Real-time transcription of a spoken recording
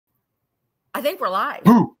I think we're live.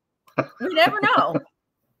 Ooh. We never know.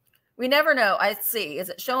 We never know. I see. Is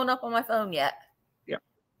it showing up on my phone yet? Yeah.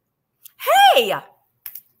 Hey,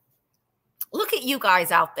 look at you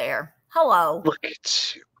guys out there. Hello. Look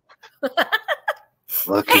at you.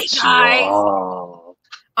 Look Hey, at guys. you all.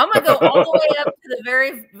 I'm going to go all the way up to the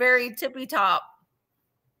very, very tippy top.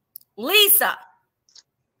 Lisa.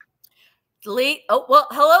 Oh, well,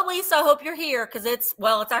 hello, Lisa. I hope you're here because it's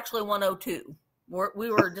actually 1:02.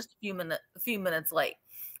 We were just a few minutes late.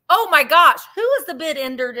 Oh my gosh, who is the bid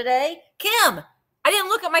ender today? Kim. I didn't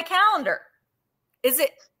look at my calendar. Is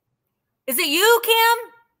it you, Kim?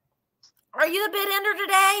 Are you the bid ender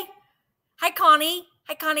today? Hi, Connie.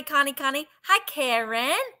 Hi, Connie. Hi,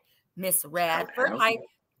 Karen. Miss Radford. Hello. Hi,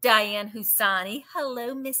 Diane Husani.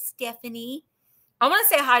 Hello, Miss Stephanie. I want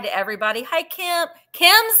to say hi to everybody. Hi, Kim.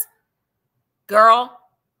 Kim's girl,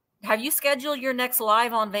 have you scheduled your next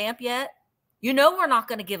live on Vamp yet? You know we're not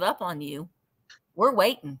going to give up on you. We're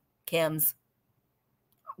waiting, Kim's.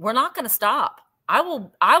 We're not going to stop.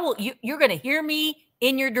 You're going to hear me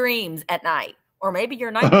in your dreams at night, or maybe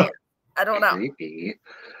your nightmare. I don't know. Creepy.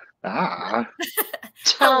 Ah.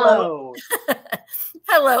 Hello.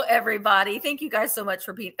 Hello, everybody. Thank you guys so much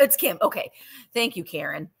for being. It's Kim. Okay. Thank you,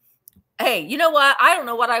 Karen. Hey, you know what? I don't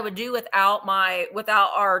know what I would do without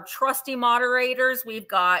our trusty moderators. We've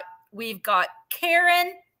got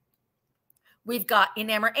Karen. We've got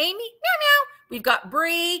Enamour Amy. Meow, meow. We've got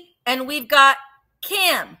Bree, and we've got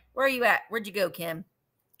Kim. Where are you at? Where'd you go, Kim?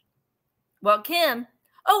 Well, Kim.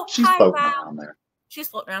 Oh, She's hi, floating Val. around there. She's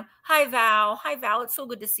floating around. Hi, Val. Hi, Val. It's so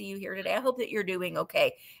good to see you here today. I hope that you're doing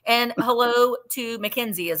okay. And hello to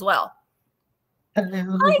Mackenzie as well.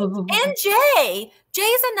 Hello. Hi, and Jay.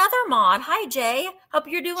 Jay's another mod. Hi, Jay. Hope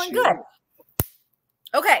you're doing good.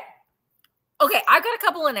 Okay. I've got a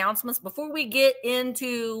couple announcements before we get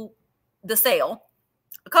into the sale.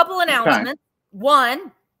 A couple announcements. Okay.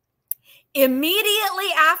 One, immediately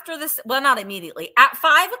after this, well, not immediately, at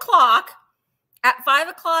 5 o'clock. At 5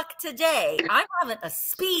 o'clock today, I'm having a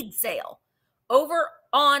speed sale over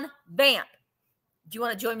on Vamp. Do you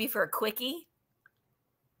want to join me for a quickie?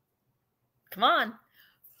 Come on.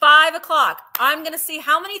 5 o'clock. I'm going to see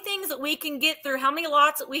how many things that we can get through, how many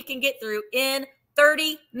lots that we can get through in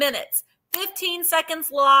 30 minutes. 15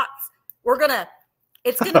 seconds lots.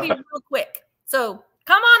 It's going to be real quick. So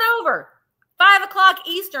come on over. 5 o'clock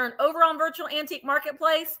Eastern over on Virtual Antique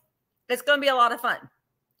Marketplace. It's going to be a lot of fun.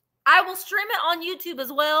 I will stream it on YouTube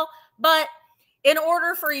as well, but in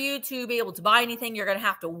order for you to be able to buy anything, you're going to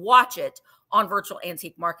have to watch it on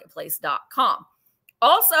virtualantiquemarketplace.com.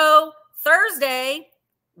 Also, Thursday,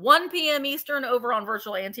 1 p.m. Eastern over on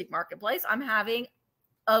Virtual Antique Marketplace, I'm having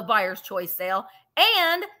a buyer's choice sale.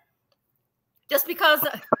 And just because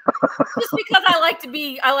I like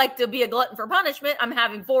to be a glutton for punishment, I'm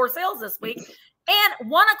having 4 sales this week. And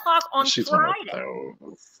 1 o'clock on Friday.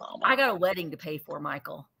 I got a wedding to pay for,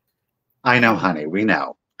 Michael. I know, honey. We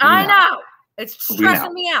know. I know. It's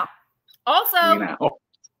stressing me out. Also,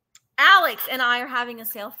 Alex and I are having a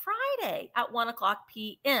sale Friday at 1 o'clock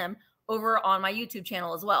p.m. over on my YouTube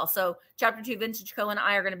channel as well. So Chapter 2 Vintage Co. and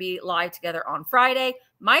I are going to be live together on Friday.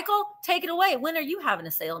 Michael, take it away. When are you having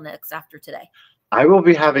a sale next after today? I will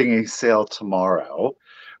be having a sale tomorrow,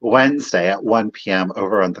 Wednesday at 1 p.m.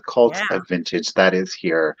 over on the Cult of Vintage. That is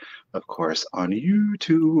here, of course, on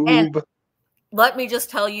YouTube. And let me just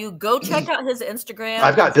tell you, go check out his Instagram.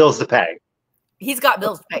 I've got bills to pay. He's got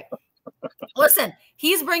bills to pay. Listen,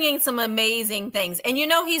 he's bringing some amazing things. And you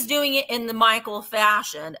know he's doing it in the Michael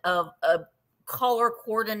fashion of color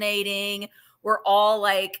coordinating. We're all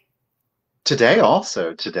like... Today is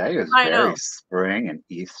very spring and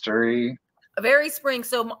Eastery. Very spring.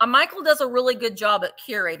 So Michael does a really good job at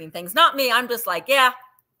curating things. Not me. I'm just like, yeah,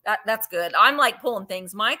 that's good. I'm like pulling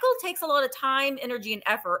things. Michael takes a lot of time, energy, and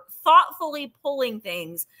effort, thoughtfully pulling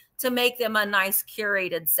things to make them a nice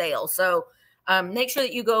curated sale. So make sure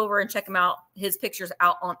that you go over and check him out, his pictures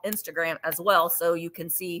out on Instagram as well. So you can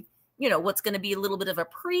see, what's going to be a little bit of a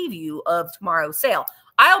preview of tomorrow's sale.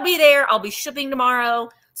 I'll be there. I'll be shipping tomorrow.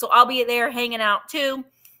 So I'll be there hanging out too.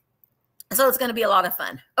 So it's going to be a lot of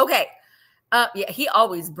fun. Okay. Yeah, he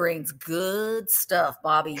always brings good stuff,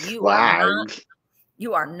 Bobby. You are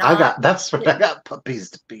not. I got puppies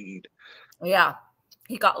to feed. Yeah,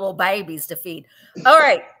 he got little babies to feed. All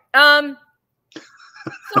right.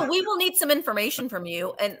 So we will need some information from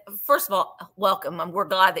you. And first of all, welcome. We're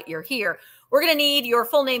glad that you're here. We're going to need your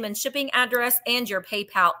full name and shipping address and your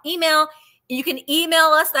PayPal email. You can email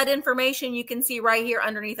us that information. You can see right here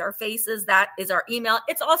underneath our faces. That is our email.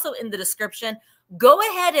 It's also in the description. Go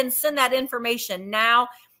ahead and send that information now.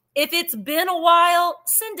 If it's been a while,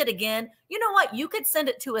 send it again. You know what? You could send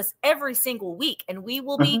it to us every single week, and we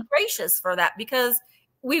will be gracious for that, because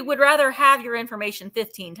we would rather have your information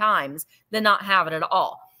 15 times than not have it at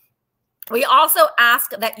all. We also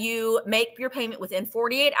ask that you make your payment within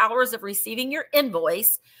 48 hours of receiving your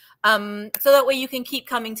invoice. So that way you can keep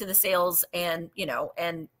coming to the sales, and, you know,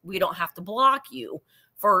 and we don't have to block you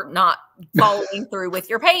for not following through with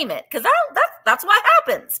your payment, because that's what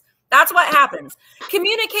happens. That's what happens.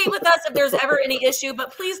 Communicate with us if there's ever any issue,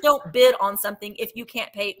 but please don't bid on something if you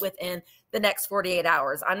can't pay it within the next 48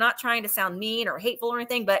 hours. I'm not trying to sound mean or hateful or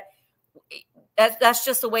anything, but that's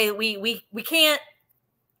just the way that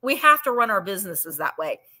we have to run our businesses that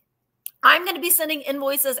way. I'm going to be sending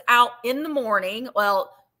invoices out in the morning,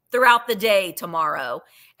 well, throughout the day tomorrow.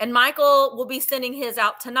 And Michael will be sending his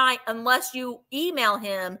out tonight, unless you email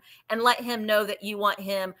him and let him know that you want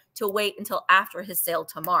him to wait until after his sale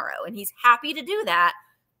tomorrow. And he's happy to do that,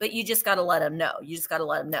 but you just got to let him know. You just got to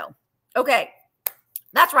let him know. Okay.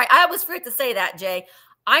 That's right. I always forget to say that, Jay.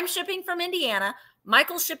 I'm shipping from Indiana.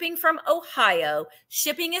 Michael's shipping from Ohio.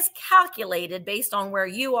 Shipping is calculated based on where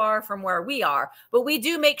you are from where we are, but we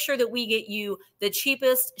do make sure that we get you the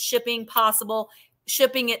cheapest shipping possible,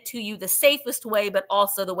 shipping it to you the safest way, but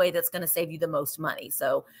also the way that's going to save you the most money.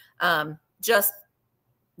 So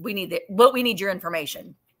we need your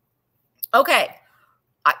information. Okay.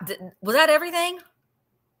 Was that everything?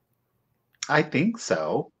 I think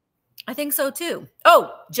so. I think so too.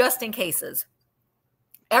 Oh, just in cases.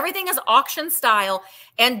 Everything is auction style.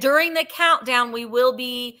 And during the countdown,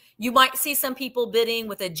 you might see some people bidding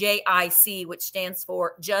with a JIC, which stands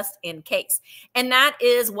for just in case. And that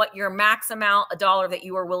is what your max amount, $1 that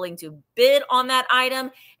you are willing to bid on that item.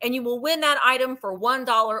 And you will win that item for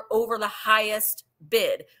 $1 over the highest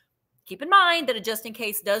bid. Keep in mind that a just in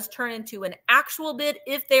case does turn into an actual bid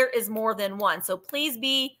if there is more than one. So please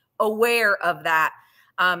be aware of that.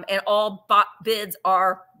 And all bids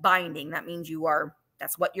are binding. That means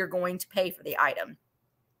that's what you're going to pay for the item.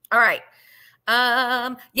 All right.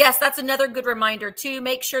 Yes, that's another good reminder too.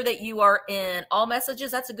 Make sure that you are in all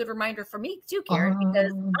messages. That's a good reminder for me too, Karen,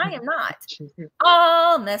 because I am not.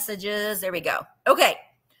 All messages. There we go. Okay.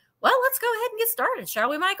 Well, let's go ahead and get started, shall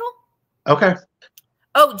we, Michael? Okay.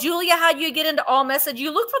 Oh, Julia, how do you get into all message?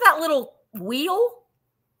 You look for that little wheel.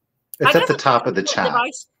 It's at the top of the chat.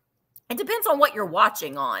 Device. It depends on what you're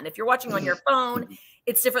watching on. If you're watching on your phone,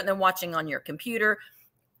 it's different than watching on your computer.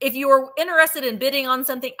 If you're interested in bidding on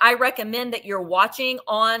something, I recommend that you're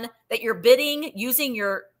bidding using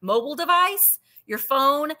your mobile device, your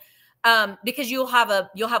phone, because you'll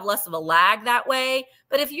have less of a lag that way.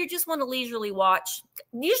 But if you just want to leisurely watch,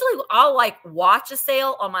 usually I'll watch a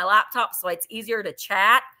sale on my laptop, so it's easier to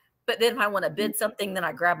chat. But then if I want to bid something, then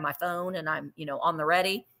I grab my phone and I'm, on the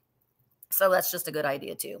ready. So that's just a good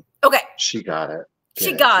idea too. Okay. She got it.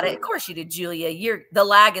 She got it. Of course you did, Julia. The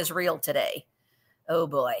lag is real today. Oh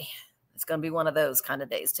boy. It's going to be one of those kind of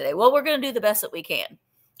days today. Well, we're going to do the best that we can.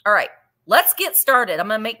 All right. Let's get started. I'm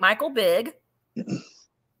going to make Michael big.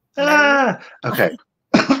 Okay.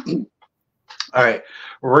 All right.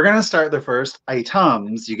 We're going to start the first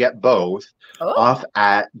items. You get both off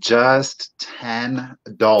at just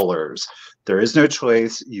 $10. There is no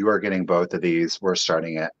choice. You are getting both of these. We're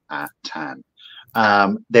starting it at 10.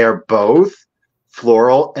 They're both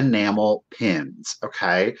floral enamel pins.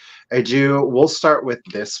 Okay. We'll start with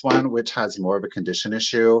this one, which has more of a condition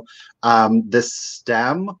issue. The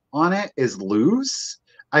stem on it is loose.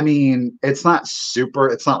 I mean, it's not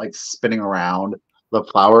like spinning around the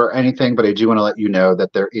flower or anything, but I do want to let you know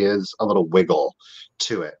that there is a little wiggle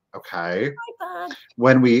to it. Okay.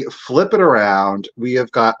 When we flip it around, we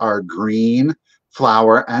have got our green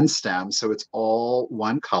flower and stem. So it's all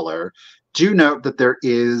one color. Do note that there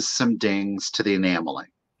is some dings to the enameling.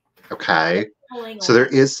 Okay. So there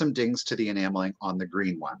is some dings to the enameling on the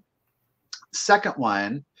green one. Second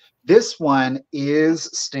one, this one is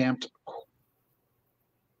stamped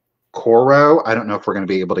Coro. I don't know if we're going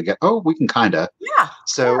to be able to get, we can kind of. Yeah.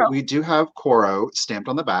 So Coro. We do have Coro stamped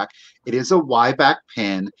on the back. It is a Y back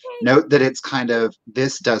pin. Note that it's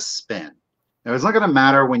this does spin. Now it's not going to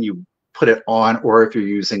matter when you put it on or if you're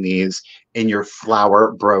using these in your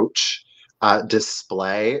flower brooch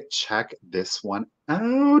display. Check this one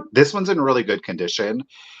out. This one's in really good condition.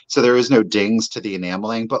 So there is no dings to the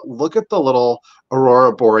enameling, but look at the little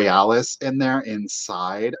Aurora Borealis in there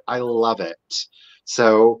inside. I love it.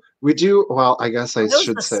 So we do, I guess I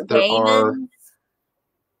should say there are,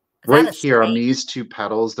 right here on these two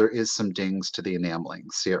petals, there is some dings to the enameling.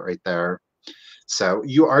 See it right there? So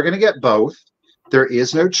you are going to get both. There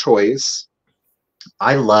is no choice.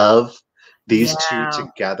 I love these two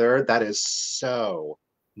together. That is so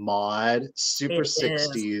mod, super It is.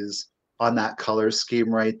 60s on that color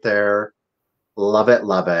scheme right there. Love it,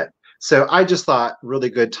 love it. So I just thought really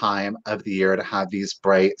good time of the year to have these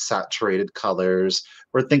bright saturated colors.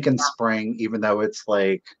 We're thinking spring, even though it's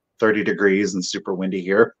like 30 degrees and super windy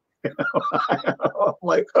here.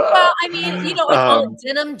 Like, Well, I mean, you know, like on a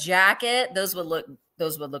denim jacket, those would look the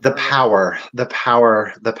really power, the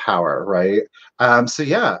power, the power, right? So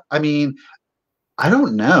yeah, I mean, I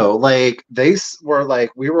don't know. Like were like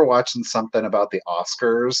we were watching something about the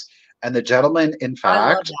Oscars, and the gentlemen, in I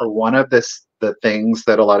love fact, that. are one of the things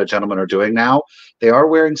that a lot of gentlemen are doing now. They are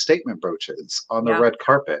wearing statement brooches on the Yeah, red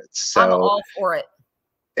carpets. I'm So all for it.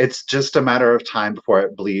 it's just a matter of time before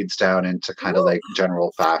it bleeds down into kind of Ooh, like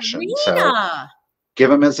general fashion. So Trina. give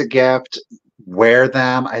them as a gift, wear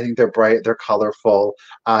them. I think they're bright, they're colorful.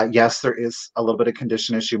 Yes, there is a little bit of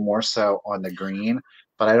condition issue, more so on the green,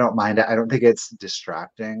 but I don't mind it. I don't think it's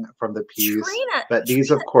distracting from the piece. But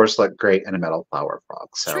these, of course, look great in a metal flower frog.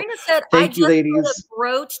 So Trina said, I thank just you, put a ladies.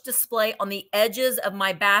 brooch display on the edges of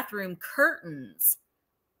my bathroom curtains.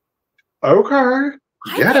 Okay,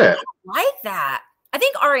 I get think it. I like that. I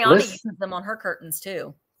think Ariana Listen, uses them on her curtains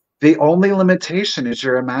too. the only limitation is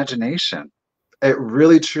your imagination. It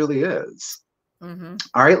really, truly is. Mm-hmm.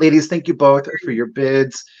 All right, ladies, thank you both for your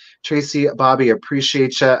bids. Tracy, Bobby,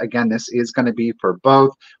 appreciate you. Again, this is going to be for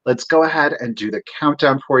both. Let's go ahead and do the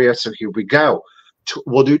countdown for you. So here we go.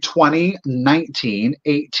 We'll do 20, 19,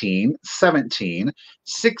 18, 17,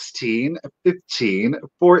 16, 15,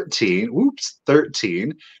 14,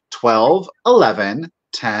 13, 12, 11,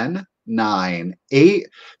 10, 9, 8,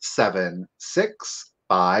 7, 6,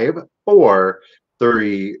 5, 4,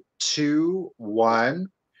 3, 2, 1,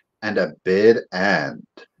 and a bid end.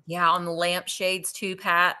 Yeah, on the lampshades too,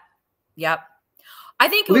 Pat. Yep. I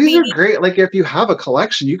think it Well, would these be are great. Like if you have a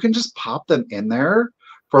collection, you can just pop them in there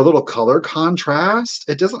for a little color contrast.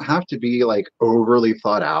 It doesn't have to be like overly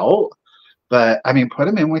thought out, but I mean, put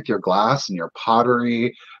them in with your glass and your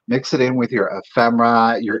pottery, mix it in with your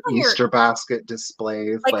ephemera, your on your Easter basket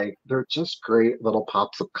displays. like Like they're just great little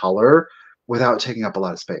pops of color without taking up a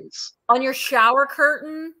lot of space. on your shower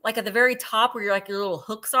curtain, like at the very top where your little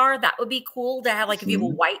hooks are. That would be cool to have. Like if you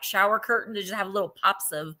have a white shower curtain, to just have little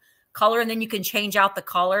pops of color, and then you can change out the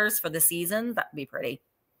colors for the season. That would be pretty.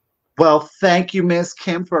 Well, thank you, Miss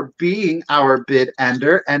Kim, for being our bid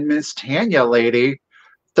ender, and Miss Tanya, lady.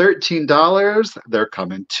 $13. They're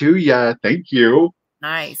coming to ya. Thank you.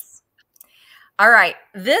 Nice. All right.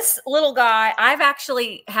 This little guy, I've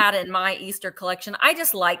actually had in my Easter collection. I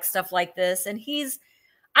just like stuff like this. And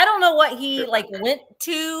I don't know what he went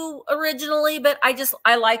to originally, but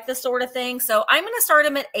I like this sort of thing. So I'm going to start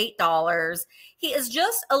him at $8. He is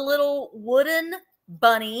just a little wooden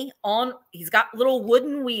bunny he's got little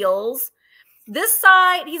wooden wheels. This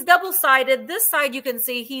side, he's double-sided. This side, you can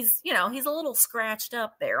see he's a little scratched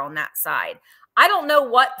up there on that side. I don't know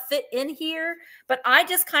what fit in here, but I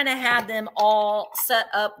just kind of had them all set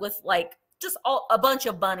up with just a bunch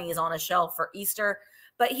of bunnies on a shelf for Easter.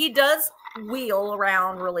 But he does wheel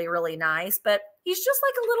around really, really nice. But he's just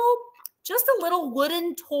like a little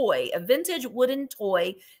wooden toy, a vintage wooden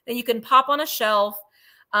toy that you can pop on a shelf.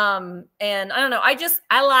 And I don't know,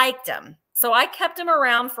 I liked him. So I kept him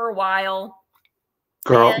around for a while.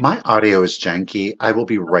 Girl, my audio is janky. I will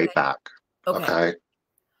be right back. Okay.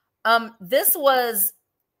 This was,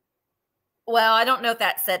 well, I don't know if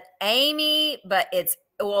that said Amy, but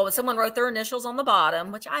someone wrote their initials on the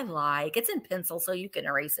bottom, which I like. It's in pencil, so you can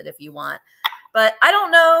erase it if you want. But I don't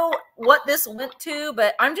know what this went to,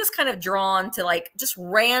 but I'm just kind of drawn to just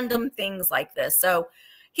random things like this. So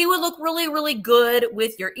he would look really, really good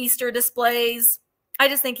with your Easter displays. I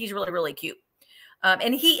just think he's really, really cute.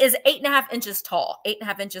 And he is 8.5 inches tall,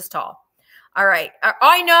 8.5 inches tall. All right.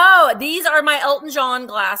 I know. These are my Elton John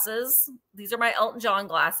glasses. These are my Elton John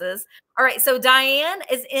glasses. All right. So Diane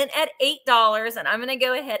is in at $8, and I'm going to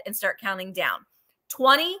go ahead and start counting down.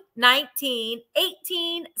 20, 19,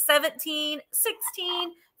 18, 17,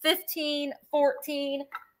 16, 15, 14,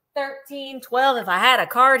 13, 12. If I had a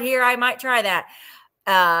card here, I might try that.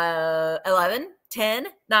 11, 10,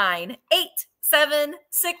 9, 8, 7,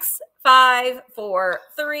 6, 5, 4,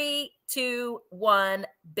 3, 2, 1,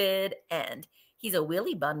 bid end. He's a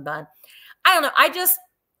wheelie bun bun. I don't know.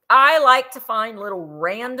 I like to find little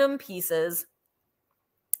random pieces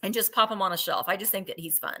and just pop them on a shelf. I just think that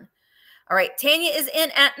he's fun. All right. Tanya is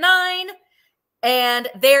in at 9. And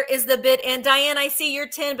there is the bid end. Diane, I see your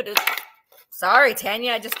 10, but sorry,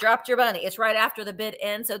 Tanya, I just dropped your bunny. It's right after the bid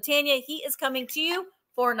end. So Tanya, he is coming to you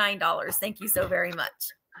for $9. Thank you so very much.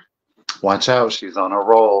 Watch out. She's on a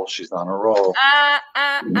roll. She's on a roll.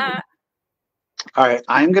 All right.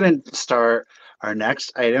 I'm going to start Our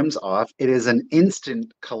next item's off. It is an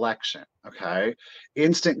instant collection. Okay.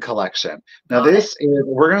 Instant collection. Now, Got it. this is,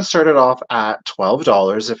 we're going to start it off at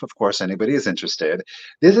 $12 if, of course, anybody is interested.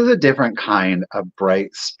 This is a different kind of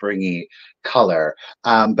bright, springy color.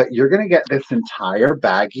 But you're going to get this entire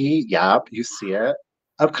baggie. Yep, you see it.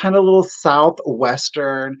 Of kind of little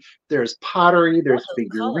southwestern. There's pottery, there's Colors.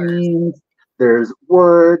 figurines, there's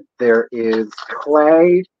wood, there is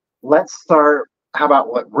clay. Let's start. How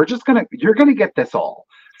about what? You're gonna get this all.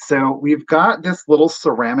 So we've got this little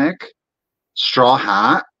ceramic straw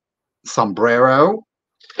hat, sombrero.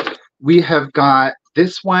 We have got,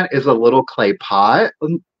 this one is a little clay pot.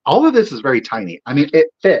 All of this is very tiny. I mean, it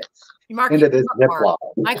fits into this Ziploc.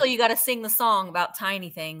 Michael, you got to sing the song about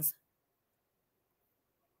tiny things.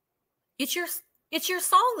 It's your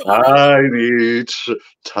song that you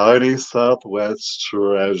Tiny Southwest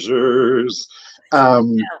treasures.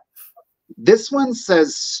 This one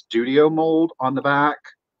says studio mold on the back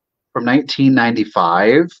from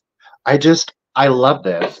 1995. I love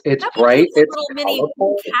this. It's bright. It's a little mini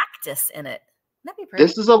cactus in it. That'd be pretty.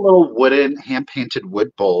 This is a little wooden, hand-painted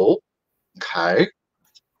wood bowl. Okay.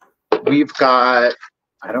 We've got,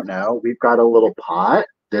 I don't know, we've got a little pot.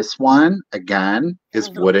 This one, again, is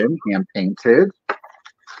wooden, hand-painted.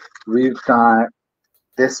 We've got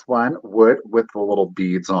this one, wood with the little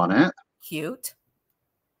beads on it. Cute.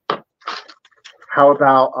 How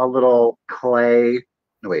about a little clay?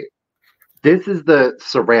 No, wait. This is the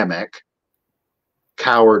ceramic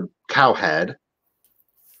cow head,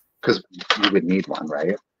 because you would need one,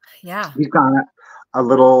 right? Yeah. We've got a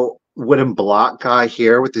little wooden block guy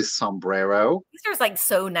here with his sombrero. These are like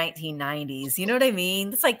so 1990s. You know what I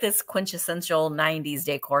mean? It's like this quintessential 90s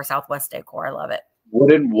decor, Southwest decor. I love it.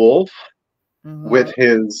 Wooden wolf with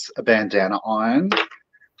his bandana on.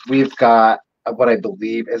 We've got what I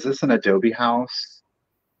believe, is this an adobe house?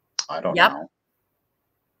 I don't know.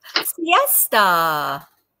 Siesta.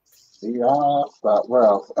 Where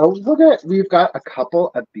else? Oh, we've got a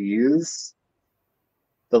couple of these.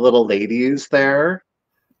 The little ladies there.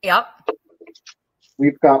 Yep.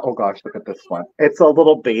 We've got, oh gosh, look at this one. It's a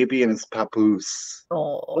little baby in his papoose.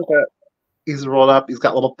 Oh. Look at, he's rolled up. He's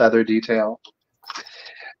got a little feather detail.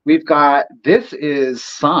 We've got, this is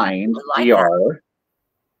signed DR.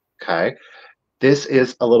 Okay. This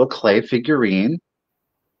is a little clay figurine.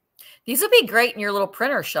 These would be great in your little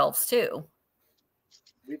printer shelves too.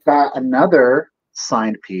 We've got another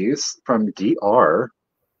signed piece from DR.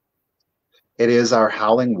 It is our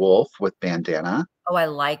howling wolf with bandana. Oh, I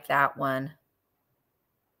like that one.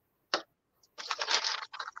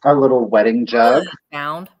 A little wedding jug.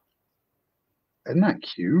 Found. Isn't that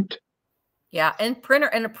cute? Yeah, and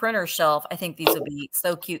a printer shelf. I think these would be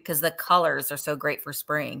so cute because the colors are so great for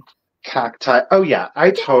spring. Cacti. Oh yeah, I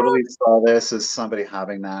totally saw this as somebody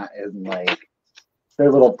having that in like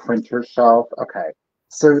their little printer shelf. Okay,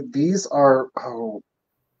 so these are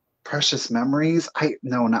precious memories.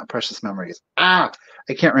 No, not precious memories. I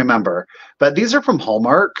can't remember, but these are from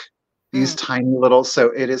Hallmark. These tiny little. So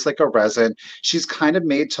it is like a resin. She's kind of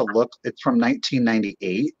made to look. It's from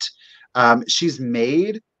 1998. She's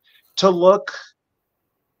made to look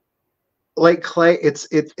like clay. It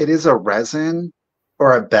is a resin.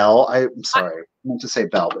 Or a bell. I'm sorry. I meant to say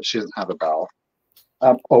bell, but she doesn't have a bell.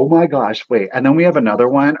 Oh my gosh. Wait. And then we have another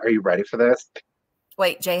one. Are you ready for this?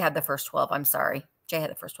 Wait, Jay had the first 12. I'm sorry. Jay had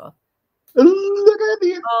the first 12. Look at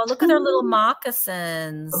these. Oh, look at their little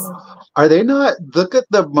moccasins. Are they not? Look at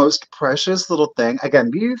the most precious little thing. Again,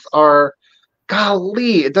 these are,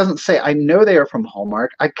 golly, it doesn't say. I know they are from Hallmark.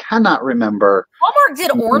 I cannot remember. Hallmark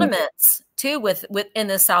did ornaments too with in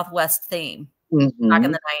the Southwest theme back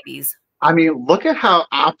in the 90s. I mean, look at how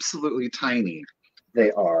absolutely tiny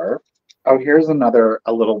they are. Oh, here's a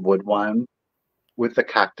little wood one with the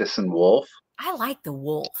cactus and wolf. I like the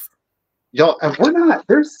wolf. Y'all, and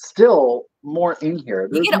there's still more in here.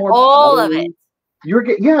 There's you get more all of it. You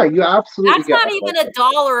absolutely That's not even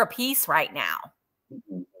 $1 a piece right now.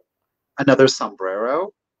 Another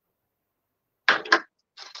sombrero.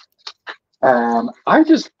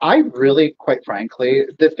 I really, quite frankly,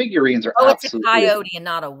 the figurines are it's a coyote and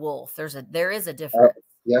not a wolf. There is a difference.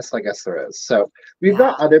 Yes, I guess there is. So we've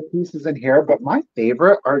got other pieces in here, but my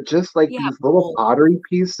favorite are just like these little pottery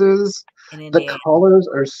pieces. The colors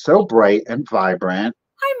are so bright and vibrant.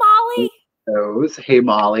 Hi, Molly. Hey,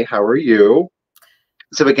 Molly, how are you?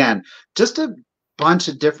 So again, just a bunch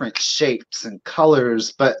of different shapes and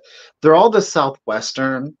colors, but they're all the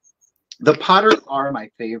Southwestern. The pottery are my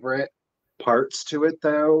favorite parts to it,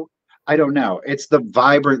 though. I don't know. It's the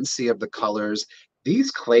vibrancy of the colors.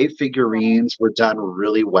 These clay figurines were done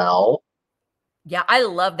really well. Yeah, I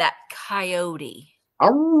love that coyote.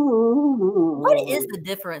 What is the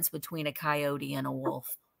difference between a coyote and a wolf?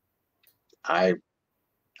 I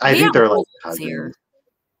We think have they're like wolves cousins. here.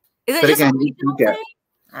 Is it But just a again, regional thing?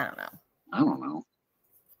 I don't know. I don't know.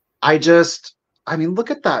 I mean, look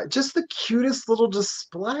at that. Just the cutest little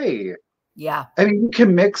display. Yeah. I mean, you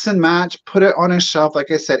can mix and match, put it on a shelf. Like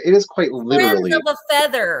I said, it is quite Friends literally. of a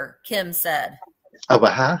feather, Kim said. Oh,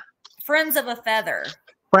 huh? Friends of a feather.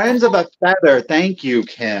 Friends of a feather. Thank you,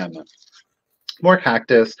 Kim. More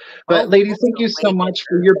cactus. But ladies, thank you so much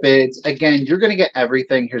for your bids. Again, you're going to get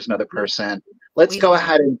everything. Here's another percent. Let's go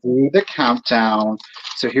ahead and do the countdown.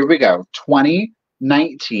 So here we go. 20,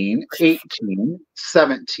 19, 18,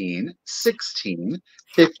 17, 16,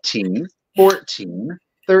 15, 14,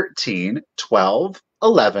 13, 12,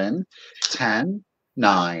 11, 10,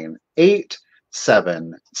 9, 8,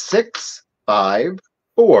 7, 6, 5,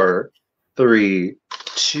 4, 3,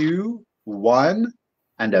 2, 1,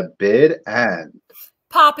 and a bid end.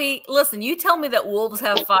 Poppy, listen, you tell me that wolves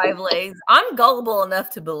have 5 legs. I'm gullible enough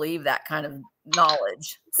to believe that kind of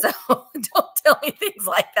knowledge. So don't tell me things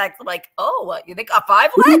like that. I'm like, oh, what? You think got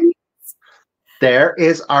 5 legs? There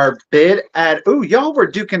is our bid at. Ooh, y'all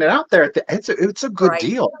were duking it out there. It's a good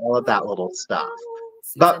deal. All of that little stuff.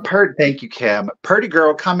 But thank you, Kim. Purdy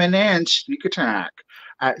girl coming in. Sneak attack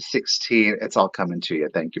at 16. It's all coming to you.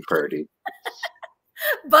 Thank you, Purdy.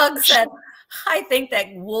 Bug said, I think that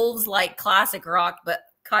wolves like classic rock, but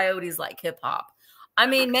coyotes like hip hop. I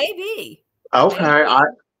mean, maybe. Okay,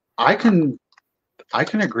 maybe. I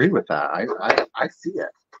can agree with that. I see it.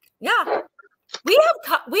 Yeah. We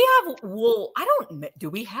have wool. Do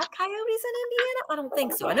we have coyotes in Indiana? I don't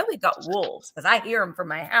think so. I know we've got wolves because I hear them from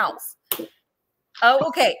my house. Oh,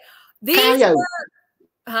 okay. These were,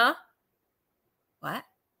 huh? What?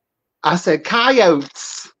 I said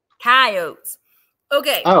coyotes. Coyotes.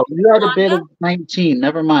 Okay. Oh, you had a bid of 19.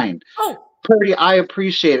 Never mind. Oh. Pretty, I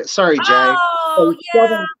appreciate it. Sorry, Jay. Oh,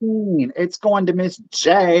 yeah. 17. It's going to Miss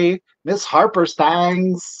J. Miss Harper's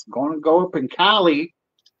things. Going to go up in Cali.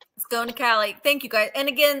 It's going to Cali. Thank you, guys. And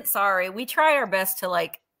again, sorry. We try our best to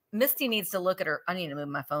Misty needs to look at her. I need to move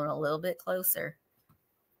my phone a little bit closer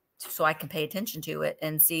so I can pay attention to it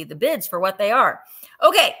and see the bids for what they are.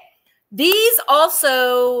 Okay. These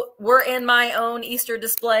also were in my own Easter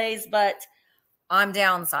displays, but I'm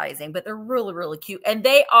downsizing, but they're really, really cute. And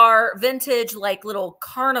they are vintage, like little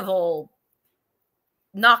carnival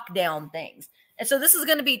knockdown things. And so this is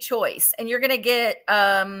going to be choice. And you're going to get,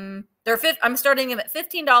 I'm starting them at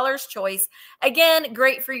 $15 choice. Again,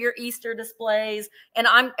 great for your Easter displays. And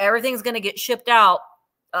everything's going to get shipped out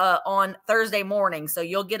on Thursday morning. So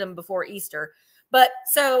you'll get them before Easter. But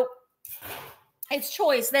so it's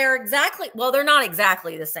choice. They're not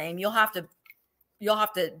exactly the same. You'll have to,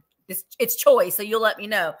 it's choice. So you'll let me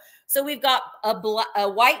know. So we've got a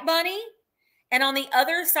white bunny, and on the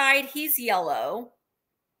other side, he's yellow.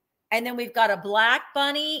 And then we've got a black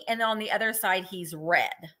bunny, and on the other side, he's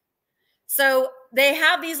red. So they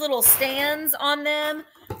have these little stands on them.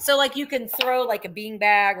 So like you can throw like a bean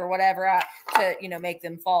bag or whatever out to, make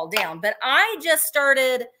them fall down. But I just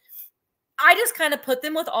kind of put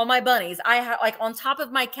them with all my bunnies. I have on top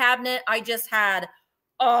of my cabinet, I just had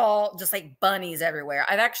just like bunnies everywhere.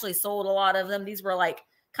 I've actually sold a lot of them. These were like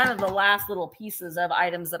kind of the last little pieces of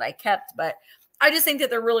items that I kept, but I just think that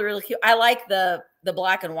they're really, really cute. I like the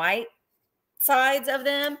black and white sides of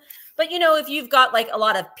them. But, if you've got like a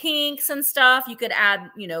lot of pinks and stuff, you could add,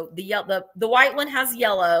 the white one has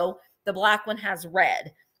yellow, the black one has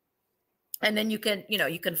red. And then you can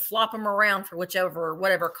flop them around for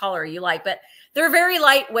whatever color you like. But they're very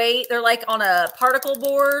lightweight. They're like on a particle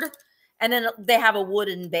board, and then they have a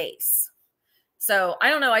wooden base. So I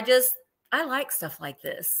don't know. I like stuff like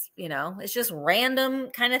this. It's just random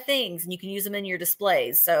kind of things, and you can use them in your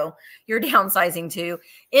displays. So you're downsizing too.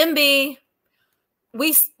 MB,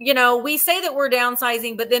 we say that we're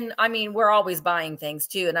downsizing, but then, we're always buying things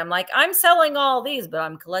too. And I'm like, I'm selling all these, but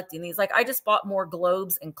I'm collecting these. Like I just bought more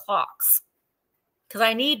globes and clocks because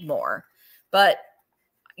I need more. But,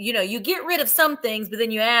 you get rid of some things, but then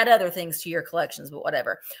you add other things to your collections, but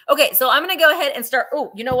whatever. Okay, so I'm going to go ahead and start.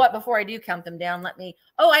 Oh, you know what? Before I do count them down,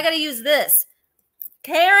 I got to use this.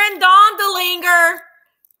 Karen Dondelinger.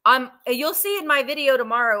 You'll see in my video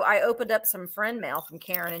tomorrow, I opened up some friend mail from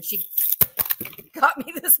Karen, and she got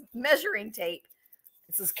me this measuring tape.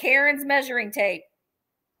 This is Karen's measuring tape.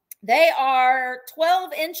 They are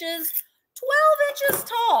 12 inches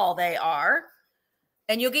tall. They are.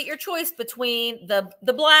 And you'll get your choice between the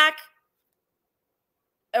black,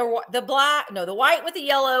 or the white with the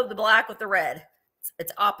yellow, the black with the red.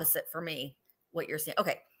 It's opposite for me, what you're seeing.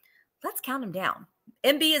 Okay, let's count them down.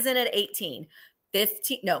 MB is in at 18,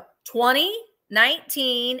 15, no, 20,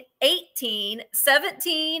 19, 18,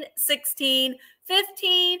 17, 16,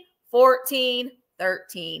 15, 14,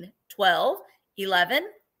 13, 12, 11,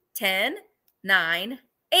 10, 9,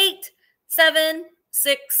 8, 7,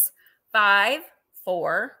 6, 5,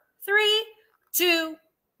 4, 3, 2,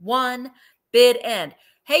 1. Bid end.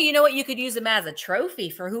 Hey, you know what? You could use them as a trophy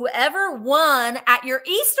for whoever won at your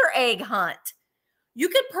Easter egg hunt. You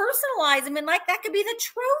could personalize them and like that could be the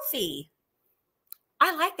trophy.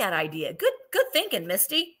 I like that idea. Good thinking,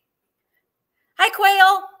 Misty. Hi,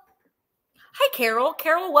 Quail. Hi, Carol.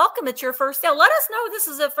 Carol, welcome. It's your first sale. Let us know this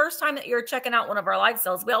is the first time that you're checking out one of our live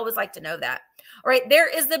sales. We always like to know that. All right, there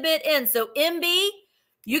is the bid in. So MB,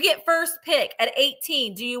 you get first pick at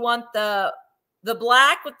 18. Do you want the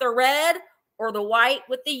black with the red or the white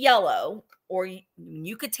with the yellow? Or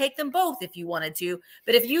you could take them both if you wanted to.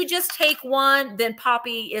 But if you just take one, then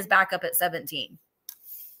Poppy is back up at 17.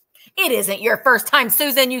 It isn't your first time,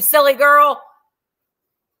 Susan, you silly girl.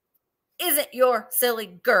 Isn't your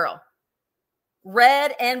silly girl.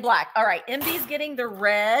 Red and black. All right, MB's getting the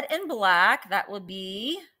red and black. That would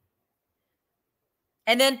be.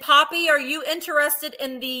 And then Poppy, are you interested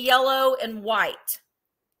in the yellow and white?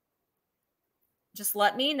 Just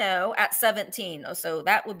let me know at 17. Oh, so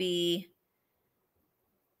that would be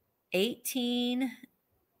 18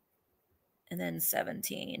 and then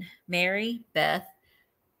 17. Mary, Beth.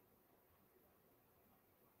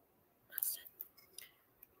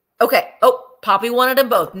 Okay. Oh, Poppy wanted them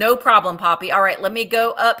both. No problem, Poppy. All right, let me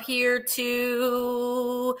go up here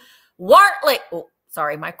to Wartley. Oh,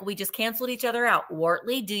 sorry, Michael. We just canceled each other out.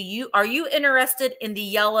 Wartley, are you interested in the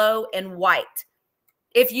yellow and white?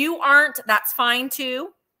 If you aren't, that's fine too.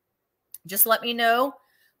 Just let me know.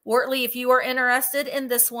 Wartley, if you are interested in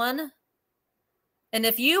this one. And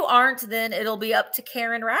if you aren't, then it'll be up to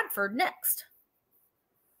Karen Radford next.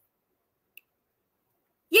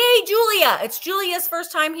 Yay, Julia. It's Julia's first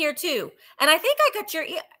time here too. And I think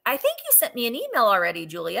I think you sent me an email already,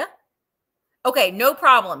 Julia. Okay, no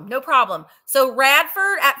problem. No problem. So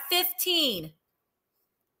Radford at 15.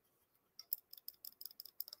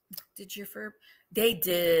 Did your fur? They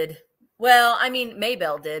did. Well, I mean,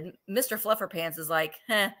 Maybell did. Mr. Flufferpants is like,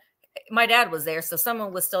 my dad was there, so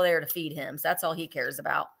someone was still there to feed him. So that's all he cares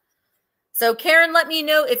about. So Karen, let me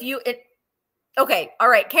know if you... Okay. All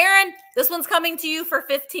right. Karen, this one's coming to you for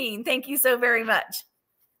 15. Thank you so very much.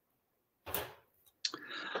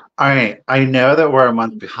 All right. I know that we're a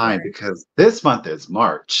month behind because this month is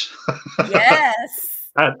March. Yes.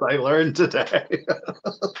 As I learned today.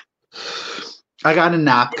 I got a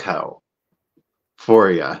NAPCO for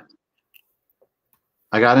you.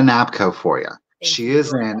 She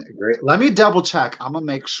is in great. Let me double check. I'm going to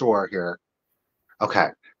make sure here. Okay.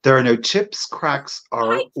 There are no chips, cracks,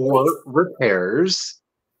 or repairs.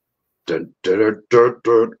 Dun, dun, dun, dun,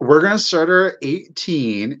 dun. We're going to start her at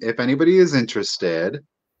 18 if anybody is interested.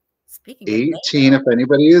 Speaking 18 if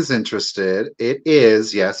anybody is interested. It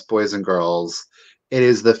is, yes, boys and girls, it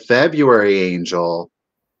is the February angel.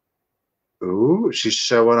 Ooh, she's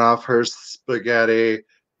showing off her spaghetti.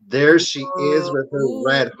 There she is with her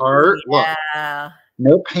red heart. Yeah.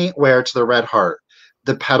 Look, no paint wear to the red heart.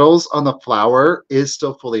 The petals on the flower is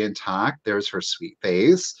still fully intact. There's her sweet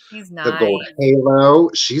face. She's nice. The gold halo.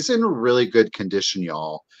 She's in really good condition,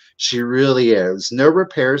 y'all. She really is. No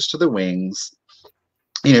repairs to the wings.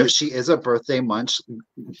 You know, she is a birthday month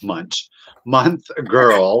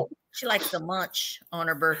girl. She likes to munch on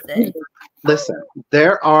her birthday. Listen,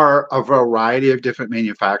 there are a variety of different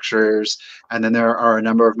manufacturers, and then there are a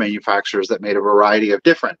number of manufacturers that made a variety of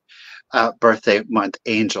different birthday month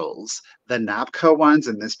angels. The NAPCO ones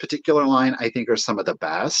in this particular line, I think, are some of the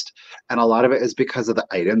best. And a lot of it is because of the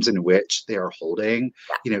items in which they are holding.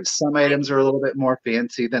 Yeah. You know, some items are a little bit more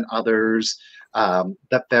fancy than others.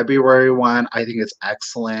 The February one, I think, is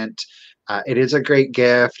excellent. It is a great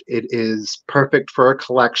gift. It is perfect for a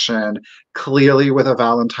collection. Clearly, with a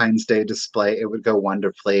Valentine's Day display, it would go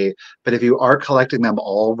wonderfully. But if you are collecting them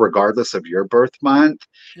all, regardless of your birth month,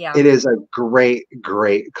 it is a great,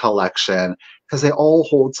 great collection because they all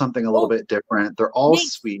hold something a little bit different. They're all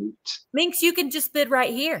sweet. Minx, you can just bid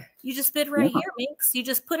right here. You just bid right here, Minx. You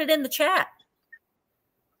just put it in the chat.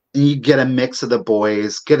 And you get a mix of the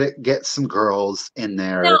boys, get some girls in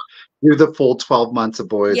there. No. Do the full 12 months of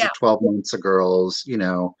boys or 12 months of girls, you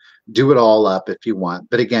know, do it all up if you want.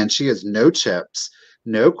 But again, she has no chips,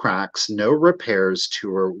 no cracks, no repairs to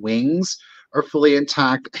her wings are fully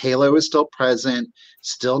intact. Halo is still present,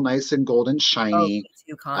 still nice and golden shiny.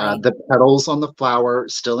 The petals on the flower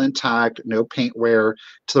still intact, no paint wear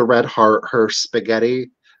to the red heart. Her spaghetti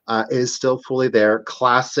is still fully there.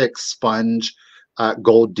 Classic sponge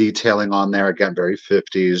gold detailing on there. Again, very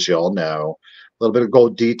 50s, y'all know. little bit of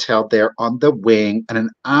gold detail there on the wing, and an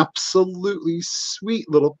absolutely sweet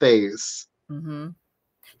little face. Mm-hmm.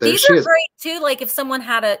 There These she are is. great too. Like if someone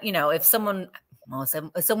had a, you know, if someone's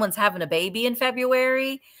having a baby in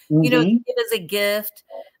February, you know, you give as a gift.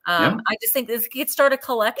 Yeah. I just think this could start a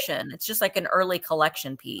collection. It's just like an early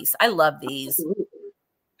collection piece. I love these. Absolutely.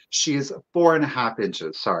 She is 4.5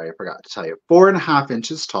 inches. Sorry, I forgot to tell you. 4.5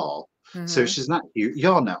 inches tall. So Mm-hmm. she's not,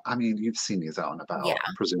 y'all know. I mean, you've seen these out and Yeah.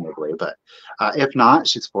 about, presumably, but if not,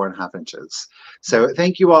 she's 4.5 inches. So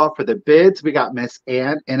thank you all for the bids. We got Miss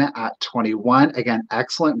Ann in it at 21. Again,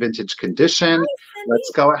 excellent vintage condition. Nice,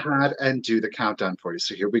 Let's go ahead and do the countdown for you.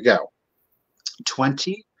 So here we go.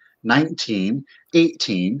 20, 19,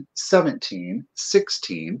 18, 17,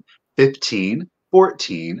 16, 15,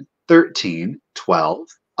 14, 13, 12,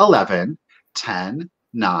 11, 10,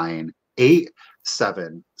 9, 8,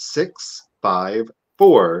 7, 6, 5,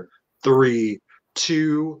 4, 3,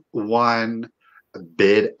 2, 1.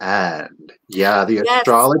 Bid end. Yeah, the Yes,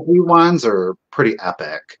 astrology ones are pretty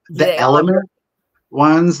epic. The they are. element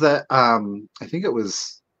ones that I think it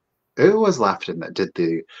was Lefton that did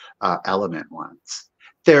the element ones.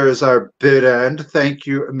 There's our bid end. Thank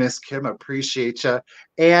you, Miss Kim. Appreciate you.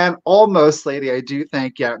 And almost, lady, I do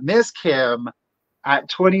thank you. Miss Kim at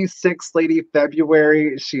 26, lady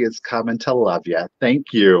February. She is coming to love you.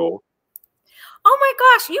 Thank you. Oh my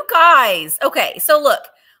gosh, you guys. Okay, so look,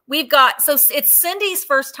 we've got, so it's Cindy's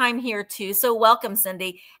first time here too. So welcome,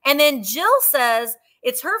 Cindy. And then Jill says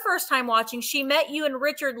it's her first time watching. She met you and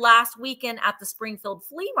Richard last weekend at the Springfield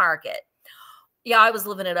Flea Market. Yeah, I was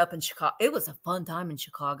living it up in Chicago. It was a fun time in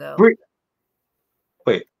Chicago. Wait.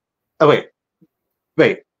 Oh,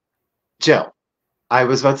 wait. Jill, I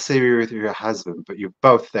was about to say you were with your husband, but you're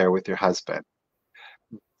both there with your husband.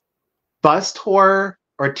 Bus tour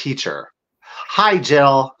or teacher? Hi,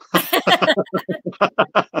 Jill.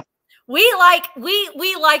 We like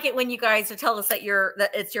it when you guys tell us that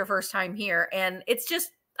it's your first time here, and it's just,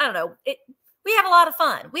 I don't know, we have a lot of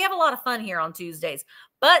fun. We have a lot of fun here on Tuesdays.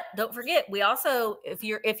 But don't forget, we also, if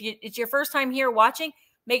it's your first time here watching,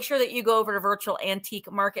 make sure that you go over to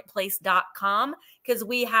virtualantiquemarketplace.com, because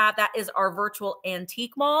that is our virtual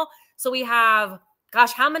antique mall. So we have,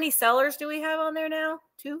 gosh, how many sellers do we have on there now?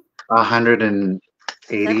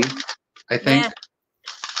 180, I think. Yeah.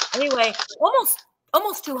 Anyway, almost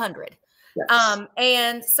 200. Yes.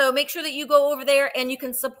 And so make sure that you go over there, and you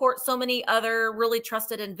can support so many other really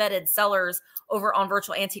trusted and vetted sellers over on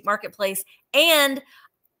Virtual Antique Marketplace. And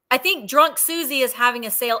I think Drunk Susie is having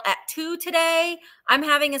a sale at 2 today. I'm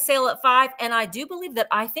having a sale at 5. And I do believe that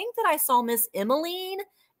I saw Miss Emmeline.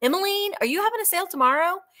 Emmeline, are you having a sale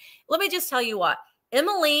tomorrow? Let me just tell you what,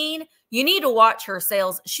 Emmeline, you need to watch her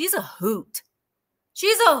sales. She's a hoot.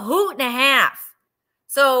 She's a hoot and a half.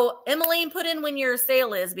 So Emmeline, put in when your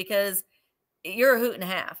sale is, because you're a hoot and a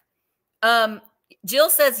half. Jill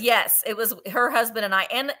says yes. It was her husband and I,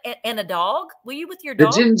 and a dog. Were you with your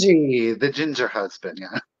dog? The ginger husband,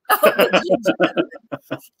 yeah.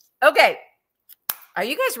 Okay. Are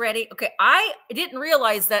you guys ready? Okay. I didn't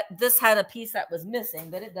realize that this had a piece that was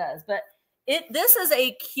missing, but it does. But this is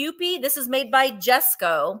a Kewpie. This is made by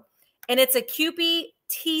Jesco, and it's a Kewpie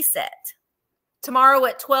tea set. Tomorrow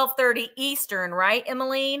at 12:30 Eastern, right,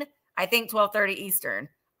 Emmeline? I think 12:30 Eastern.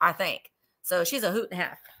 I think. So she's a hoot and a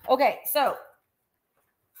half. Okay, so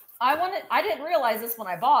I didn't realize this when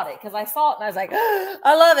I bought it, because I saw it and I was like, oh,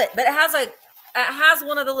 I love it. But it has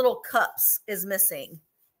one of the little cups is missing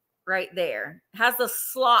right there. It has the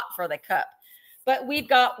slot for the cup. But we've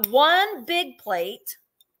got one big plate.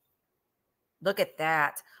 Look at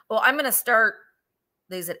that. Well, I'm going to start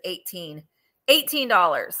these at $18.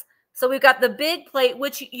 So we've got the big plate,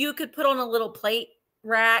 which you could put on a little plate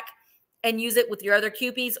rack and use it with your other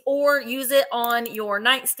Kewpies, or use it on your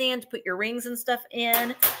nightstand to put your rings and stuff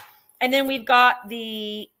in. And then we've got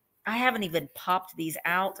I haven't even popped these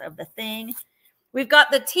out of the thing. We've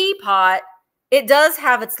got the teapot. It does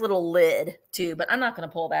have its little lid too, but I'm not going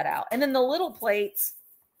to pull that out. And then the little plates,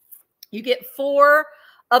 you get 4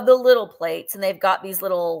 of the little plates, and they've got these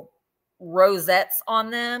little rosettes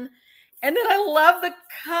on them. And then I love the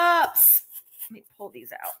cups. Let me pull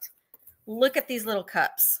these out. Look at these little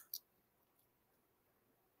cups.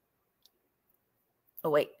 Oh,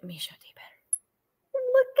 wait. Let me show you better.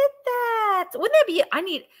 Look at that. Wouldn't that be,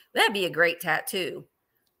 that'd be a great tattoo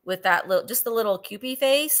with that little, just the little Kewpie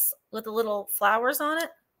face with the little flowers on it.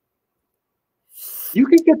 You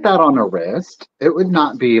could get that on a wrist. It would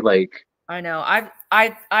not be like. I know. I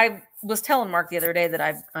was telling Mark the other day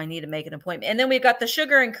that I need to make an appointment. And then we've got the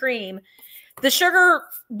sugar and cream. The sugar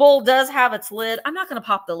bowl does have its lid. I'm not going to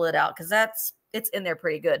pop the lid out because it's in there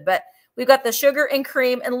pretty good. But We've got the sugar and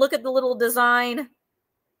cream, and look at the little design.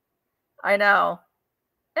 I know.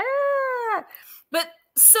 Ah, but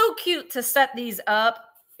so cute to set these up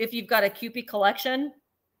if you've got a Kewpie collection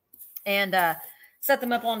and set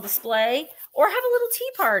them up on display or have a little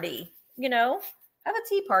tea party, you know, have a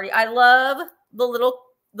tea party. I love the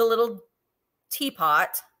little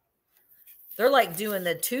teapot. They're like doing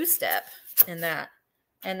the two-step in that.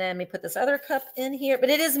 And then we put this other cup in here, but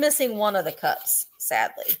it is missing one of the cups,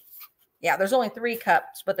 sadly. Yeah, there's only 3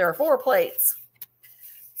 cups, but there are 4 plates.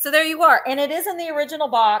 So there you are. And it is in the original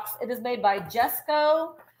box. It is made by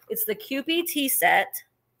Jesco. It's the Kewpie tea set.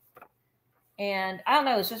 And I don't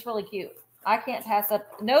know, it's just really cute. I can't pass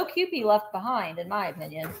up. No Kewpie left behind, in my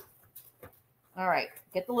opinion. All right,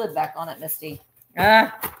 get the lid back on it, Misty.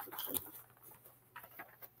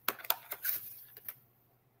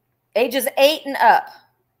 Ages 8 and up.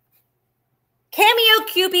 Cameo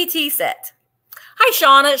Kewpie tea set. Hi,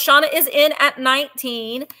 Shauna. Shauna is in at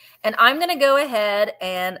 19, and I'm going to go ahead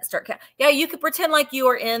and start. Yeah, you could pretend like you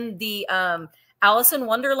are in the Alice in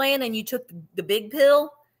Wonderland and you took the big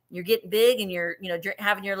pill. You're getting big and you're,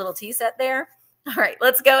 having your little tea set there. All right,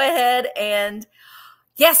 let's go ahead and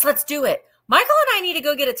yes, let's do it. Michael and I need to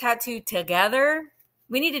go get a tattoo together.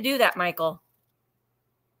 We need to do that, Michael.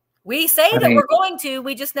 We say that we're going to,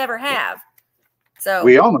 we just never have. So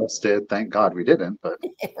we almost did. Thank God we didn't, but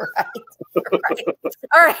right.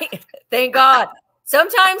 All right. Thank God.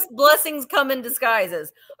 Sometimes blessings come in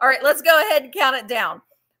disguises. All right, let's go ahead and count it down.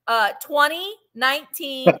 20,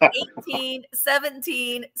 19, 18,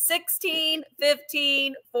 17, 16,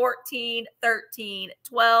 15, 14, 13,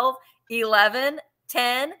 12, 11,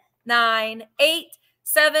 10, 9, 8,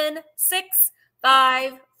 7, 6,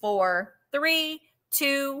 5, 4, 3,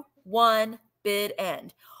 2, 1, bid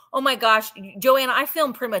end. Oh my gosh, Joanna, I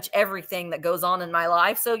film pretty much everything that goes on in my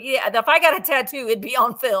life. So yeah, if I got a tattoo, it'd be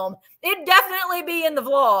on film. It'd definitely be in the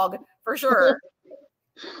vlog for sure.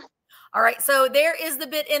 All right, so there is the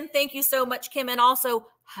bid end. Thank you so much, Kim. And also,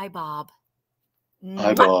 hi, Bob.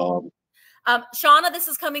 Hi, Bob. Shauna, this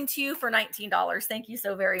is coming to you for $19. Thank you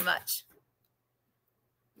so very much.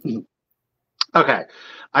 Okay,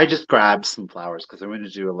 I just grabbed some flowers because I'm going to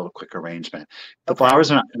do a little quick arrangement. The flowers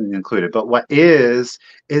are not going to be included, but what is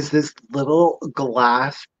this little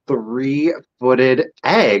glass 3-footed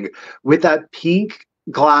egg with that pink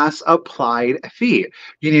glass applied feet.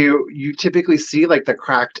 You typically see like the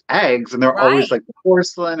cracked eggs and they're always like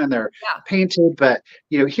porcelain and they're painted, but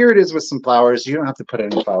here it is with some flowers. You don't have to put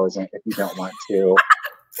any flowers in it if you don't want to.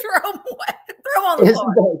 Throw them away. Throw on the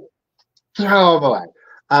floor. Throw them away.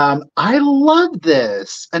 I love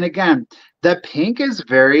this. And again, the pink is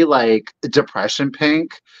very like depression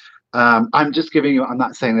pink. I'm just giving you, I'm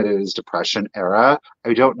not saying that it is depression era.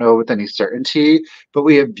 I don't know with any certainty, but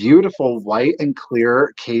we have beautiful white and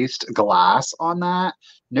clear cased glass on that.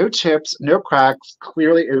 No chips, no cracks.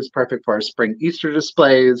 Clearly it is perfect for our spring Easter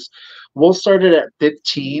displays. We'll start it at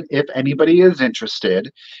 15 if anybody is interested.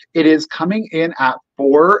 It is coming in at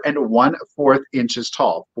 4 1/4 inches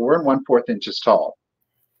tall. 4 1/4 inches tall.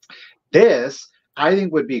 This, I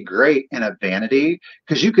think, would be great in a vanity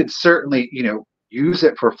because you could certainly, use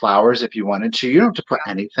it for flowers if you wanted to. You don't have to put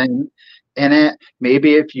anything in it.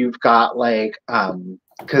 Maybe if you've got like,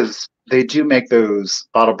 because they do make those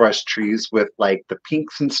bottle brush trees with like the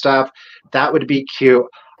pinks and stuff. That would be cute.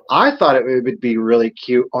 I thought it would be really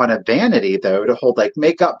cute on a vanity though, to hold like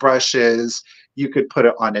makeup brushes. You could put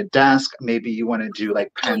it on a desk. Maybe you want to do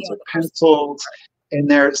like pens with pencils.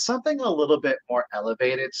 And there's something a little bit more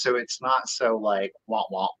elevated, so it's not so like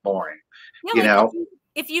womp boring. Yeah,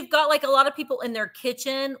 if you've got like a lot of people in their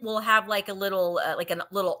kitchen, will have like a little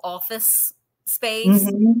office space.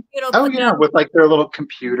 With like their little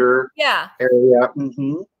computer area.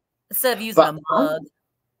 Instead of using a mug.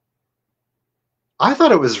 I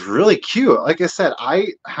thought it was really cute. Like I said,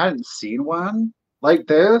 I hadn't seen one like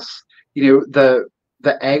this. The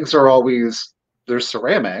eggs are always. They're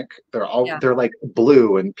ceramic. They're like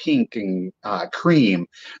blue and pink and cream,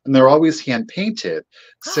 and they're always hand painted.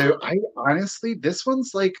 So I honestly, this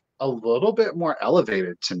one's like a little bit more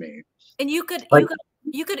elevated to me. And you could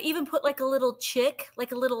even put like a little chick,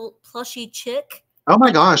 like a little plushy chick. Oh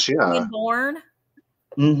my gosh, yeah. Being born.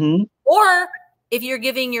 Or if you're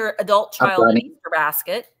giving your adult child an Easter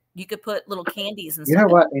basket, you could put little candies and stuff. You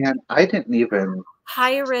know what, Ann? I didn't even.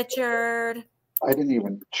 Hi, Richard. I didn't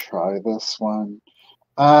even try this one.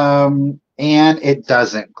 And it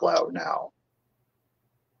doesn't glow now.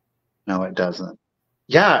 No, it doesn't.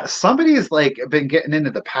 Yeah, somebody's like been getting into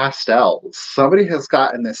the pastels. Somebody has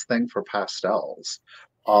gotten this thing for pastels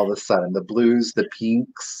all of a sudden. The blues, the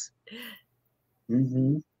pinks.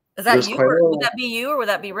 Is that you? Or would that be you, or would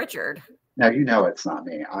that be Richard? No, you know it's not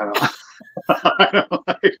me. I don't. I don't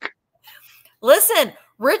like. Listen,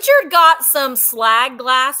 Richard got some slag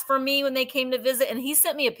glass from me when they came to visit, and he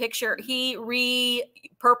sent me a picture. He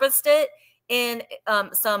repurposed it in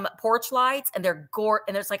some porch lights, and they're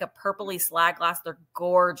and there's like a purpley slag glass. They're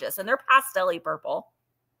gorgeous, and they're pastel-y purple.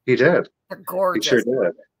 He did. They're gorgeous. He sure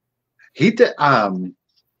did. He did.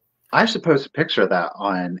 I should post a picture of that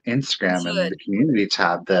on Instagram in the community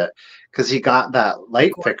tab, that because he got that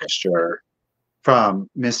light fixture from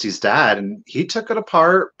Misty's dad, and he took it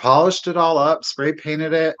apart, polished it all up, spray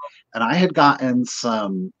painted it, and I had gotten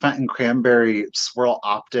some Fenton Cranberry Swirl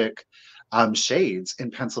Optic shades in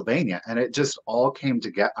Pennsylvania, and it just all came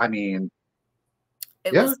together. I mean,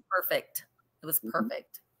 it was perfect. It was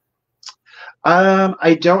perfect.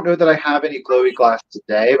 I don't know that I have any glowy glass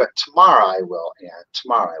today, but tomorrow I will, and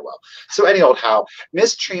tomorrow I will. So any old how.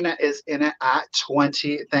 Miss Trina is in it at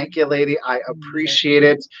 20. Thank you, lady. I appreciate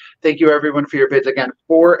it. Thank you, everyone, for your bids. Again,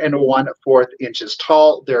 4 1/4 inches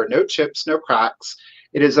tall. There are no chips, no cracks.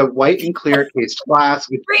 It is a white and clear cased glass.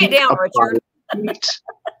 Bring it down, Richard.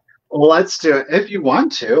 Let's do it. If you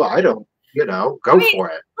want to, I don't. Go for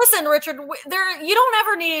it. Listen, Richard, you don't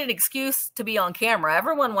ever need an excuse to be on camera.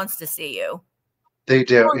 Everyone wants to see you. They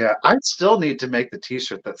do, yeah. I still need to make the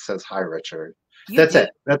t-shirt that says, "Hi, Richard." That's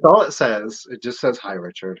it. That's all it says. It just says, "Hi,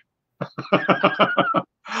 Richard." All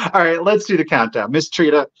right, let's do the countdown. Miss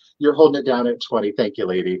Trina, you're holding it down at 20. Thank you,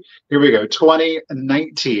 lady. Here we go. 20,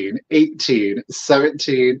 19, 18,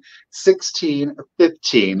 17, 16,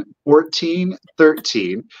 15, 14,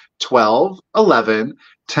 13, 12, 11,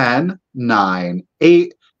 10, 9,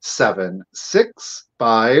 8, 7, 6,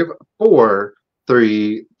 5, 4,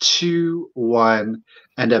 3, 2, 1,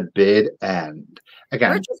 and a bid end.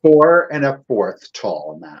 Again, Richard, 4 1/4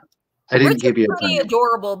 tall on that. I didn't give you a pretty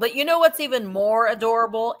adorable, but you know what's even more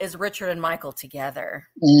adorable is Richard and Michael together.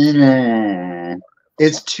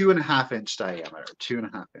 It's 2.5 inch diameter.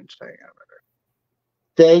 2.5 inch diameter.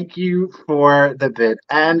 Thank you for the bid.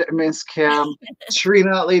 And Miss Kim,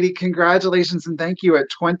 Trina, lady, congratulations and thank you at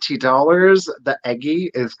 $20. The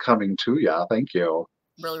Eggie is coming to you. Thank you.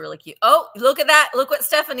 Really, really cute. Oh, look at that. Look what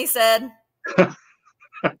Stephanie said.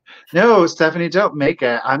 No, Stephanie, don't make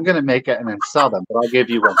it. I'm going to make it and then sell them, but I'll give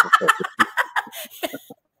you one for free.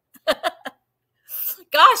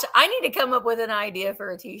 Gosh, I need to come up with an idea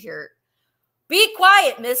for a t-shirt. Be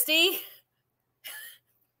quiet, Misty.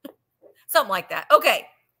 Something like that. Okay.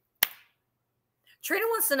 Trina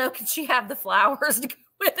wants to know, can she have the flowers to go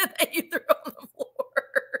with it that you threw on the floor?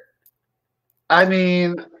 I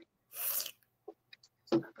mean,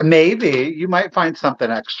 maybe. You might find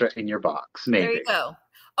something extra in your box. Maybe. There you go.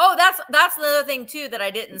 Oh, that's another thing, too, that I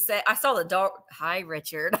didn't say. I saw the door. Hi,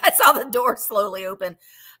 Richard. I saw the door slowly open.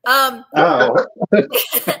 Oh.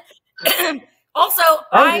 Also,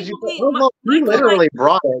 you literally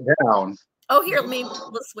brought it down. Oh, here,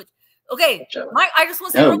 let's switch. Okay, I just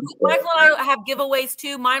want to say real quick, Michael and I have giveaways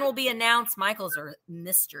too. Mine will be announced. Michael's are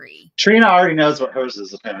mystery. Trina already knows what hers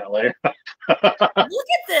is, apparently. Look at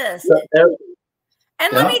this.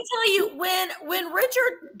 And let me tell you, when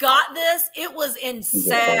Richard got this, it was in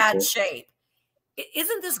sad shape.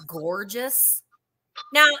 Isn't this gorgeous?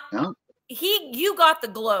 Now, you got the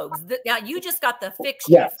globes. Now you just got the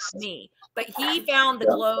fixture for me, but he found the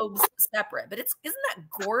globes separate. But isn't that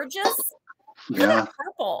gorgeous? Look at that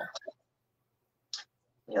purple.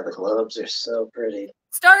 Yeah, the globes are so pretty.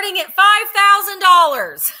 Starting at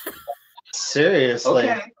 $5,000. Seriously.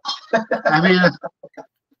 Okay. I mean,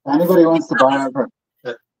 anybody wants to buy it.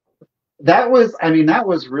 That was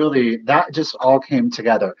really, that just all came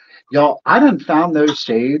together. Y'all, I done found those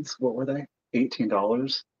shades. What were they?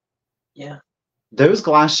 $18? Yeah. Those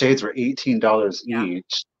glass shades were $18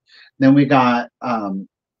 each. Then we got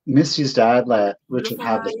Misty's dad let Richard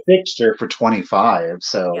have the fixture for $25.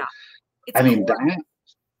 So, I mean,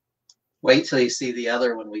 wait till you see the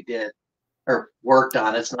other one we did or worked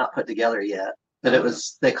on. It's not put together yet, but it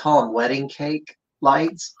was, they call them wedding cake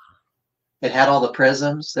lights. It had all the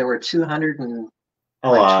prisms. There were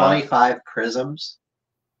 225 prisms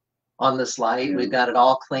on this light. Yeah. We've got it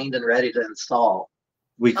all cleaned and ready to install.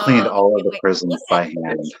 We cleaned all of the prisms by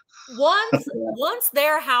hand. Once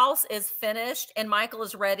their house is finished and Michael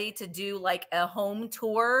is ready to do like a home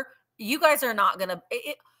tour, you guys are not gonna.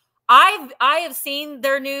 I have seen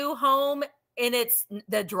their new home, and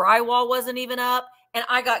the drywall wasn't even up, and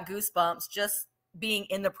I got goosebumps just being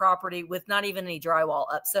in the property with not even any drywall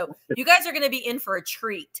up. So you guys are going to be in for a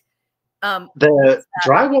treat. The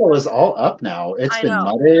drywall is all up now. It's been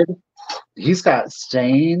mudded. He's got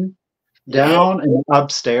stain down and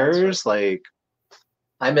upstairs. Like,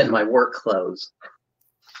 I'm in my work clothes.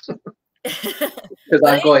 Because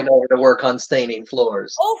I'm going over to work on staining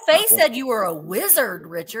floors. Oh, Faye said you were a wizard,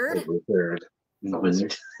 Richard. A wizard. A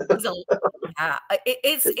wizard. Yeah,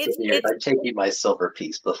 it's I'm taking my silver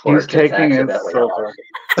piece before he's taking his silver.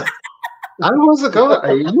 I wasn't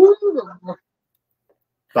going.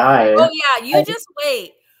 Bye. Oh yeah, you just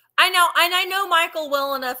wait. I know, and I know Michael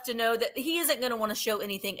well enough to know that he isn't going to want to show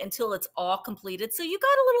anything until it's all completed. So you got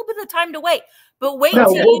a little bit of time to wait. But wait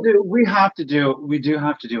No, till we do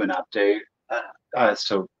have to do an update as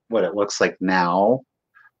to what it looks like now.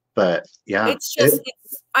 But yeah, it's just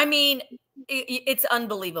I mean, it's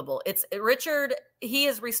unbelievable. It's Richard. He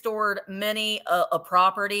has restored many a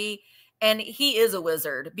property, and he is a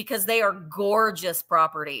wizard because they are gorgeous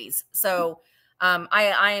properties. So I'm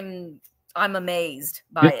amazed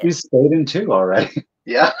by it. You stayed in 2 already.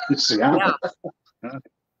 Yeah. Yeah.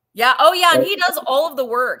 Yeah. Oh yeah, and he does all of the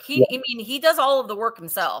work. I mean, he does all of the work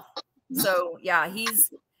himself. So yeah,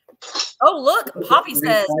 he's. Oh look, Poppy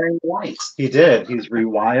says he did. He's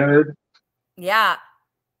rewired. Yeah.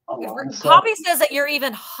 Poppy says that you're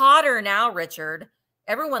even hotter now, Richard.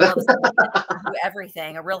 Everyone loves to do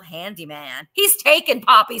everything. A real handyman. He's taken,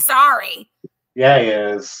 Poppy. Sorry. Yeah, he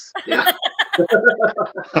is. Yeah.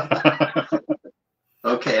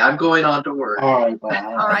 Okay, I'm going on to work. All right, bye.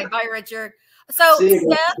 All right, bye, Richard. So,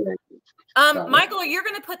 Steph, Michael, you're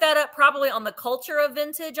going to put that up probably on the culture of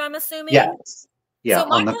vintage, I'm assuming. Yes. Yeah. So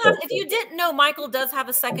Michael if you didn't know, Michael does have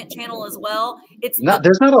a second channel as well. It's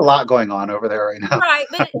there's not a lot going on over there right now. Right,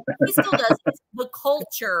 but he still does. It's the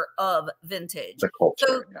culture of vintage. The culture.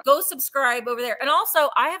 So go subscribe over there. And also,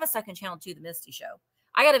 I have a second channel too, The Misty Show.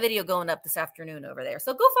 I got a video going up this afternoon over there.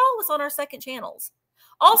 So go follow us on our second channels.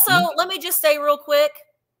 Also, let me just say real quick.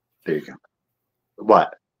 There you go.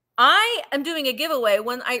 What? I am doing a giveaway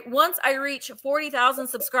once I reach 40,000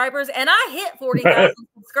 subscribers, and I hit 40,000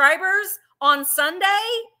 subscribers on Sunday,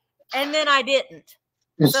 and then I didn't.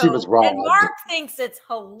 And she was wrong. And Mark thinks it's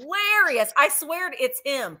hilarious. I swear it's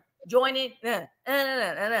him joining.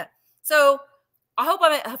 So I hope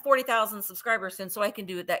I'm at 40,000 subscribers soon, so I can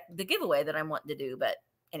do the giveaway that I'm wanting to do. But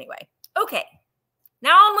anyway, okay.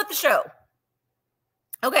 Now on with the show.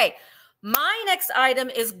 Okay. My next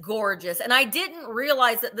item is gorgeous, and I didn't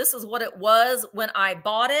realize that this is what it was when I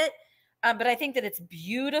bought it, but I think that it's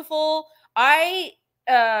beautiful. Where's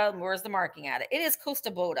the marking at it? It is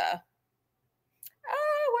Costa Boda.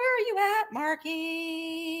 Where are you at,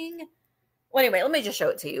 marking? Well, anyway, let me just show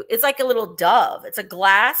it to you. It's like a little dove. It's a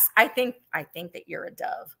glass. I think that you're a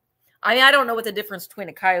dove. I mean, I don't know what the difference between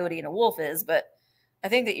a coyote and a wolf is, but I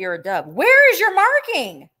think that you're a dove. Where is your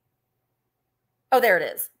marking? Oh, there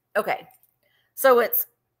it is. Okay, so it's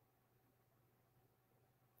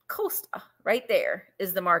Costa right there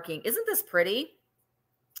is the marking. Isn't this pretty?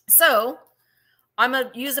 So I'm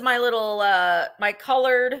using my little my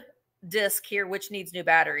colored disc here, which needs new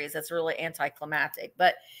batteries. That's really anticlimactic.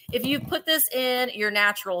 But if you put this in your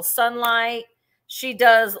natural sunlight, she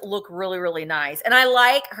does look really, really nice. And I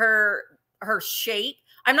like her shape.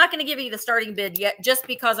 I'm not going to give you the starting bid yet, just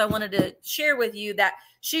because I wanted to share with you that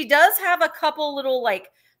she does have a couple little like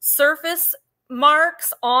surface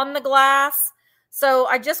marks on the glass. So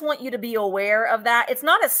I just want you to be aware of that. It's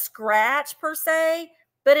not a scratch per se,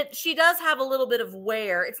 but she does have a little bit of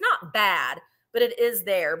wear. It's not bad, but it is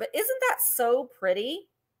there. But isn't that so pretty?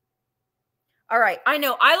 All right. I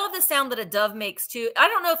know. I love the sound that a dove makes too. I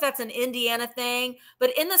don't know if that's an Indiana thing,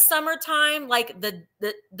 but in the summertime, like the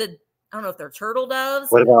I don't know if they're turtle doves.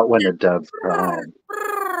 What about when the doves cry?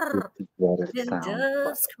 When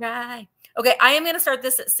doves cry. Okay, I am going to start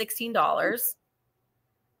this at $16.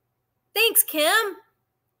 Thanks, Kim. All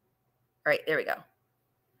right, there we go.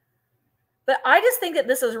 But I just think that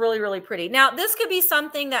this is really, really pretty. Now, this could be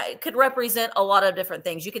something that could represent a lot of different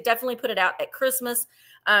things. You could definitely put it out at Christmas.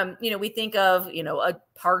 We think of, a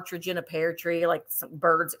partridge in a pear tree, like some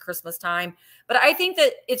birds at Christmas time. But I think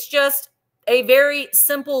that it's just a very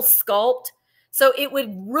simple sculpt. So it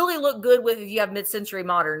would really look good if you have mid-century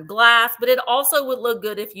modern glass, but it also would look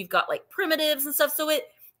good if you've got like primitives and stuff. So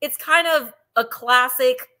it's kind of a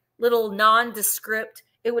classic little nondescript.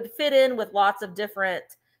 It would fit in with lots of different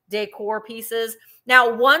decor pieces. Now,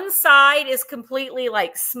 one side is completely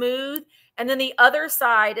like smooth, and then the other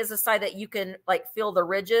side is a side that you can like feel the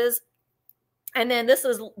ridges. And then this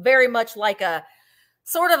is very much like a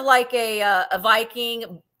sort of like a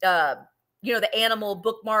Viking, the animal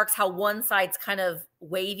bookmarks, how one side's kind of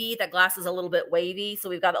wavy. That glass is a little bit wavy. So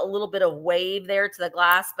we've got a little bit of wave there to the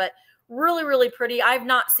glass, but really, really pretty. I've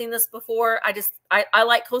not seen this before. I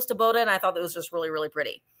like Costa Boda, and I thought that was just really, really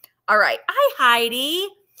pretty. All right. Hi, Heidi.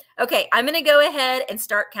 Okay, I'm going to go ahead and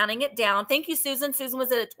start counting it down. Thank you, Susan. Susan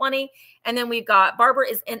was at 20. And then we've got Barbara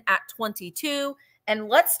is in at 22. And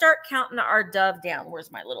let's start counting our dove down.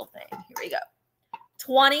 Where's my little thing? Here we go.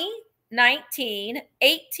 20, 19,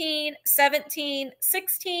 18, 17,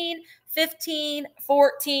 16, 15,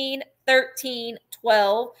 14, 13,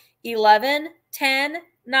 12, 11, 10,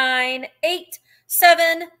 9, 8,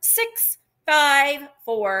 7, 6, 5,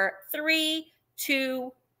 4, 3,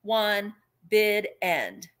 2, 1, bid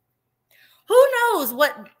end. Who knows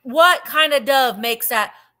what kind of dove makes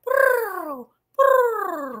that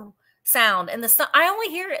sound? And I only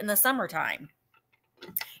hear it in the summertime.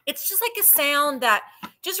 It's just like a sound that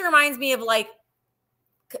just reminds me of like,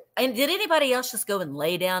 and did anybody else just go and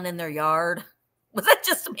lay down in their yard? Was that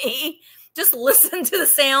just me? Just listen to the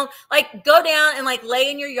sound, like go down and like lay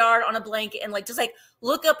in your yard on a blanket and like just like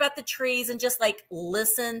look up at the trees and just like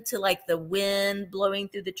listen to like the wind blowing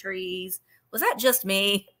through the trees. Was that just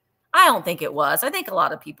me? I don't think it was. I think a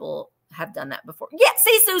lot of people have done that before. Yeah,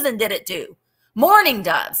 see, Susan did it too. Morning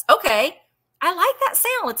doves. Okay. I like that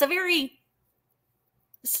sound. It's a very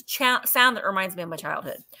sound that reminds me of my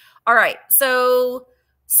childhood. All right. So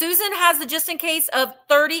Susan has the just in case of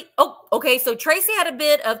 30. Oh, okay. So Tracy had a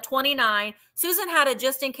bid of 29. Susan had a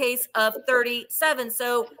just in case of 37.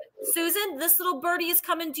 So Susan, this little birdie is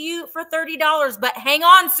coming to you for $30. But hang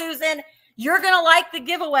on, Susan. You're going to like the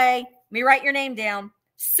giveaway. Let me write your name down.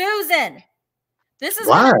 Susan, this is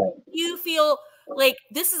going to make you feel like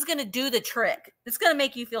this is going to do the trick. It's going to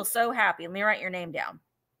make you feel so happy. Let me write your name down.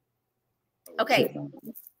 Okay.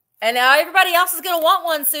 And now everybody else is going to want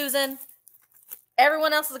one, Susan.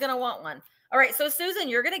 Everyone else is going to want one. All right. So, Susan,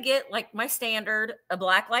 you're going to get like my standard, a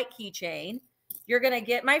black light keychain. You're going to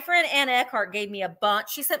get, my friend Anna Eckhart gave me a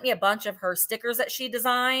bunch. She sent me a bunch of her stickers that she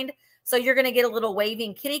designed. So you're going to get a little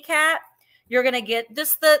waving kitty cat. You're going to get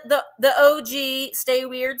just the OG Stay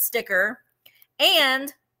Weird sticker.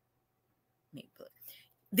 And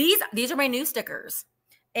these are my new stickers.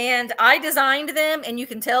 And I designed them, and you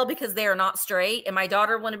can tell because they are not straight. And my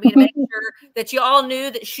daughter wanted me to make sure that you all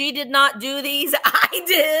knew that she did not do these. I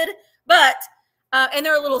did. But, and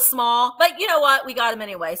they're a little small. But you know what? We got them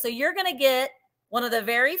anyway. So you're going to get one of the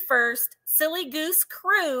very first Silly Goose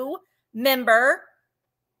Crew member.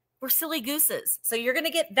 We're Silly Gooses. So you're going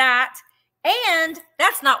to get that. And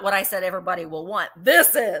that's not what I said everybody will want.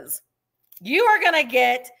 This is, you are going to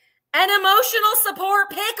get an emotional support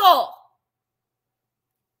pickle.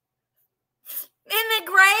 Isn't it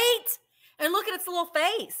great? And look at its little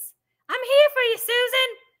face. I'm here for you,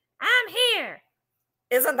 Susan. I'm here.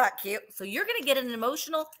 Isn't that cute? So you're going to get an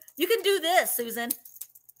emotional, you can do this, Susan.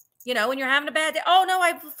 You know, when you're having a bad day. Oh, no,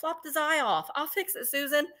 I flopped his eye off. I'll fix it,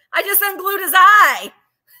 Susan. I just unglued his eye.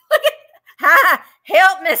 Look at, ha,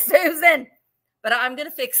 help me, Susan. But I'm going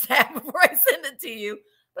to fix that before I send it to you.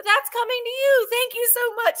 But that's coming to you. Thank you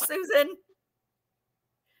so much, Susan.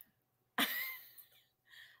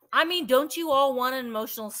 I mean, don't you all want an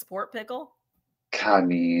emotional support pickle? I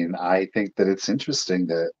mean, I think that it's interesting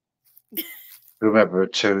that whoever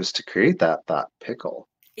chose to create that pickle.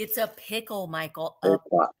 It's a pickle, Michael. A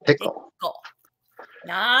pickle.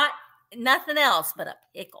 Not nothing else, but a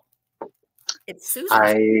pickle. It's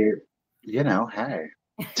Susan. You know, hey,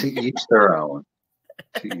 to each their own.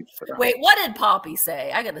 Wait, what did Poppy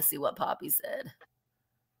say? I got to see what Poppy said.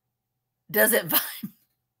 Does it vibe?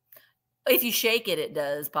 If you shake it, it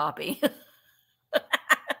does, Poppy.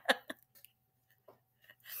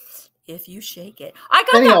 If you shake it. I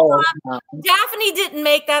got that from, Daphne didn't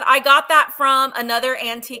make that. I got that from another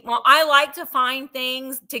antique mall. I like to find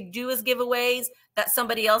things to do as giveaways that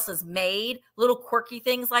somebody else has made, little quirky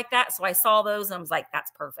things like that. So I saw those and I was like,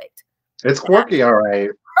 that's perfect. It's quirky, all right.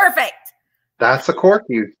 Perfect. That's a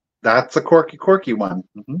quirky one.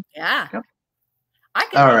 Mm-hmm. Yeah. Yep. I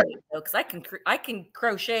can all right. Because I can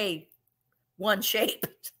crochet one shape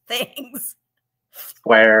things.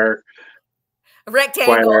 Square. A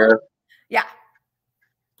rectangle. Square. Yeah.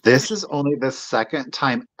 This is only the second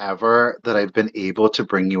time ever that I've been able to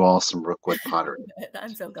bring you all some Rookwood pottery.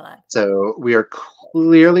 I'm so glad. So we are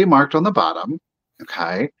clearly marked on the bottom.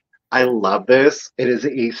 Okay. I love this. It is a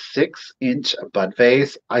 6-inch bud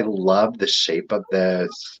vase. I love the shape of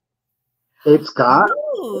this. It's got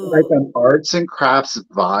like an arts and crafts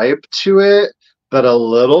vibe to it, but a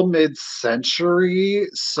little mid-century.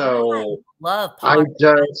 So I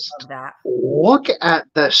just love look at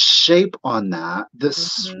the shape on that, the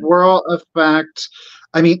swirl effect.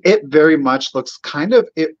 I mean, it very much looks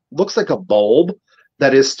it looks like a bulb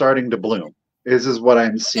that is starting to bloom. This is what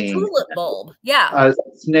I'm seeing. A tulip bulb, yeah. A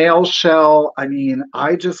snail shell. I mean,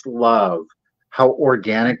 I just love how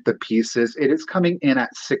organic the piece is. It is coming in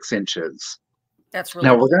at 6 inches. That's really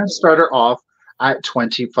Now cool. we're going to start her off at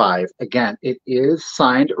 25. Again, it is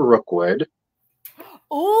signed Rookwood.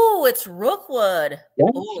 Ooh, it's Rookwood.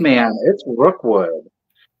 Yes, Ooh. man, it's Rookwood.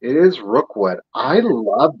 It is Rookwood. I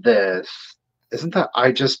love this. Isn't that,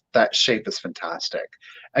 that shape is fantastic.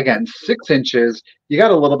 Again, 6 inches. You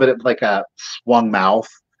got a little bit of like a swung mouth,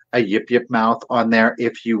 a yip yip mouth on there,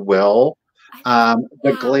 if you will.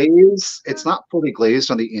 The glaze, it's not fully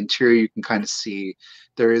glazed on the interior. You can kind of see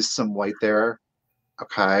there is some white there.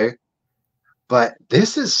 Okay. But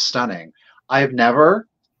this is stunning. I've never.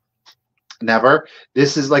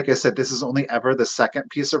 This is, like I said, this is only ever the second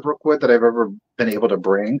piece of Rookwood that I've ever been able to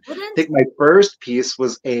bring. I think my first piece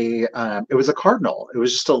was it was a cardinal. It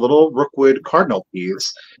was just a little Rookwood cardinal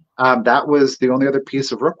piece. That was the only other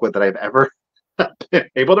piece of Rookwood that I've ever been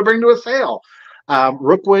able to bring to a sale.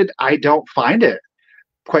 Rookwood, I don't find it.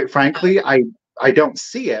 Quite frankly, I don't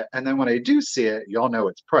see it. And then when I do see it, y'all know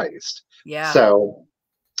it's priced. Yeah. So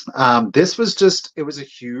this was it was a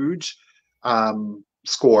huge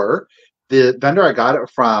score. The vendor I got it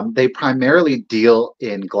from, they primarily deal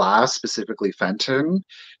in glass, specifically Fenton.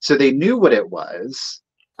 So they knew what it was.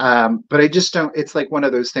 But I just don't, it's like one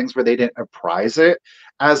of those things where they didn't apprize it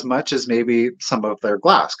as much as maybe some of their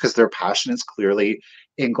glass, because their passion is clearly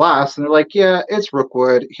in glass. And they're like, yeah, it's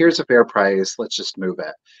Rookwood. Here's a fair price. Let's just move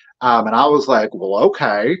it. And I was like, well,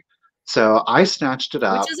 okay. So I snatched it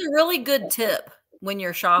up. Which is a really good tip when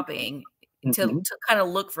you're shopping to kind of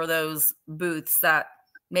look for those booths that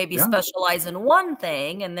maybe specialize in one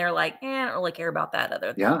thing and they're like, I don't really care about that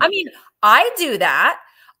other. Yeah. I mean, I do that.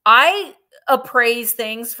 I appraise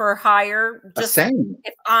things for higher just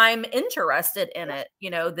if I'm interested in it,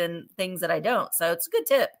 than things that I don't. So it's a good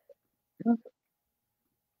tip. Yeah.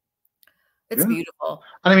 It's beautiful.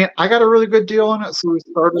 I mean, I got a really good deal on it. So we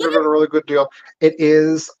started at a really good deal. It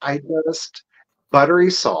is,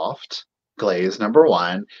 buttery soft glaze, number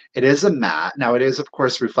one. It is a matte. Now it is, of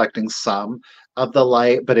course, reflecting some of the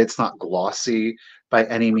light, but it's not glossy by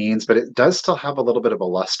any means, but it does still have a little bit of a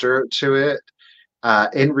luster to it.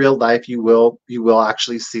 In real life, you will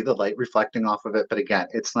actually see the light reflecting off of it. But again,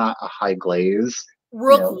 it's not a high glaze.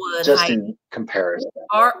 Rookwood, just in comparison.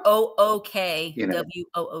 ROOKWOOD.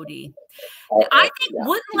 I think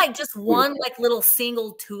wouldn't like just one like little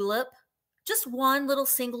single tulip, just one little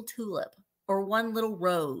single tulip or one little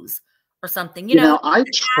rose or something, I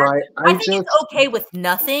think it's okay with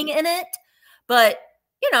nothing in it, but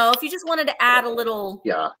if you just wanted to add a little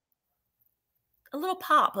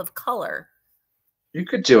pop of color, you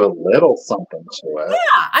could do a little something to it.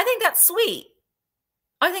 Yeah, I think that's sweet.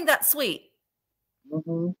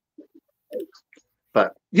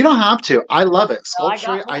 But you don't have to. I love it.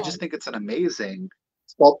 Sculpture, I just think it's an amazing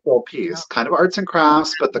sculptural piece. Kind of arts and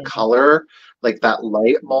crafts, but the color, like that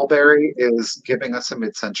light mulberry, is giving us a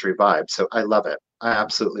mid-century vibe. So I love it. I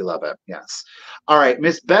absolutely love it. Yes. All right.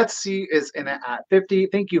 Miss Betsy is in it at 50.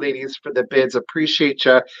 Thank you, ladies, for the bids. Appreciate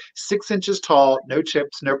you. 6 inches tall, no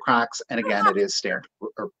chips, no cracks. And again, it is stamped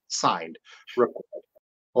or signed.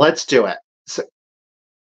 Let's do it. So,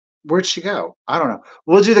 where'd she go? I don't know.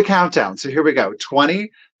 We'll do the countdown. So here we go.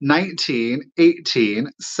 20, 19,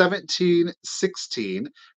 18, 17, 16,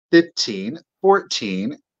 15,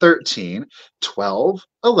 14, 13, 12,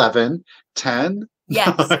 11, 10,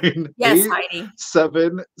 9, 8, Heidi.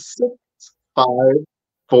 7, 6, 5,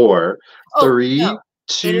 4, 3,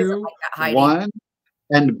 2, 1,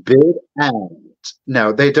 and bid end.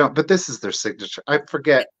 No, they don't, but this is their signature. I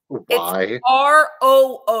forget why. It's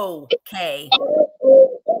ROOK. Okay,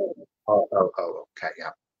 yeah.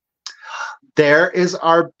 There is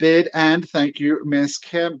our bid end. Thank you, Miss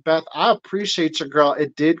Kim. Beth, I appreciate you, girl.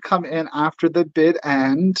 It did come in after the bid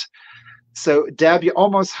end. So, Deb, you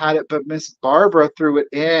almost had it, but Miss Barbara threw it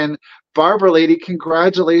in. Barbara, lady,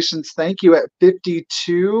 congratulations. Thank you. At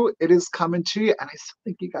 52, it is coming to you. And I still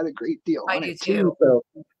think you got a great deal on it, too. So,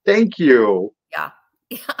 thank you. Yeah.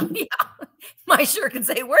 My shirt can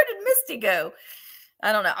say, where did Misty go?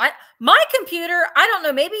 I don't know. My computer, I don't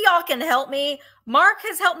know. Maybe y'all can help me. Mark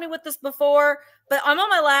has helped me with this before, but I'm on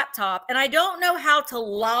my laptop and I don't know how to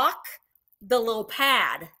lock the little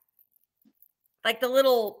pad. Like the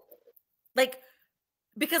little,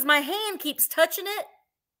 because my hand keeps touching it.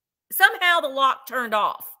 Somehow the lock turned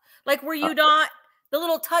off. Like, were you not the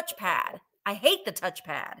little touch pad? I hate the touch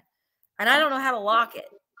pad and I don't know how to lock it.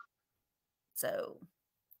 So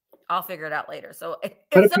I'll figure it out later. So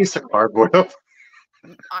put a piece of cardboard up.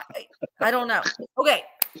 I don't know. Okay.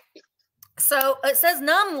 So it says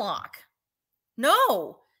num lock.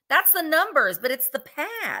 No, that's the numbers, but it's the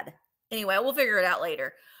pad. Anyway, we'll figure it out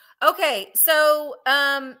later. Okay. So,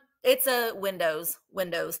 it's a Windows.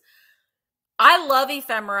 I love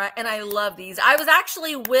ephemera and I love these. I was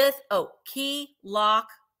actually with, Key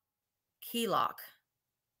Lock.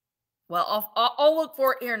 Well, I'll look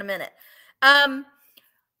for it here in a minute.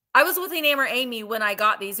 I was with Neighbor Amy when I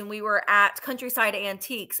got these, and we were at Countryside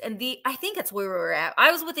Antiques, and I think that's where we were at.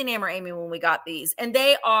 I was with Neighbor Amy when we got these, and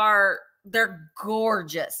they're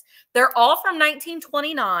gorgeous. They're all from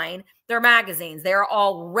 1929. They're magazines. They're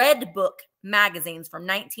all Red Book magazines from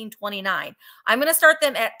 1929. I'm going to start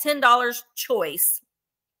them at $10 choice.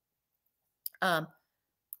 I'll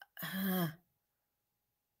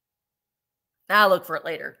look for it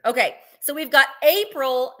later. Okay, so we've got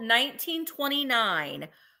April 1929.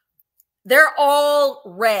 They're all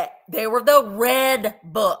red. They were the Red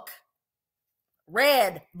Book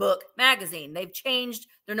magazine. They've changed.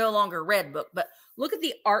 They're no longer Red Book, but look at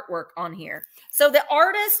the artwork on here. So the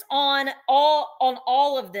artists on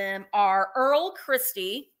all of them are Earl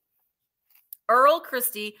Christie, April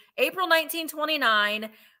 1929.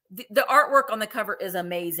 The artwork on the cover is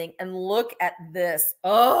amazing. And look at this.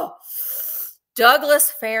 Oh,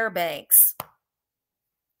 Douglas Fairbanks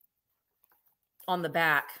on the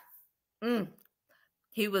back.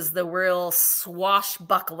 He was the real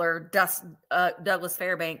swashbuckler, Douglas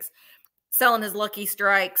Fairbanks, selling his Lucky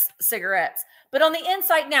Strikes cigarettes. But on the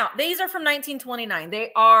inside, now, these are from 1929.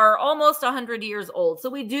 They are almost 100 years old.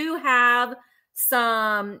 So we do have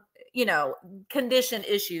some, condition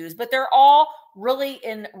issues, but they're all really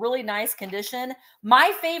in really nice condition.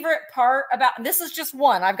 My favorite part and this is just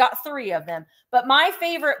one, I've got 3 of them, but my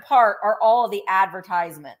favorite part are all of the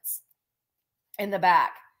advertisements in the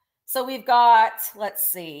back. So we've got, let's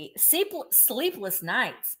see, sleepless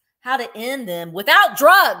nights, how to end them without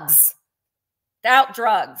drugs.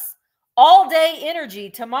 All day energy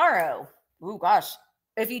tomorrow. Ooh, gosh,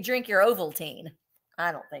 if you drink your Ovaltine.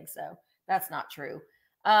 I don't think so. That's not true.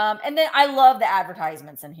 And then I love the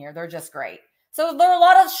advertisements in here. They're just great. So there are a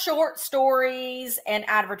lot of short stories and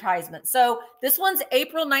advertisements. So this one's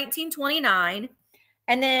April 1929.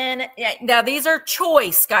 And then, now these are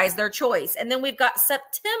choice, guys. They're choice. And then we've got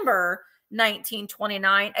September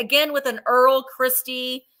 1929, again with an Earl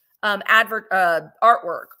Christie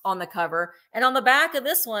artwork on the cover. And on the back of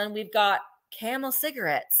this one, we've got Camel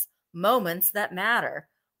cigarettes, moments that matter,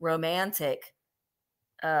 romantic.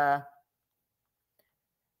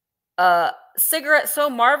 Cigarette so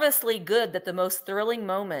marvelously good that the most thrilling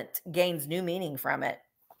moment gains new meaning from it.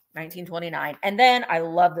 1929. And then I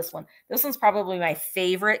love this one. This one's probably my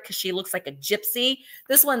favorite because she looks like a gypsy.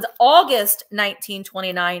 This one's August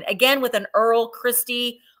 1929, again with an Earl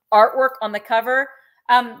Christie artwork on the cover.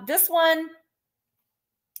 This one,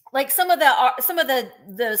 like some of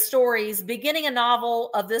the stories, beginning a novel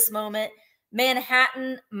of this moment,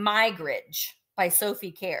 Manhattan Migrage by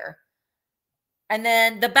Sophie Kerr. And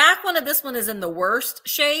then the back one of this one is in the worst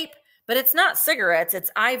shape, but it's not cigarettes. It's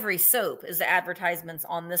Ivory soap is the advertisements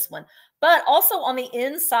on this one. But also on the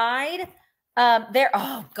inside,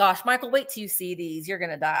 oh gosh, Michael, wait till you see these. You're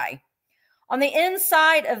going to die. On the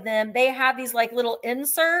inside of them, they have these like little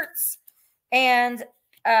inserts and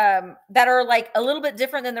that are like a little bit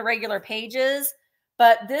different than the regular pages.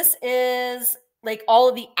 But this is like all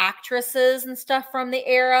of the actresses and stuff from the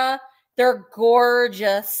era. They're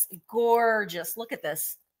gorgeous, gorgeous. Look at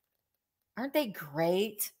this. Aren't they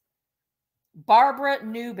great? Barbara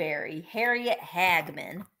Newberry, Harriet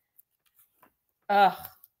Hagman. Ugh,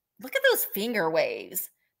 look at those finger waves.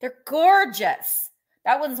 They're gorgeous.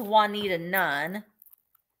 That one's Juanita Nunn.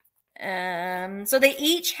 So they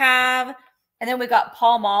each have, and then we got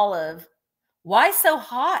Palmolive. Why so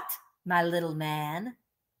hot, my little man?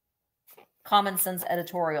 Common Sense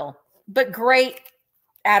editorial, but great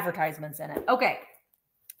advertisements in it. Okay.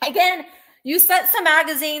 Again, you set some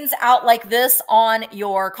magazines out like this on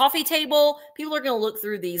your coffee table. People are going to look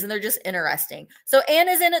through these and they're just interesting. So Anne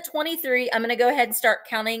is in at 23. I'm going to go ahead and start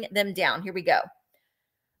counting them down. Here we go.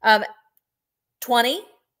 20,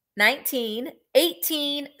 19,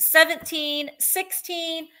 18, 17,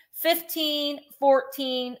 16, 15,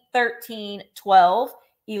 14, 13, 12,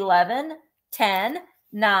 11, 10,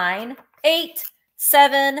 9, 8,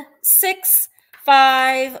 7, 6,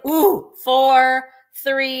 5, 4,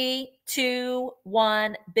 3, 2,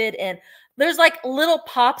 1, bid in. There's like little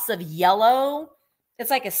pops of yellow. It's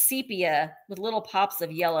like a sepia with little pops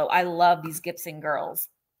of yellow. I love these Gibson girls.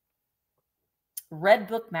 Red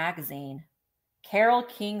Book magazine. Carol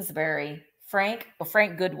Kingsbury. Frank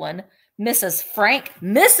Goodwin. Mrs. Frank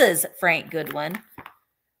Goodwin.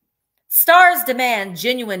 Stars demand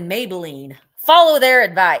genuine Maybelline. Follow their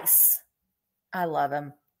advice. I love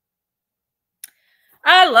them.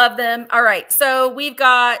 I love them. All right. So we've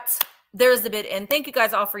got, there's the bid in. Thank you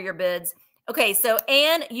guys all for your bids. Okay, so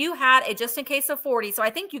Anne, you had a just in case of 40. So I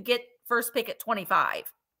think you get first pick at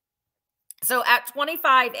 25. So at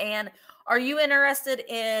 25, Anne, are you interested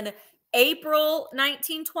in April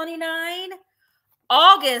 1929,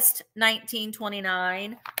 August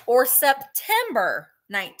 1929, or September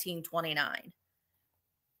 1929?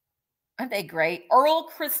 Aren't they great? Earl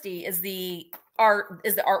Christie is the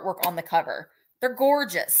artwork on the cover. They're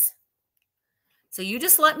gorgeous. So you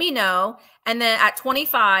just let me know. And then at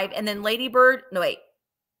 25, and then Lady Bird, no, wait.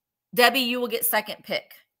 Debbie, you will get second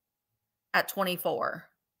pick at 24.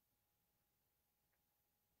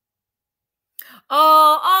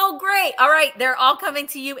 Oh, great. All right. They're all coming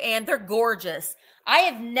to you, and they're gorgeous. I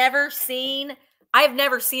have never seen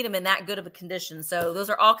them in that good of a condition. So those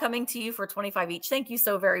are all coming to you for 25 each. Thank you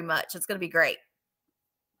so very much. It's going to be great.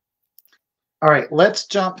 All right, let's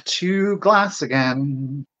jump to glass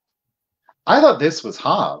again. I thought this was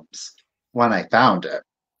Hobbs when I found it,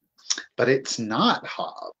 but it's not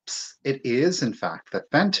Hobbs. It is, in fact, the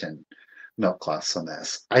Fenton milk glass on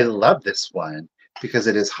this. I love this one because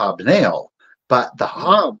it is hobnail, but the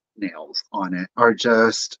hobnails on it are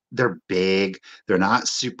just, they're big. They're not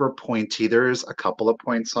super pointy. There's a couple of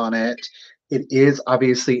points on it. It is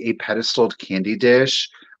obviously a pedestaled candy dish.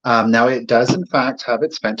 Now it does, in fact, have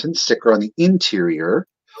its Fenton sticker on the interior.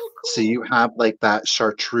 Oh, cool. So you have like that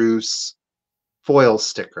chartreuse foil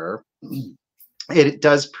sticker. It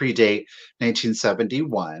does predate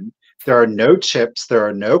 1971. There are no chips, there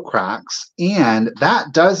are no cracks, and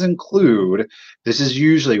that does include, this is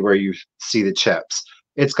usually where you see the chips.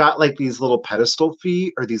 It's got like these little pedestal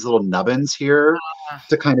feet or these little nubbins here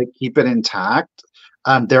to kind of keep it intact.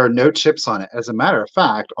 There are no chips on it. As a matter of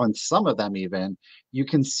fact, on some of them even, you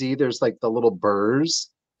can see there's like the little burrs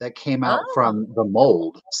that came out from the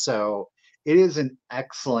mold. So it is in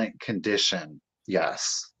excellent condition.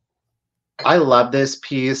 Yes. I love this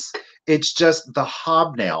piece. It's just the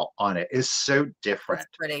hobnail on it is so different.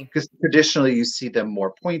 That's pretty. Because traditionally you see them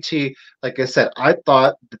more pointy. Like I said, I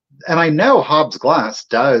thought, and I know Hobbs Glass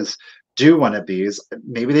does do one of these.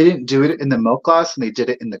 Maybe they didn't do it in the milk glass and they did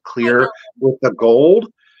it in the clear with the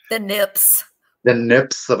gold. The nips. The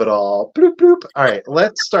nips of it all. Bloop, bloop. All right,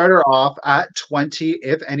 let's start her off at 20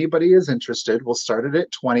 if anybody is interested. We'll start it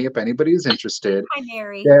at 20 if anybody is interested. Hi,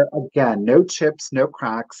 Mary. There, again, no chips, no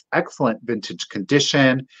cracks, excellent vintage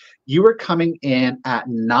condition. You are coming in at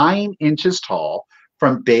 9 inches tall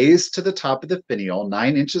from base to the top of the finial,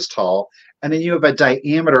 9 inches tall. And then you have a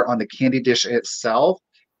diameter on the candy dish itself.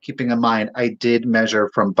 Keeping in mind, I did measure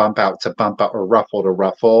from bump out to bump out or ruffle to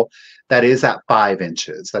ruffle. That is at 5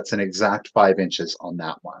 inches. That's an exact 5 inches on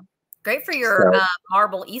that one. Great for your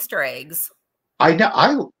marble Easter eggs. I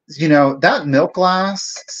know. You know, that milk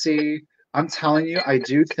glass, see, I'm telling you, I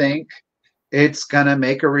do think it's going to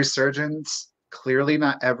make a resurgence. Clearly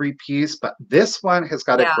not every piece, but this one has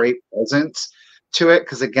got a great presence to it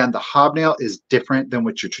because, again, the hobnail is different than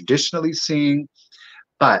what you're traditionally seeing.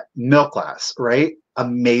 But milk glass, right?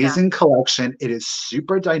 Amazing collection. It is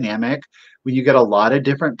super dynamic. When you get a lot of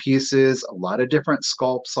different pieces, a lot of different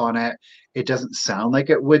sculpts on it, it doesn't sound like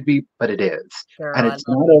it would be, but it is. And it's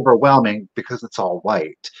not overwhelming because it's all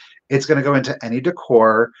white. It's going to go into any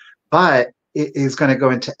decor, but it is going to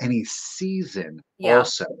go into any season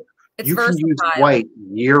also. You can use white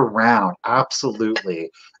year round, absolutely.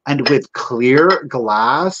 And with clear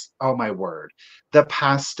glass, oh my word. The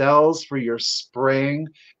pastels for your spring,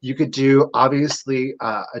 you could do obviously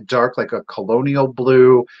a dark, like a colonial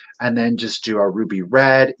blue, and then just do a ruby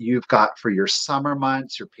red. You've got for your summer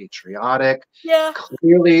months, your patriotic. Yeah.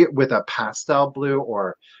 Clearly with a pastel blue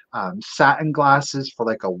or satin glasses for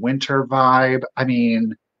like a winter vibe. I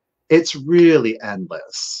mean, it's really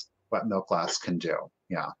endless what milk glass can do.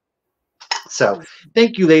 Yeah. So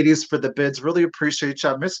thank you, ladies, for the bids. Really appreciate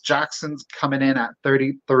you. Miss Jackson's coming in at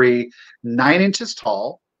 33, 9 inches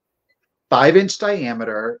tall, 5-inch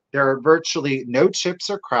diameter. There are virtually no chips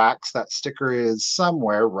or cracks. That sticker is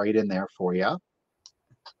somewhere right in there for you.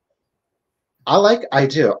 I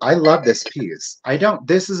love this piece.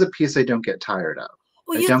 This is a piece I don't get tired of.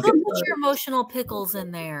 Well, you could put your emotional pickles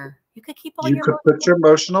in there. You could keep all your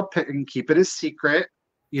emotional pick and keep it a secret.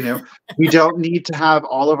 You know, we don't need to have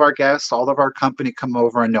all of our guests, all of our company come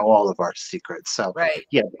over and know all of our secrets. So,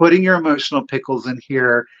 yeah, putting your emotional pickles in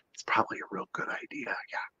here is probably a real good idea.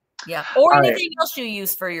 Yeah. Yeah. Or anything else you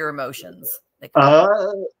use for your emotions.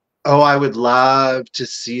 I would love to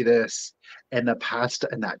see this in the pasta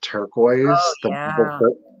and that turquoise.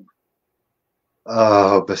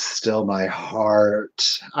 But still my heart.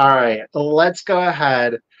 All right, let's go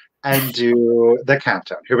ahead and do the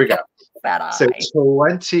countdown. Here we go. Bad eye. So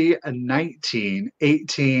 20, 19,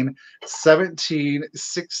 18, 17,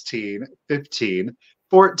 16, 15,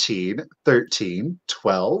 14, 13,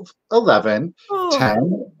 12, 11,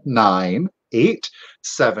 10, 9, 8,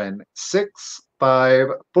 7, 6, 5,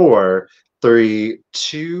 4, 3,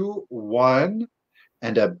 2, 1,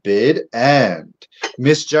 and a bid end.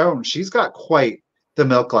 Miss Jones, she's got quite the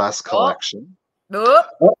milk glass collection. Oh.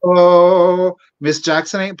 Uh-oh. Miss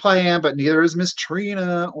Jackson ain't playing, but neither is Miss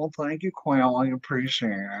Trina. Well, thank you, Quail. I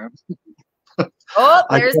appreciate it. Oh,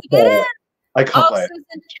 there's the bid end. I can't play Susan,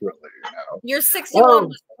 it. Truly, you know. Your 61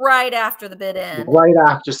 was right after the bid end. Right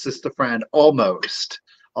after Sister Friend. Almost.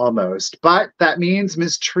 Almost. But that means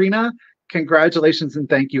Miss Trina, congratulations and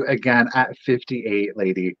thank you again at 58,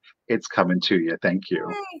 lady. It's coming to you. Thank you.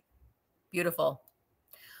 Yay. Beautiful.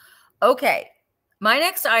 Okay. My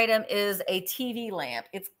next item is a TV lamp.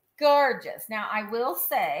 It's gorgeous. Now, I will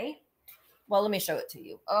say, well, let me show it to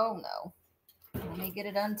you. Oh, no. Let me get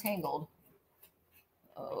it untangled.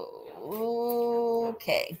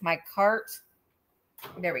 Okay. My cart.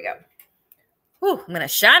 There we go. Whew, I'm going to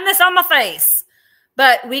shine this on my face.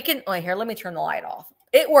 But we can, oh, here, let me turn the light off.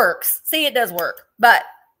 It works. See, it does work. But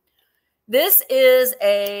this is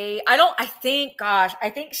I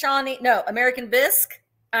think Shawnee, no, American Bisque.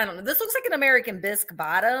 I don't know. This looks like an American Bisque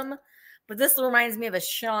bottom, but this reminds me of a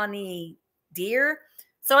Shawnee deer.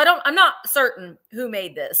 So I'm not certain who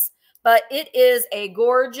made this, but it is a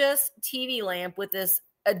gorgeous TV lamp with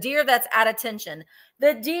a deer that's at attention.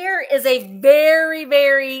 The deer is a very,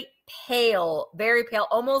 very pale,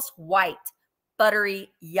 almost white,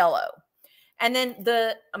 buttery yellow. And then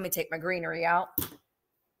let me take my greenery out.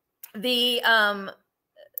 This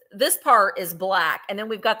part is black. And then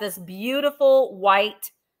we've got this beautiful white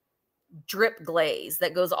drip glaze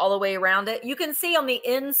that goes all the way around it. You can see on the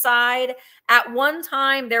inside, at one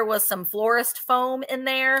time, there was some florist foam in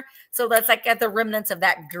there. So that's like at the remnants of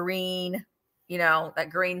that green, that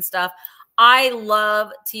green stuff. I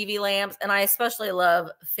love TV lamps, and I especially love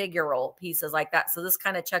figural pieces like that. So this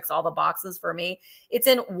kind of checks all the boxes for me. It's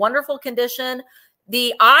in wonderful condition.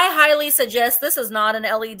 I highly suggest, this is not an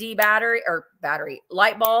LED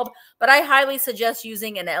light bulb, but I highly suggest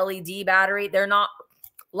using an LED battery. They're not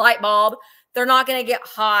light bulb. They're not going to get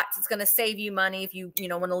hot. It's going to save you money if you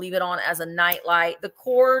want to leave it on as a night light. The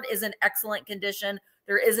cord is in excellent condition.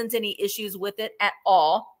 There isn't any issues with it at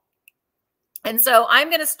all. And so I'm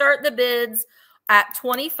going to start the bids at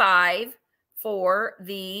 $25 for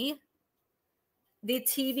the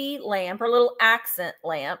TV lamp, or little accent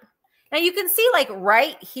lamp. Now you can see like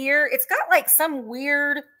right here, it's got like some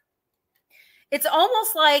weird, it's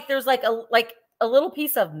almost like there's like a little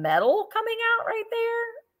piece of metal coming out right there.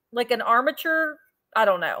 Like an armature, I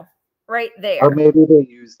don't know, right there. Or maybe they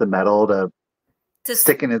use the metal to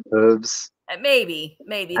stick in its hooves. Maybe.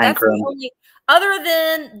 That's the only, other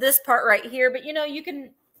than this part right here. But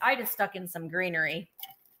I just stuck in some greenery.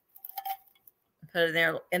 Put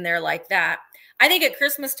it in there like that. I think at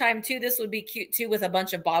Christmas time too, this would be cute too with a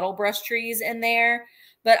bunch of bottle brush trees in there.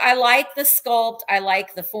 But I like the sculpt. I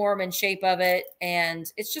like the form and shape of it.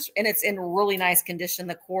 And it's in really nice condition.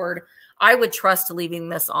 The cord, I would trust leaving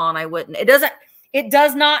this on. I wouldn't. It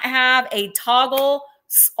does not have a toggle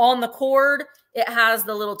on the cord. It has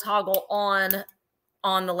the little toggle on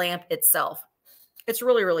the lamp itself. It's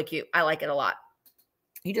really, really cute. I like it a lot.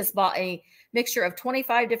 You just bought a mixture of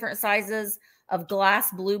 25 different sizes of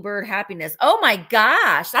glass bluebird happiness. Oh my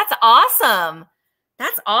gosh. That's awesome.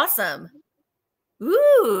 That's awesome.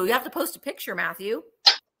 Ooh, you have to post a picture, Matthew.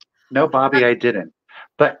 No, Bobby, I didn't.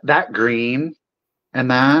 But that green and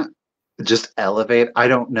that just elevate. I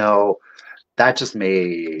don't know. That just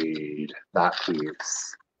made that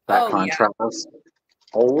piece. That contrast.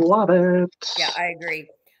 Yeah. Love it. Yeah, I agree.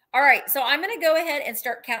 All right. So I'm going to go ahead and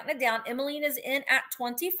start counting it down. Emmeline is in at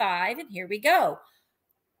 25. And here we go.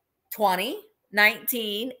 20.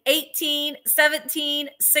 19, 18, 17,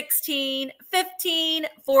 16, 15,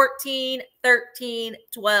 14, 13,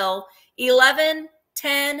 12, 11,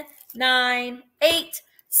 10, 9, 8,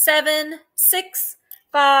 7, 6,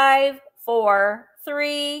 5, 4,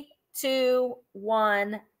 3, 2,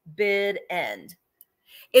 1, bid end.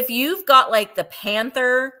 If you've got like the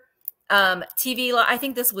Panther TV, I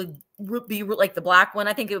think this would be like the black one.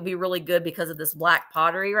 I think it would be really good because of this black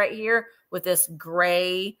pottery right here with this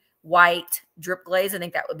gray white drip glaze. I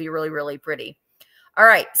think that would be really, really pretty. All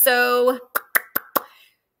right. So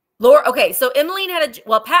Laura, okay. So Emmeline Pat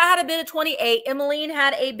had a bid of 28. Emmeline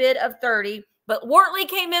had a bid of 30, but Wortley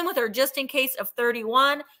came in with her just in case of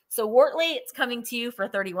 31. So Wortley, it's coming to you for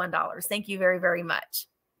 $31. Thank you very, very much.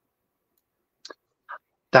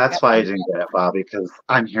 That's why I didn't get it, Bobby, because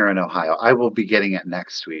I'm here in Ohio. I will be getting it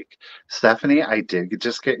next week. Stephanie, I did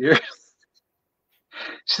just get yours.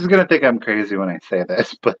 She's going to think I'm crazy when I say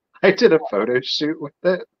this, but I did a photo shoot with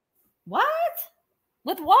it. What?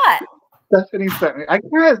 With what? Stephanie sent me. I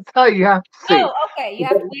can't tell you. Have to see. Oh, okay. You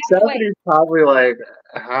have to wait. Stephanie's probably like,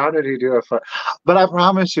 how did he do a photo? But I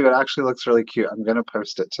promise you, it actually looks really cute. I'm going to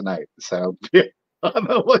post it tonight. So be on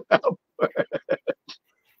the lookout for it.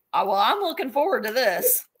 Well, I'm looking forward to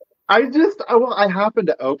this. I happened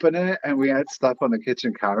to open it and we had stuff on the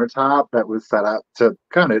kitchen countertop that was set up to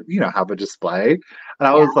kind of, have a display. And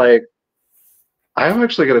I was like, I'm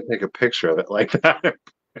actually going to take a picture of it like that.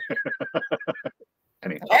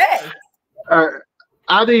 Anyhow. Hey.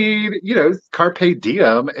 I mean, carpe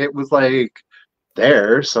diem. It was like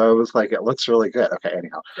there. So I was like, it looks really good. Okay,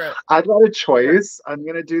 anyhow. Right. I got a choice. I'm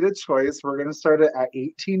going to do the choice. We're going to start it at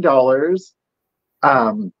 $18.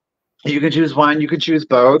 You can choose one, you can choose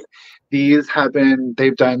both. They've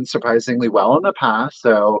done surprisingly well in the past.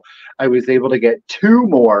 So I was able to get 2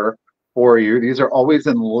 more for you. These are always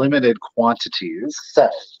in limited quantities. So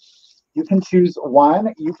you can choose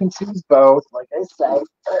one, you can choose both. Like I said,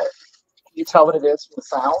 can you tell what it is from the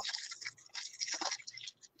sound?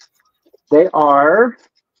 They are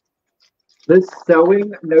the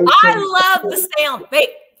Sewing Notion. I love the sound. Wait,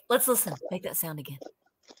 let's listen. Make that sound again.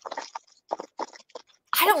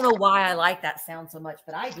 I don't know why I like that sound so much,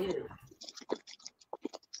 but I do.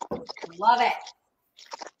 Love it.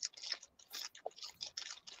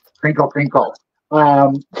 Crinkle, crinkle.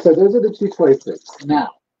 So those are the 2 choices.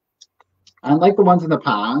 Now, unlike the ones in the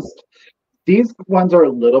past, these ones are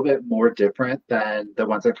a little bit more different than the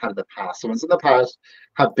ones I've had in the past. The ones in the past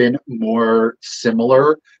have been more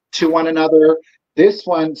similar to one another. This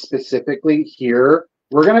one specifically here,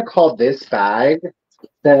 we're going to call this bag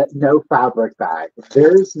the no fabric bag.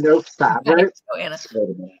 There's no fabric.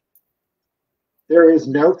 There is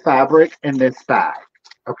no fabric in this bag,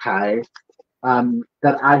 okay,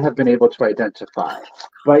 that I have been able to identify.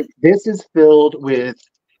 But this is filled with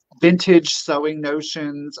vintage sewing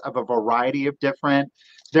notions of a variety of different.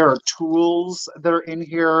 There are tools that are in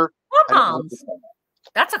here. Pom-poms.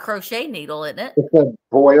 That's a crochet needle, isn't it? It's a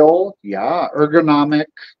Boyle, ergonomic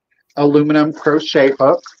aluminum crochet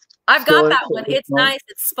hook. I've got that one. It's nice.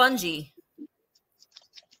 It's spongy.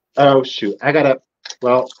 Oh, shoot.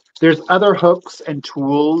 There's other hooks and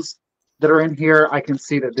tools that are in here. I can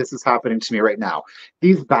see that this is happening to me right now.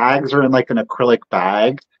 These bags are in like an acrylic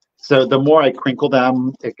bag. So the more I crinkle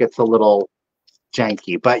them, it gets a little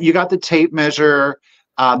janky. But you got the tape measure.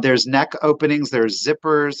 There's neck openings. There's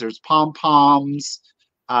zippers. There's pom-poms.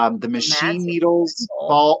 The machine needles.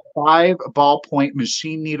 5 ballpoint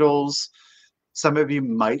machine needles. Some of you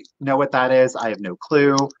might know what that is. I have no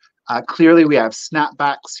clue. Clearly, we have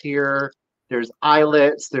snapbacks here. There's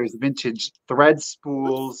eyelets. There's vintage thread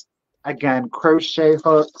spools. Again, crochet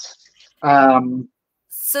hooks.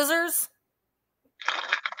 Scissors?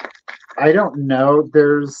 I don't know.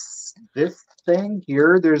 There's this thing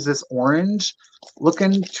here. There's this orange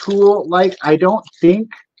looking tool. I don't think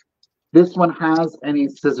this one has any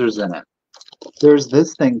scissors in it. There's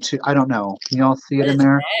this thing too. I don't know. Can y'all see it in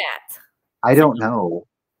there? That? I don't know.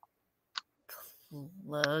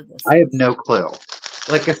 I have no clue.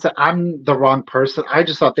 Like I said, I'm the wrong person. I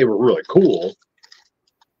just thought they were really cool.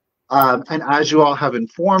 And as you all have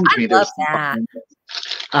informed me, the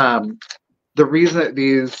reason that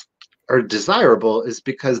these are desirable is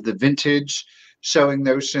because the vintage sewing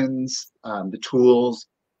notions, the tools,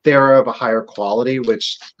 they're of a higher quality,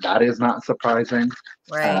 which that is not surprising.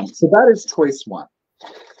 Right. So that is choice 1.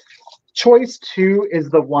 Choice 2 is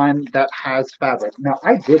the one that has fabric. Now,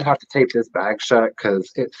 I did have to tape this bag shut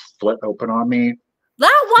because it split open on me.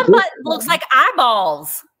 That one button looks like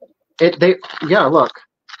eyeballs. Look.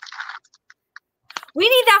 We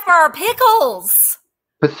need that for our pickles.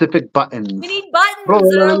 Pacific buttons. We need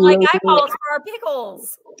buttons that are like eyeballs for our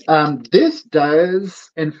pickles. This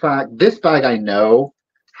does, in fact, this bag I know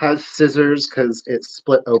has scissors because it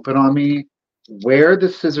split open on me. Where the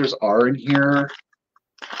scissors are in here,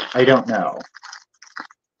 I don't know.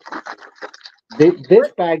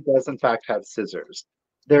 This bag does, in fact, have scissors.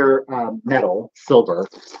 They're metal, silver,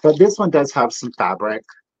 but this one does have some fabric,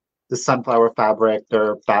 the sunflower fabric.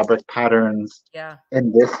 There are fabric patterns. Yeah.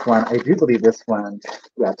 And this one, I do believe this one,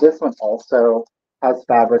 this one also has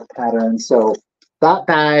fabric patterns. So that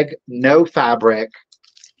bag, no fabric.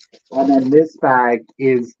 And then this bag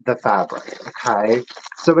is the fabric, okay?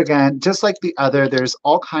 So again, just like the other, there's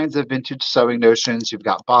all kinds of vintage sewing notions. You've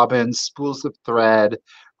got bobbins, spools of thread,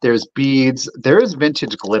 there's beads, there's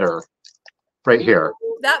vintage glitter right here.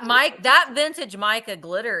 that vintage mica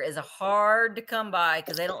glitter is hard to come by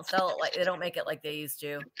because they don't sell it they don't make it like they used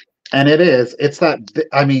to. And it's that,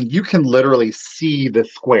 I mean, you can literally see the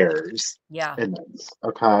squares. Yeah. In this,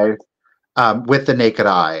 okay. With the naked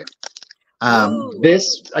eye.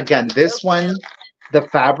 This one, the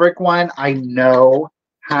fabric one, I know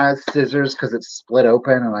has scissors because it's split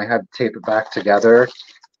open and I had to tape it back together.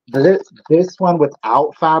 This one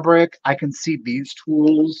without fabric, I can see these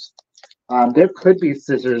tools. There could be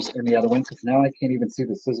scissors in the other one because now I can't even see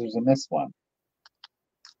the scissors in this one.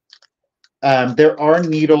 There are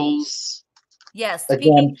needles. Yes.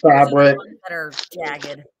 Again, fabric. That are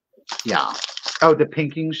jagged. Yeah. Oh, the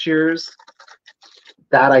pinking shears.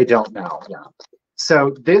 That I don't know. Yeah.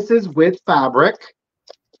 So this is with fabric.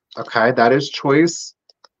 Okay, that is choice.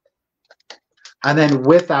 And then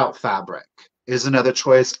without fabric is another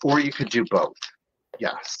choice, or you could do both.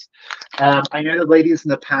 Yes. I know the ladies in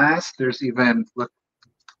the past, there's even, look,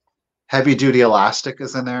 heavy duty elastic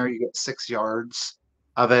is in there. You get 6 yards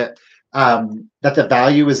of it. That the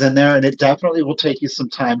value is in there, and it definitely will take you some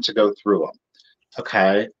time to go through them.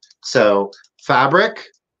 Okay. So fabric,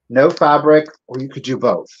 no fabric, or you could do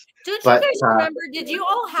both. Did you guys remember? Did you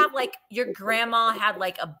all have like your grandma had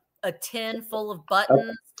like a tin full of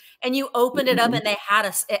buttons, and you opened it up and it had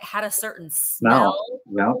a certain smell?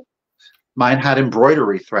 No. Mine had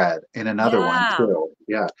embroidery thread in another one too.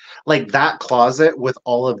 Yeah, like that closet with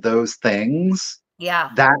all of those things.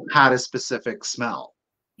 Yeah, that had a specific smell.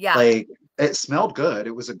 Yeah, like it smelled good.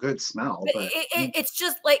 It was a good smell. But it's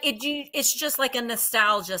just like it's just like a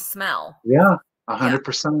nostalgia smell. Yeah,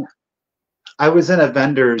 100%. I was in a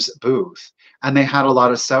vendor's booth and they had a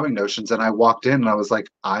lot of sewing notions, and I walked in and I was like,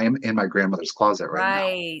 I am in my grandmother's closet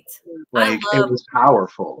right now. Like it was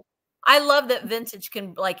powerful. I love that vintage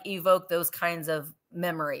can like evoke those kinds of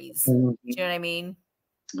memories. Do you know what I mean?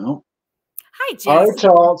 No. Hi, Jason. All right,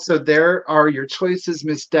 y'all. So there are your choices.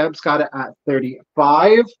 Miss Deb's got it at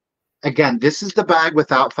 35. Again, this is the bag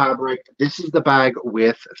without fabric. This is the bag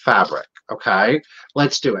with fabric. Okay,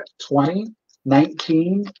 let's do it. 20,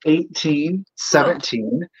 19, 18,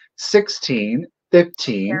 17, 16,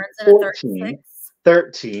 15, 14,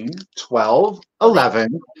 13, 12,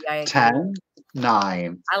 11, 10,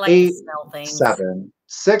 9, 8, 7,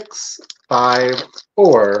 6, 5,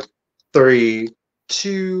 4, 3,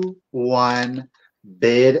 2, 1.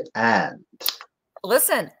 Bid end.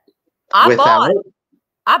 Listen, I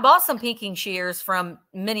bought some pinking shears from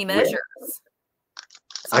Mini Measures.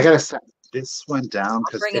 I gotta set this one down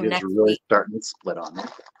because it is really starting to split on me.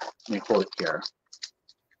 Let me hold it here.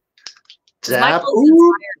 Deb,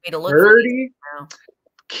 Purdy.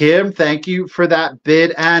 Kim, thank you for that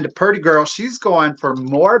bid. And Purdy girl, she's going for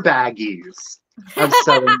more baggies of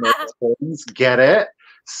sewing things. Get it?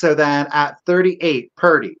 So then at 38,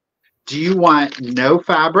 Purdy, do you want no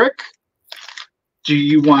fabric? Do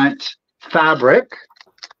you want fabric?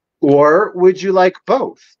 Or would you like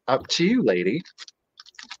both? Up to you, lady.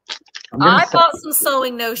 I bought some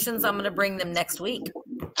sewing notions. I'm going to bring them next week.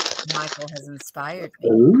 Michael has inspired me.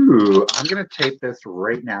 Ooh, I'm going to tape this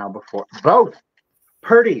right now before both.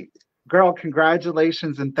 Purdy, girl,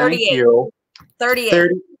 congratulations and thank you.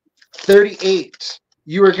 38.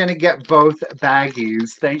 You are going to get both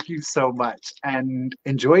baggies. Thank you so much. And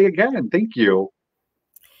enjoy again. Thank you.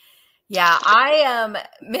 Yeah, I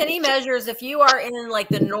Mini Measures. If you are in like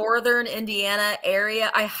the northern Indiana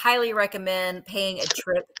area, I highly recommend paying a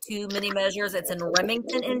trip to Mini Measures. It's in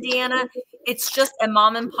Remington, Indiana. It's just a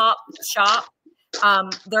mom and pop shop.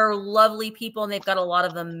 They're lovely people and they've got a lot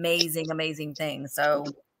of amazing things. So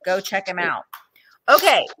go check them out.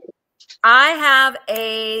 Okay, I have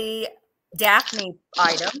a Daphne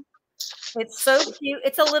item. It's so cute.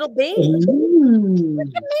 It's a little bee. Look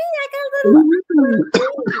at me. I got a little bee.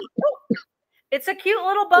 It's a cute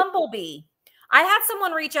little bumblebee. I had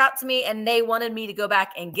someone reach out to me and they wanted me to go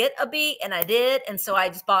back and get a bee, and I did. And so I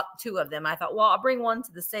just bought 2 of them. I thought, well, I'll bring one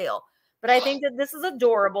to the sale. But I think that this is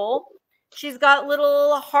adorable. She's got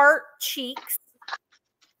little heart cheeks.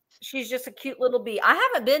 She's just a cute little bee. I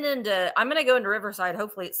haven't been I'm going to go into Riverside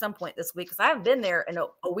hopefully at some point this week because I haven't been there in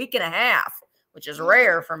a week and a half, which is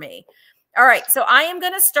rare for me. All right. So I am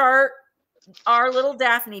going to start our little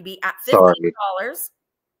Daphne bee at $15.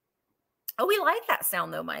 Oh, we like that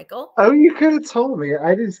sound though, Michael. Oh, you could have told me.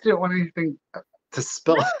 I just didn't want anything to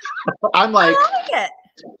spill. I'm like,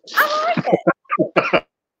 I like it.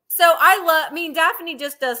 So I mean, Daphne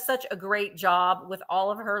just does such a great job with all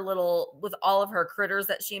of her critters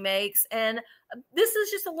that she makes. And this is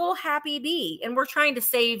just a little happy bee. And we're trying to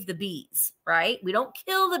save the bees, right? We don't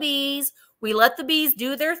kill the bees. We let the bees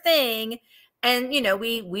do their thing. And, you know,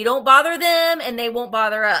 we don't bother them and they won't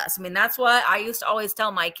bother us. I mean, that's what I used to always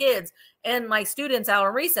tell my kids and my students out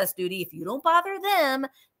on recess duty. If you don't bother them,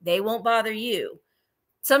 they won't bother you.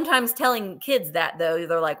 Sometimes telling kids that, though,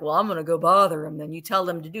 they're like, well, I'm going to go bother them. Then you tell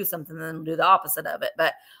them to do something, then they'll do the opposite of it.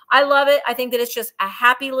 But I love it. I think that it's just a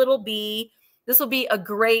happy little bee. This will be a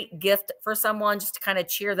great gift for someone just to kind of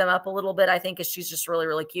cheer them up a little bit. I think she's just really,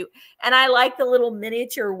 really cute. And I like the little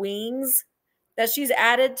miniature wings that she's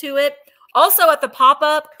added to it. Also at the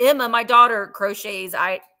pop-up, Emma, my daughter, crochets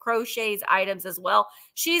items as well.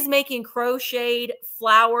 She's making crocheted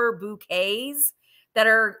flower bouquets that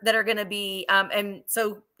are going to be, and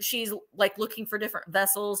so she's like looking for different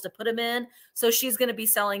vessels to put them in. So she's going to be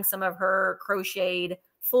selling some of her crocheted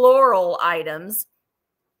floral items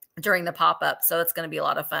during the pop-up. So it's going to be a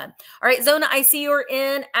lot of fun. All right, Zona, I see you're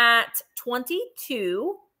in at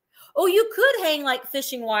 22. Oh, you could hang like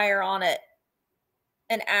fishing wire on it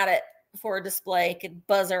and add it for a display. It could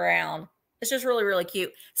buzz around. It's just really, really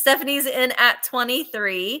cute. Stephanie's in at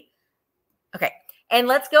 23. Okay. And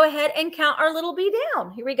let's go ahead and count our little bee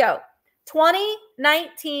down. Here we go. 20,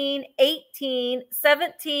 19, 18,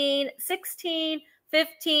 17, 16,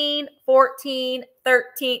 15, 14,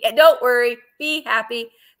 13. And don't worry, be happy.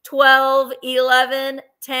 12, 11,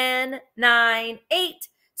 10, 9, 8,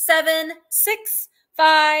 7, 6,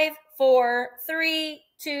 5, 4, 3,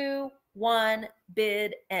 2, 1.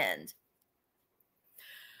 Bid end.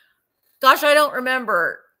 Gosh, I don't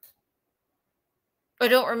remember. I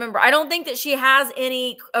don't think that she has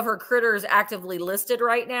any of her critters actively listed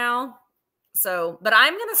right now. So, but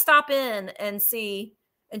I'm going to stop in and see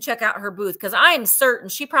and check out her booth because I am certain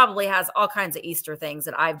she probably has all kinds of Easter things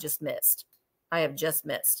that I've just missed. I have just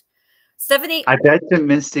missed. Stephanie, I bet you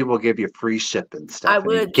Misty will give you free shipping,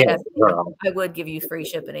 Stephanie. I would give you free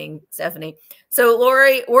shipping, Stephanie. So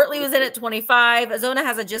Lori Wortley was in at 25. Zona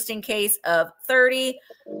has a just in case of 30.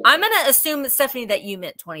 I'm going to assume, Stephanie, that you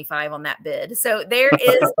meant 25 on that bid. So there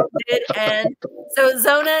is bid end. So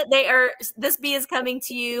Zona, this bee is coming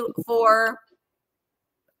to you for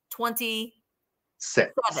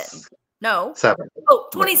 27. No. 7. Oh,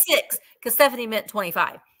 26, because Stephanie meant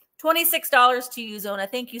 25. $26 to you, Zona.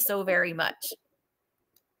 Thank you so very much.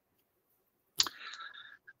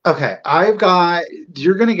 Okay,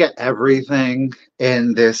 you're going to get everything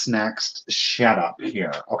in this next shut up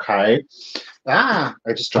here, okay? I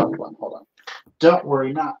just dropped one. Hold on. Don't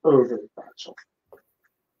worry, not overly fragile.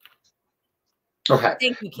 Okay.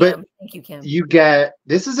 Thank you, Kim. Thank you, Kim.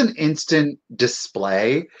 This is an instant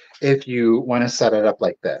display if you want to set it up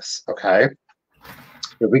like this, okay?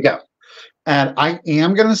 Here we go. And I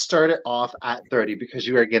am going to start it off at 30 because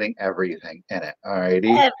you are getting everything in it. All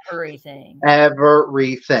righty. Everything.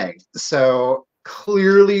 So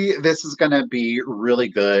clearly this is going to be really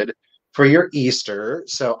good for your Easter.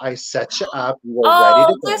 So I set you up. You're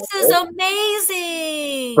ready to go. This is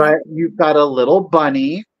amazing. But you've got a little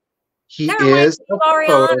bunny. He is a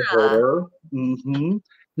photo holder.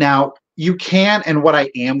 Now you can, and what I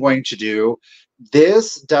am going to do,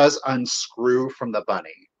 this does unscrew from the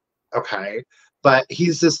bunny. Okay, but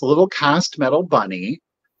he's this little cast metal bunny,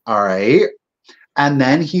 all right? And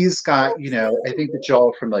then he's got, I think that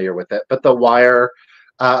y'all are familiar with it, but the wire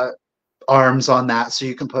arms on that so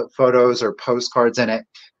you can put photos or postcards in it.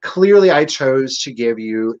 Clearly, I chose to give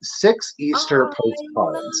you 6 Easter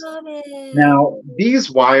postcards. Now, these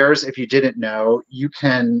wires, if you didn't know, you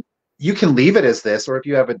can leave it as this, or if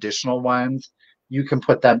you have additional ones, you can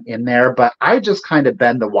put them in there. But I just kind of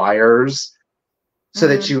bend the wires so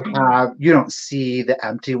that you don't see the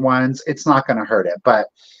empty ones. It's not going to hurt it, but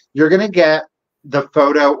you're going to get the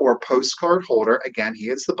photo or postcard holder. Again, he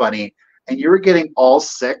is the bunny, and you're getting all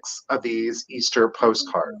 6 of these Easter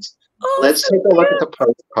postcards. Let's take a look at the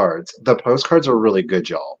postcards. The postcards are really good,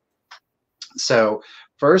 y'all. So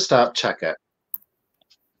first up, check it.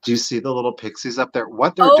 Do you see the little pixies up there?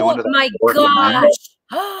 What they're doing to that? Oh my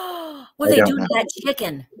gosh. What are they doing to that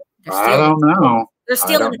chicken? I don't know. They're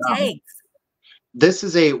stealing its eggs. This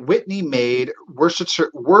is a Whitney-made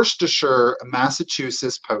Worcestershire,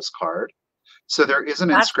 Massachusetts postcard. So there is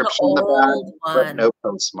an inscription in the back, but no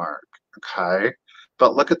postmark. Okay.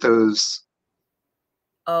 But look at those.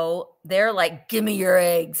 Oh, they're like, give me your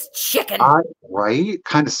eggs, chicken. Right?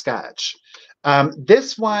 Kind of sketch.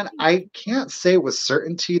 This one, I can't say with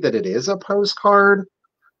certainty that it is a postcard,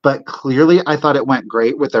 but clearly I thought it went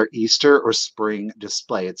great with our Easter or spring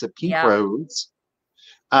display. It's a pink rose.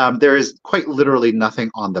 There is quite literally nothing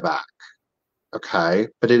on the back, okay?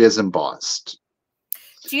 But it is embossed.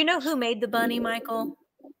 Do you know who made the bunny, Michael?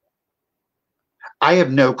 I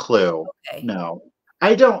have no clue. Okay. No.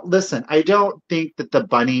 I don't listen. I don't think that the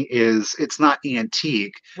bunny it's not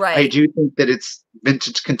antique. I Right. do think that it's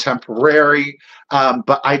vintage contemporary.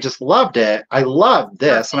 But I just loved it. I loved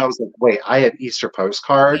this. And I Perfect. was like, wait, I have Easter Yeah,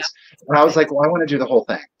 postcards. it's And I was perfect. like, well, I want to do the whole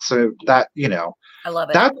thing. So that, I love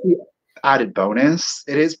it. that's the added bonus.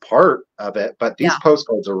 It is part of it, but these Yeah.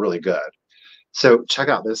 postcards are really good. So check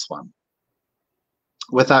out this one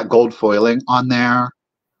with that gold foiling on there.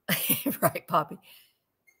 Right, Poppy.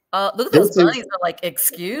 Look at those This is bunnies. They're like,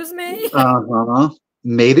 excuse me?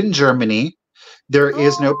 made in Germany. There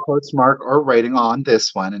is no Oh, postmark or writing on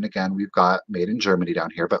this one. And again, we've got made in Germany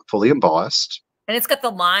down here, but fully embossed. and it's got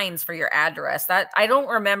the lines for your address. That I don't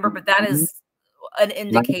remember, but that Mhm. is an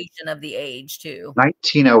indication of the age too.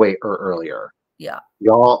 1908 or earlier. Yeah.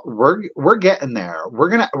 Y'all, we're getting there.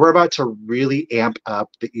 We're about to really amp up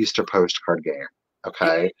the Easter postcard game.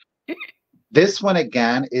 Okay. This one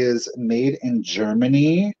again is made in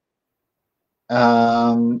Germany.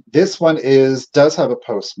 This one does have a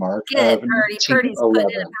postmark Get it, of Purdy. Purdy's putting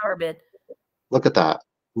in a 1911. power bid. Look at that.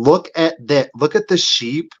 Look at that. Look at the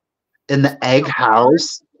sheep in the egg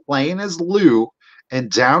house, plain as Lou. And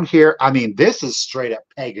down here, I mean, this is straight up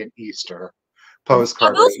pagan Easter Are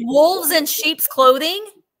postcard those right wolves in sheep's clothing?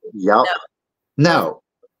 Yep. No. No,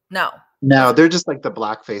 No. no, they're just like the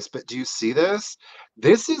blackface. But do you see this?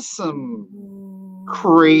 This is some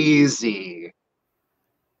crazy.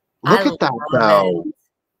 I Look at that love though. it.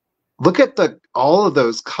 Look at all of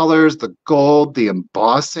those colors, the gold, the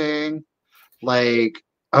embossing. Like,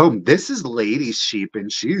 oh, this is Lady Sheep,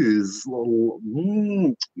 and she's,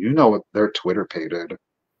 you know what they're Twitter pated.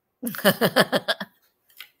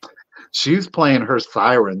 She's playing her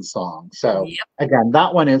siren song. So Yep. again,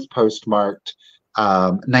 that one is postmarked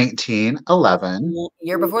 1911.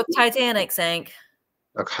 Year before the Titanic sank.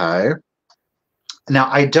 Okay. Now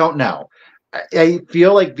I don't know. I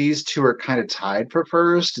feel like these two are kind of tied for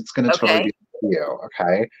first. It's going to totally Okay. be you.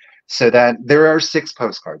 Okay. So then there are 6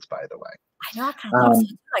 postcards, by the way. I know. I kind of thought so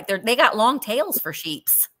too. Like they got long tails for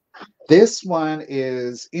sheeps. This one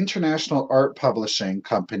is International Art Publishing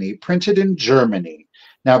Company, printed in Germany.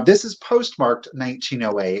 Now, this is postmarked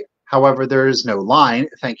 1908. However, there is no line.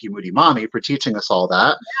 Thank you, Moody Mommy, for teaching us all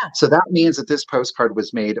that. Yeah. So that means that this postcard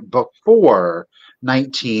was made before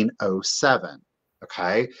 1907.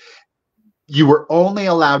 Okay. You were only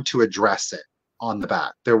allowed to address it on the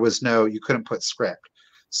back. You couldn't put script.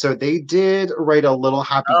 So they did write a little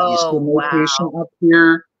Happy Easter Oh, notation wow. up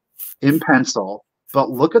here in pencil. But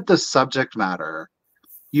look at the subject matter.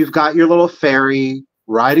 You've got your little fairy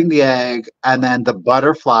riding the egg, and then the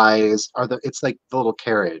butterflies it's like the little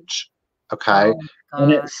carriage. Okay. Oh,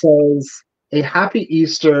 And it says, a happy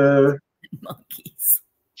Easter, monkeys.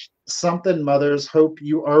 something mothers, hope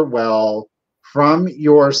you are well, from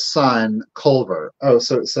your son, Culver. Oh,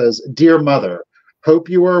 so it says, dear mother, hope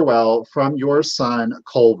you are well, from your son,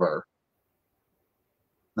 Culver.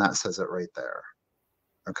 That says it right there.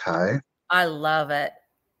 Okay. I love it.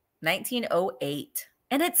 1908.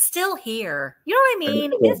 And it's still here. You know what I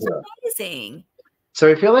mean? It's amazing. So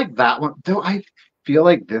I feel like that one, though I feel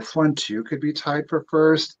like this one too could be tied for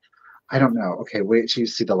first. I don't know. Okay, wait till you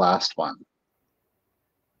see the last one.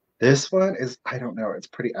 This one is, I don't know, it's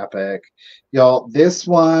pretty epic. Y'all, this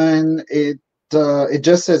one, it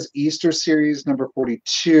just says Easter series number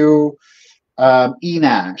 42.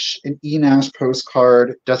 E-Nash, an E-Nash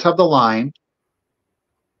postcard. Does have the line.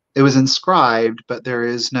 It was inscribed, but there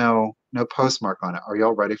is no postmark on it. Are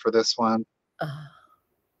y'all ready for this one?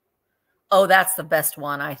 Oh, that's the best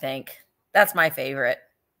one, I think. That's my favorite.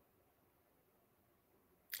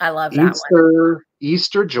 I love that one.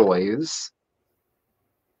 Easter joys.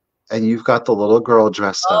 And you've got the little girl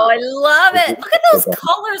dressed up. Oh, I love it. Look at those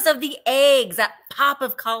colors of the eggs, that pop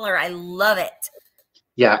of color. I love it.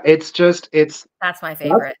 Yeah, that's my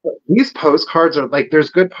favorite. These postcards are like, there's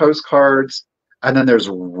good postcards, and then there's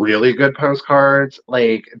really good postcards.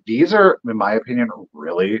 Like, these are, in my opinion,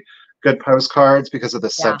 really good postcards because of the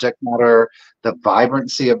subject matter, the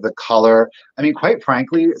vibrancy of the color. I mean, quite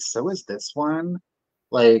frankly, so is this one.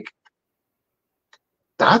 Like,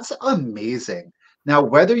 that's amazing. Now,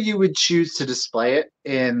 whether you would choose to display it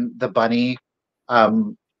in the bunny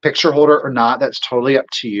picture holder or not, that's totally up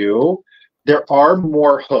to you. There are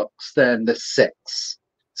more hooks than the 6.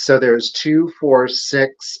 So there's 2, 4,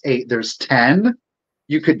 6, 8. There's 10.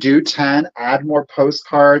 You could do 10, add more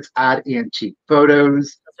postcards, add antique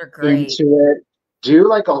photos into it. Do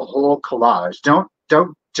like a whole collage. Don't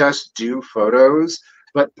just do photos,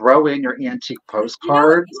 but throw in your antique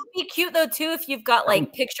postcards. It would be cute though too if you've got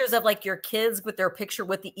like pictures of like your kids with their picture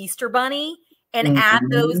with the Easter bunny and add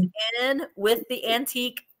those in with the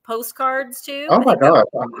antique postcards too. Oh my gosh,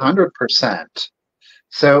 100%.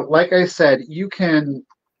 So like I said, you can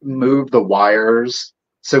move the wires.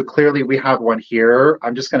 So clearly we have one here.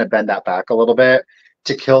 I'm just going to bend that back a little bit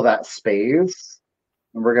to kill that space.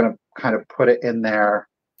 And we're going to kind of put it in there.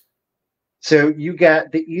 So you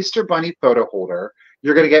get the Easter Bunny photo holder.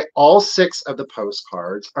 You're going to get all 6 of the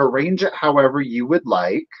postcards. Arrange it however you would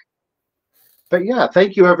like. But yeah,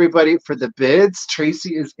 thank you everybody for the bids.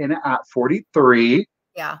 Tracy is in at 43.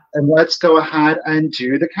 Yeah. And let's go ahead and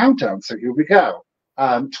do the countdown. So here we go.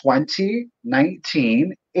 20,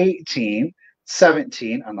 19, 18,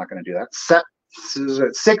 17. I'm not going to do that.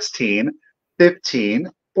 16, 15,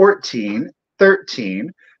 14,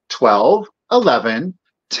 13, 12, 11,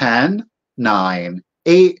 10, 9,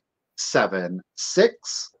 8, 7,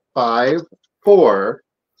 6, 5, 4,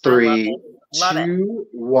 3, Love it. 2,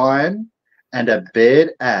 1, and a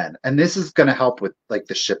bid end. And this is going to help with like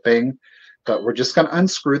the shipping, but we're just going to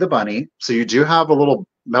unscrew the bunny. So you do have a little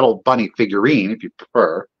metal bunny figurine if you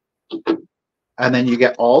prefer. And then you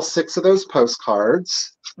get all 6 of those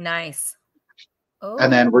postcards. Nice. Oh.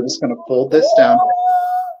 And then we're just going to fold this down.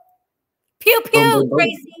 Pew, pew, Boom, boom, boom.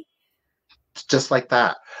 Tracy. Just like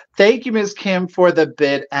that. Thank you, Ms. Kim, for the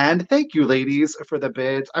bid. And thank you, ladies, for the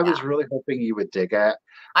bids. I was really hoping you would dig it.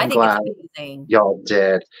 I'm glad it's amazing. y'all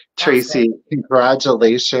did. Tracy,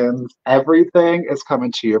 congratulations. Everything is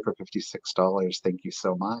coming to you for $56. Thank you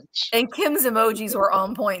so much. And Kim's emojis were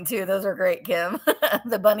on point too. Those are great, Kim.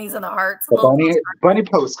 The bunnies and the hearts. The bunny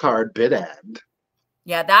postcard bid end.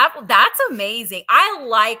 Yeah, that's amazing. I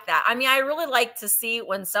like that. I mean, I really like to see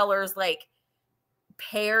when sellers like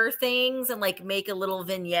pair things and like make a little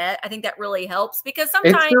vignette. I think that really helps because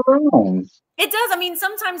sometimes it's your own. It does. I mean,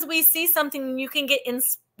 sometimes we see something and you can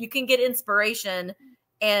get inspiration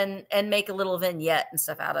and make a little vignette and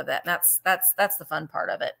stuff out of that. And that's the fun part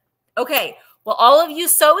of it. Okay. Well, all of you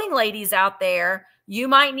sewing ladies out there, you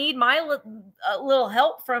might need my little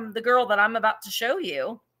help from the girl that I'm about to show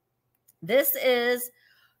you.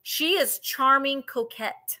 She is Charming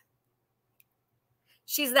Coquette.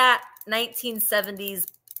 She's that 1970s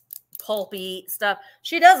pulpy stuff.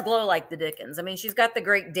 She does glow like the Dickens. I mean, she's got the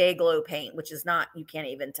great day glow paint, which is not, you can't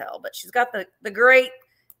even tell, but she's got the great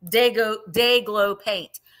day glow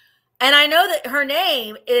paint. And I know that her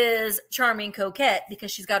name is Charming Coquette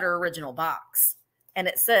because she's got her original box. And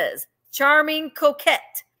it says Charming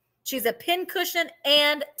Coquette. She's a pin cushion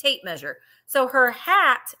and tape measure. So her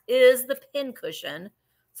hat is the pin cushion.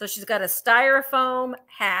 So she's got a styrofoam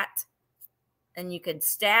hat and you could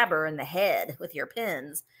stab her in the head with your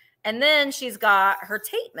pins. And then she's got her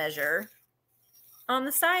tape measure on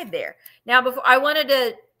the side there. Now,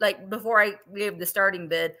 before I gave the starting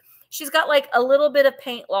bid, she's got like a little bit of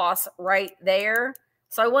paint loss right there.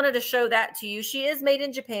 So I wanted to show that to you. She is made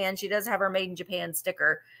in Japan. She does have her made in Japan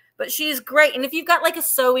sticker, but she's great. And if you've got like a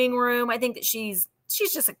sewing room, I think that she's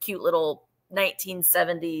just a cute little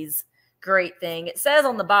 1970s great thing. It says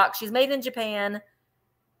on the box, she's made in Japan.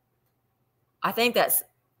 I think that's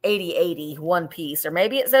 80/80 one piece, or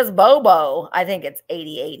maybe it says Bobo. I think it's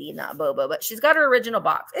 80/80, not Bobo, but she's got her original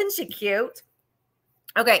box. Isn't she cute?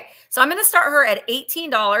 Okay, so I'm going to start her at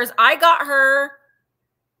 $18. I got her,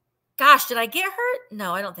 gosh, did I get her?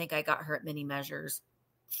 No, I don't think I got her at mini measures.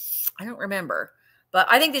 I don't remember, but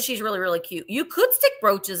I think that she's really, really cute. You could stick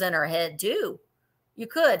brooches in her head too. You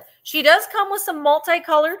could. She does come with some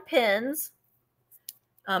multicolored pins.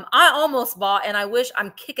 I almost bought, and I wish,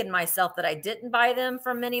 I'm kicking myself that I didn't buy them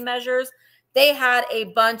from Mini Measures. They had a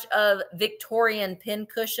bunch of Victorian pin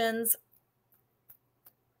cushions.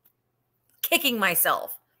 Kicking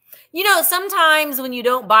myself. You know, sometimes when you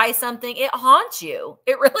don't buy something, it haunts you.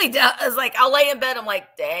 It really does. Like, I'll lay in bed, I'm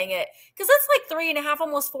like, dang it. Because that's like 3.5,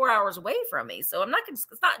 almost 4 hours away from me. So it's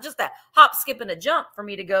not just a hop, skip, and a jump for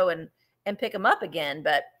me to go and pick them up again.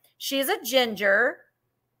 But she's a ginger.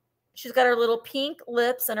 She's got her little pink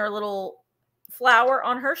lips and her little flower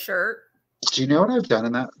on her shirt. Do you know what I've done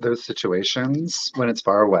in those situations when it's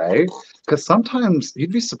far away? Because sometimes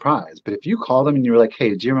you'd be surprised, but if you call them and you're like,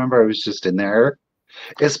 hey, do you remember I was just in there?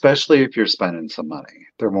 Especially if you're spending some money.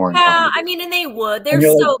 They're more inclined. Yeah, I mean, and they would. They're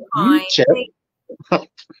so kind.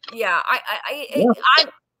 Yeah,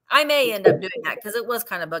 I may end up doing that because it was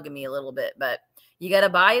kind of bugging me a little bit, but you got to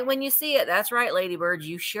buy it when you see it. That's right, ladybirds.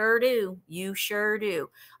 You sure do. You sure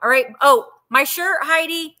do. All right. Oh, my shirt,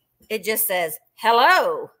 Heidi, it just says,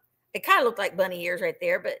 hello. It kind of looked like bunny ears right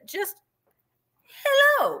there, but just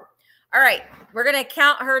hello. All right. We're going to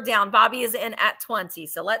count her down. Bobby is in at 20.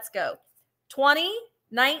 So let's go. 20,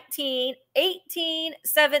 19, 18,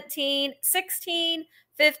 17, 16,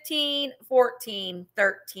 15, 14,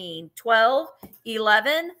 13, 12,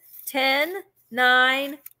 11, 10,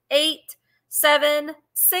 9, 8, 7,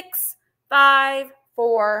 6, 5,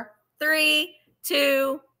 4, 3,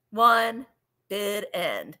 2, 1. Bid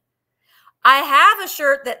end. I have a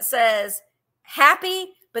shirt that says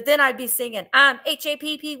happy, but then I'd be singing, I'm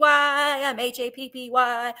H-A-P-P-Y, I'm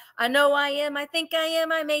H-A-P-P-Y. I know I am, I think I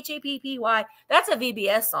am, I'm H-A-P-P-Y. That's a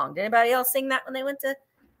VBS song. Did anybody else sing that when they went to?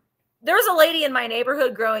 There was a lady in my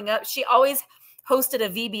neighborhood growing up. She always hosted a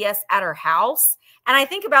VBS at her house. And I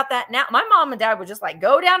think about that now. My mom and dad would just like,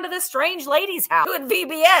 go down to this strange lady's house doing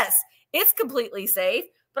VBS. It's completely safe.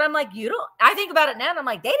 But I'm like, I think about it now and I'm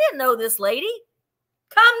like, they didn't know this lady.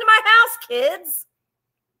 Come to my house, kids.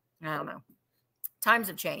 I don't know. Times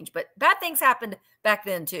have changed, but bad things happened back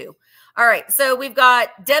then too. All right. So we've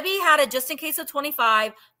got Debbie had a just in case of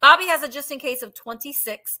 25. Bobby has a just in case of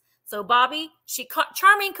 26. So Bobby,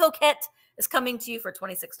 Charming Coquette is coming to you for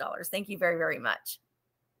 $26. Thank you very, very much.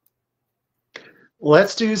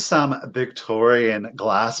 Let's do some Victorian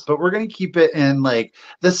glass, but we're going to keep it in like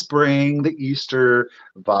the spring, the Easter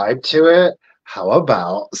vibe to it. How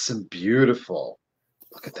about some beautiful,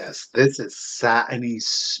 look at this. This is satiny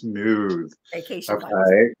smooth. Vacation. Okay.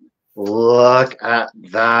 Vibes. Look at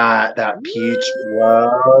that. That peach.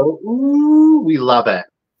 Whoa. Ooh, we love it.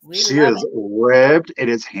 She is ribbed. It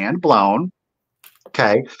is hand blown.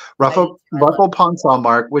 Okay. Ruffle Ponsel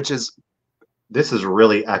mark, which is, this is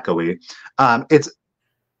really echoey. It's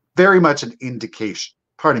very much an indication,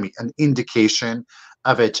 an indication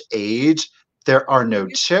of its age. There are no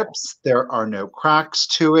chips. There are no cracks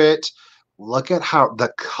to it. Look at how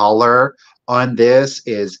the color on this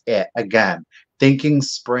is it. Again, thinking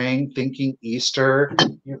spring, thinking Easter.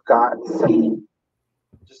 You've got some,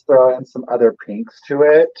 just throw in some other pinks to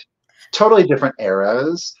it. Totally different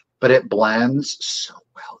eras, but it blends so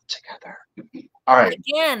well together. All right.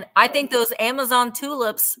 Again, I think those Amazon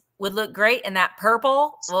tulips would look great in that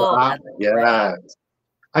purple. Oh, yes.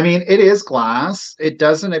 I mean, it is glass. It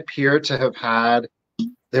doesn't appear to have had,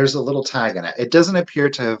 there's a little tag in it. It doesn't appear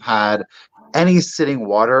to have had any sitting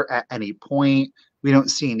water at any point. We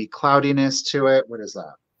don't see any cloudiness to it. What is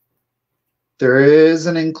that? There is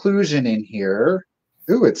an inclusion in here.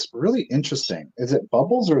 Ooh, it's really interesting. Is it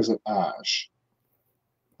bubbles or is it ash?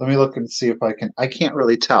 Let me look and see if I can't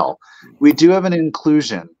really tell. We do have an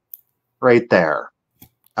inclusion right there.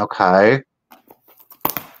 Okay.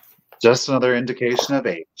 Just another indication of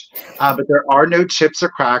age. But there are no chips or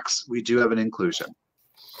cracks. We do have an inclusion.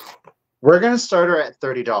 We're going to start her at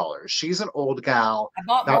 $30. She's an old gal. I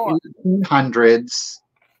bought about more. 1800s.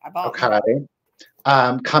 I bought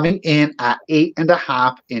more. Coming in at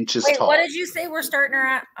 8.5 inches tall. What did you say we're starting her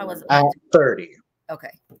at? I wasn't. At 30. Okay.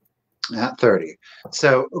 At 30.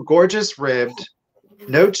 So gorgeous ribbed,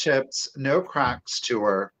 no chips, no cracks to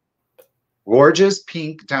her. Gorgeous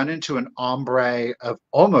pink down into an ombre of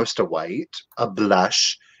almost a white, a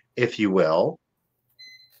blush, if you will.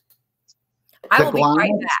 I will be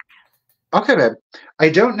right back. Okay, babe. I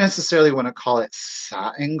don't necessarily want to call it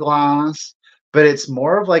satin glass, but it's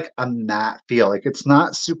more of like a matte feel. Like it's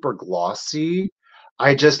not super glossy.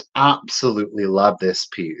 I just absolutely love this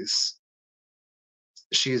piece.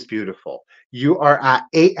 She's beautiful. You are at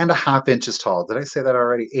 8.5 inches tall. Did I say that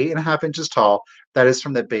already? 8.5 inches tall. That is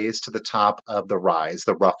from the base to the top of the rise,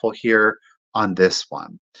 the ruffle here on this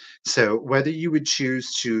one. So whether you would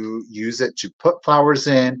choose to use it to put flowers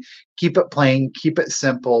in, keep it plain, keep it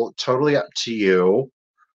simple, totally up to you.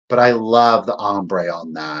 But I love the ombre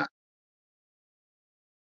on that.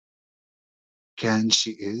 Again,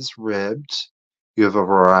 she is ribbed. You have a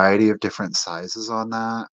variety of different sizes on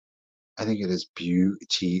that. I think it is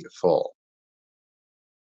beautiful.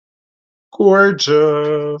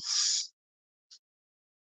 Gorgeous.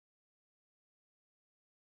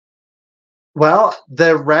 Well,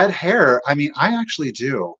 the red hair, I mean, I actually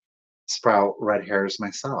do sprout red hairs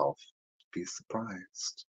myself. Be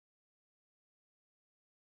surprised.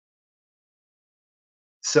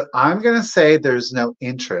 So I'm going to say there's no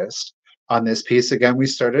interest on this piece. Again, we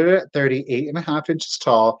started at 38.5 inches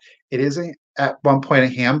tall. It is at one point a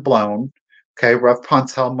hand blown. Okay, rough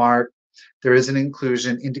Pontel mark. There is an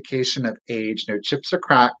inclusion, indication of age, no chips or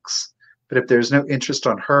cracks. But if there's no interest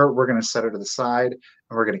on her, we're going to set her to the side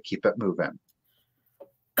and we're going to keep it moving.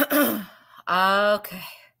 Okay.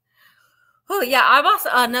 Oh, yeah. I bought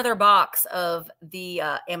another box of the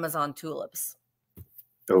Amazon tulips.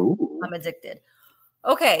 Oh. I'm addicted.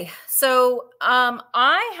 Okay. So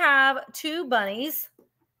I have 2 bunnies,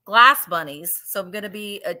 glass bunnies. So I'm going to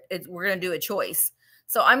be, we're going to do a choice.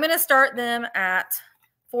 So I'm going to start them at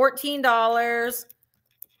 $14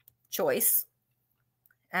 choice.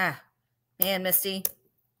 Man, Misty.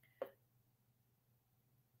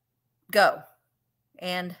 Go.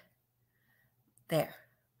 And there.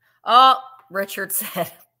 Oh, Richard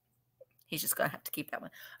said He's just going to have to keep that one.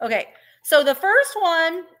 Okay. So the first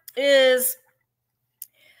one is,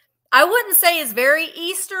 I wouldn't say is very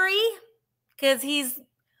Eastery because he's,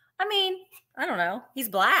 I mean, I don't know. He's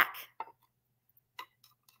black.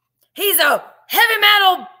 He's a heavy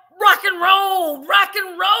metal rock and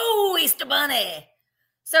roll Easter Bunny.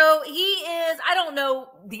 So he is, I don't know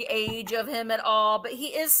the age of him at all, but he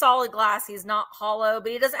is solid glass. He's not hollow, but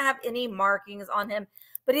he doesn't have any markings on him.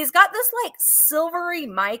 But he's got this like silvery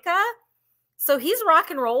mica. So he's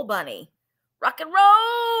rock and roll bunny. Rock and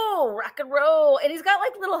roll, rock and roll. And he's got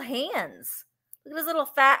like little hands. Look at his little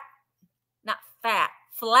flat,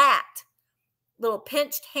 little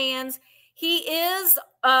pinched hands. He is,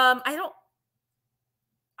 I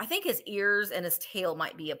think his ears and his tail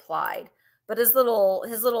might be applied, but his little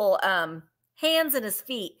hands and his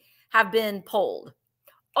feet have been pulled.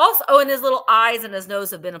 Also, oh, and his little eyes and his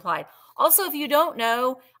nose have been applied. Also, if you don't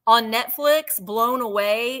know, on Netflix, Blown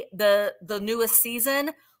Away, the newest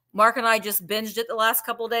season, Mark and I just binged it the last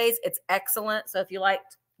couple of days. It's excellent. So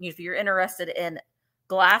if you're interested in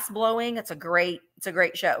glass blowing, it's a great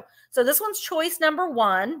show. So this one's choice number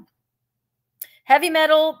 1, heavy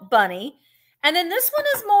metal bunny. And then this one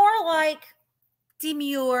is more like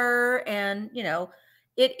demure, and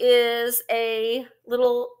it is a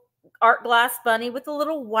little art glass bunny with a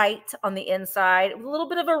little white on the inside, with a little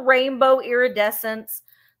bit of a rainbow iridescence,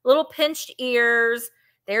 little pinched ears.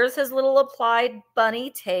 There's his little applied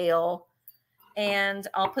bunny tail, and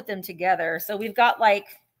I'll put them together. So we've got like,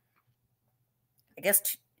 I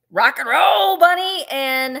guess, rock and roll bunny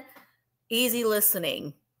and easy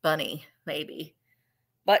listening bunny, maybe.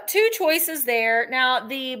 But 2 choices there. Now,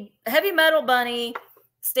 the heavy metal bunny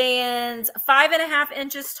stands 5.5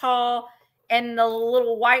 inches tall, and the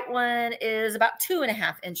little white one is about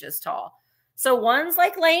 2.5 inches tall. So one's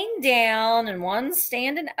like laying down and one's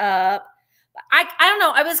standing up. I don't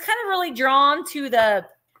know. I was kind of really drawn to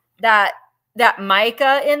that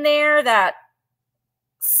mica in there, that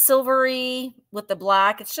silvery with the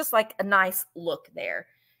black. It's just like a nice look there.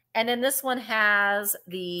 And then this one has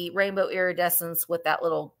the rainbow iridescence with that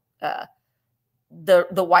little, the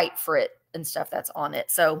white frit and stuff that's on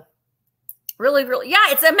it. So really, really, yeah,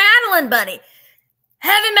 it's a Madeline bunny.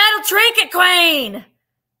 Heavy metal trinket queen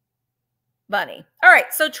bunny. All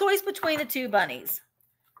right. So choice between the 2 bunnies.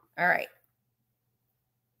 All right.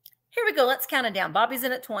 Here we go. Let's count it down. Bobby's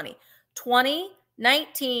in at 20. 20,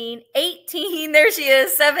 19, 18. There she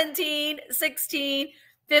is. 17, 16,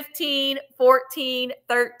 15, 14,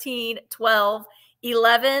 13, 12,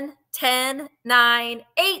 11, 10, 9,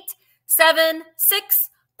 8, 7, 6,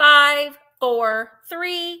 5, 4,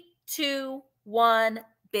 3, 2, 1.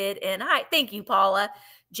 Bid and hi. Thank you, Paula.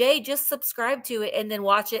 Jay, just subscribe to it and then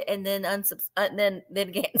watch it and then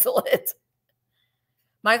then cancel it.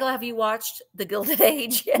 Michael, have you watched The Gilded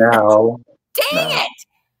Age yet? No. Dang it.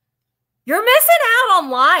 You're missing out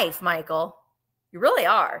on life, Michael. You really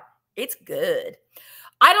are. It's good.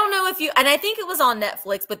 I don't know if you, and I think it was on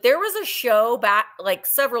Netflix, but there was a show back like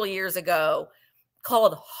several years ago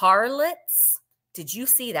called Harlots. Did you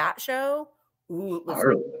see that show? Ooh, it was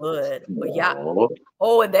good. But yeah.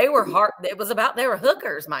 Oh, and they were they were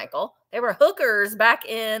hookers, Michael. They were hookers back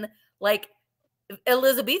in like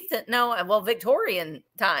Victorian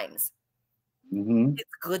times. Mm-hmm. It's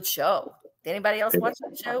a good show. Did anybody else watch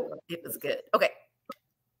that show? It was good. Okay.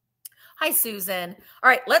 Hi, Susan. All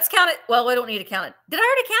right, let's count it. Well, we don't need to count it. Did I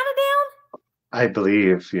already count it down? I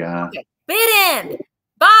believe, yeah. Okay. Bid in.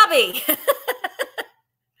 Bobby.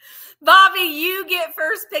 Bobby, you get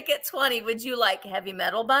first pick at 20. Would you like heavy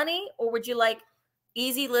metal bunny or would you like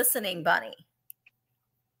easy listening bunny?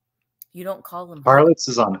 You don't call them. Harlots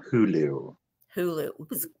is on Hulu. Hulu. It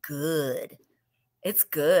was good. It's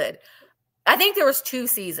good. I think there was 2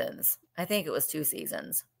 seasons. I think it was 2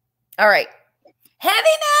 seasons. All right. Heavy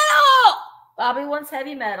metal. Bobby wants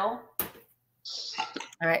heavy metal. All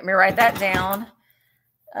right. Let me write that down.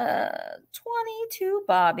 22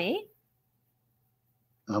 Bobby.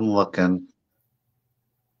 I'm looking.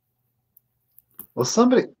 Well,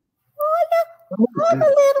 somebody. I'm a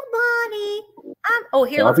little bunny. Oh,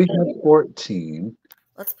 here. Bobby had 14.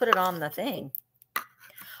 Let's put it on the thing.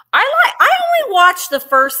 I only watched the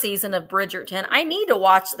first season of Bridgerton. I need to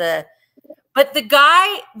watch but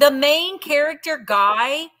the main character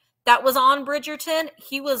guy that was on Bridgerton,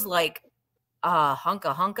 he was like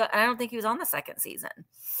hunka. I don't think he was on the 2nd season.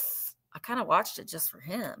 I kind of watched it just for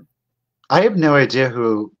him. I have no idea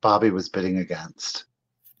who Bobby was bidding against.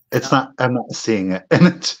 I'm not seeing it in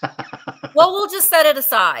the chat. Well, we'll just set it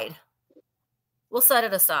aside. We'll set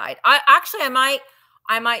it aside.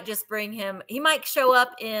 I might just bring him. He might show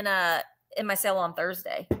up in my sale on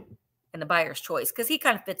Thursday. in the buyer's choice because he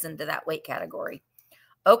kind of fits into that weight category.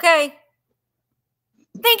 Okay.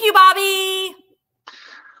 Thank you, Bobby.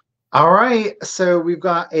 All right. So we've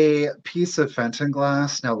got a piece of Fenton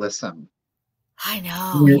glass. Now listen. I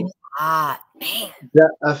know. He was hot. Man. The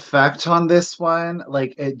effect on this one,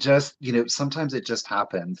 like it just, sometimes it just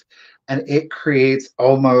happens. And it created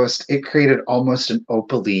almost an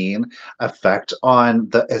opaline effect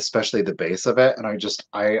on especially the base of it. And I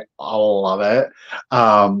love it.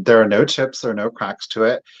 There are no chips, there are no cracks to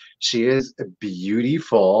it. She is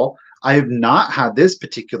beautiful. I have not had this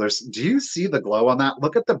particular. Do you see the glow on that?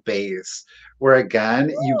 Look at the base, where again,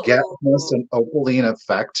 you get almost an opaline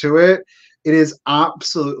effect to it. It is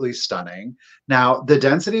absolutely stunning. Now, the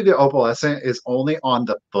density of the opalescent is only on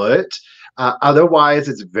the foot. Otherwise,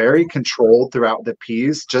 it's very controlled throughout the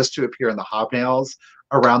piece just to appear in the hobnails,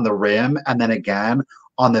 around the rim, and then again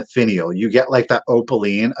on the finial. You get like that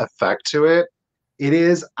opaline effect to it. It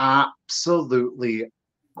is absolutely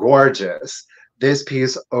gorgeous. This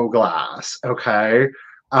piece of glass, okay?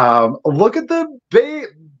 Look at the base.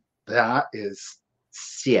 That is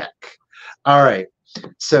sick. All right.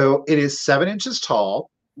 So it is 7 inches tall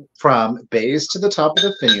from base to the top of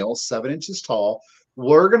the finial, 7 inches tall.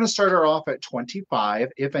 We're going to start her off at 25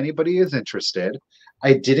 if anybody is interested.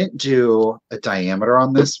 I didn't do a diameter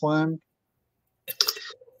on this one.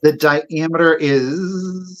 The diameter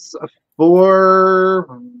is 4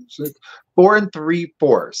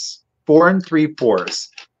 3/4. 4 3/4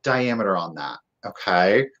 diameter on that.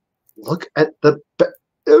 Okay. Look at the.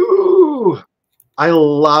 Ooh. I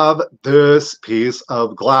love this piece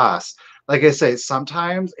of glass. Like I say,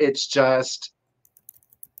 sometimes it's just,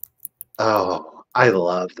 oh, I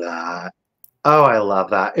love that. Oh, I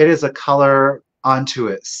love that. It is a color unto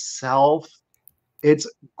itself.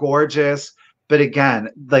 It's gorgeous. But again,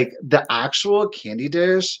 like the actual candy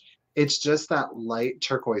dish, it's just that light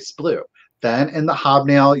turquoise blue. Then in the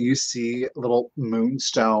hobnail, you see a little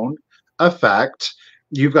moonstone effect.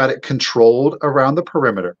 You've got it controlled around the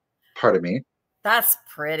perimeter. Pardon me. That's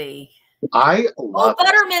pretty. I love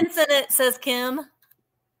buttermint's in it, says Kim.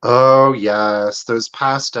 Oh, yes. Those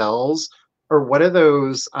pastels. Or what are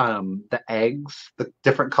those? The eggs, the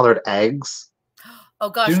different colored eggs. Oh,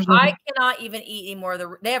 gosh. I cannot even eat anymore.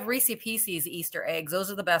 They have Reese Pieces Easter eggs. Those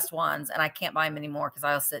are the best ones. And I can't buy them anymore because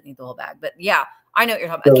I'll sit and eat the whole bag. But yeah, I know what you're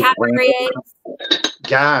talking about. Cadbury eggs.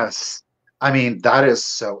 Yes. I mean, that is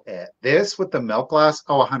so it. This with the milk glass,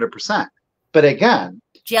 100%. But again,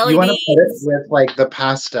 jelly you want beans. to put it with like the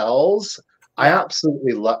pastels. Yeah. I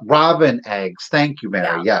absolutely love robin eggs. Thank you,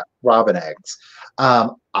 Mary. Yeah, robin eggs.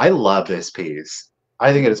 I love this piece.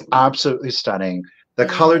 I think it is absolutely stunning. The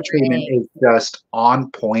color treatment is just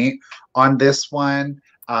on point on this one.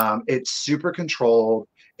 It's super controlled.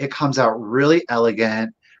 It comes out really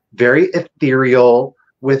elegant, very ethereal,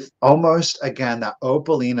 with almost, again, that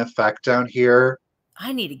opaline effect down here.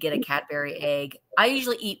 I need to get a Cadbury egg. I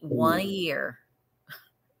usually eat one a year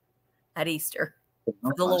at Easter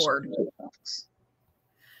for the Lord.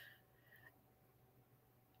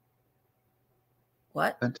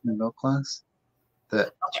 What? Fenton milk glass?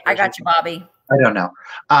 I got you, Bobby. I don't know.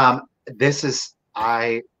 This is,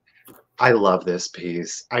 I love this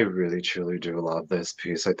piece. I really, truly do love this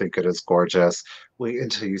piece. I think it is gorgeous. Wait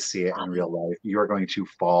until you see it in real life. You're going to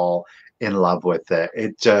fall in love with it.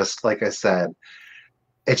 It just, like I said,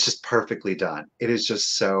 it's just perfectly done. It is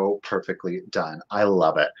just so perfectly done. I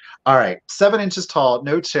love it. All right. 7 inches tall,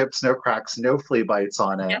 no chips, no cracks, no flea bites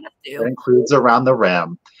on it. It includes around the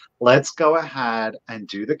rim. Let's go ahead and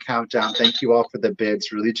do the countdown. Thank you all for the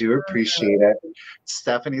bids. Really do appreciate it.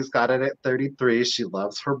 Stephanie's got it at 33. She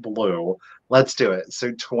loves her blue. Let's do it.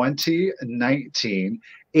 So 20, 19,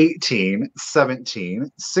 18,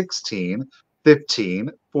 17, 16,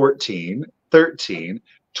 15, 14, 13,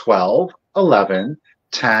 12, 11,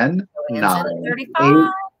 10, 9, 8,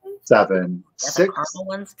 7, 6,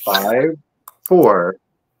 5, 4,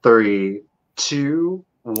 3, 2,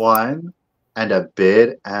 1, and a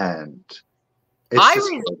bid end. I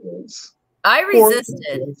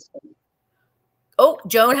resisted. Oh,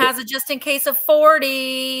 Joan has it just in case of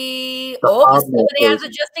 40. Oh, Stephanie has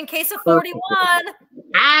it just in case of 41.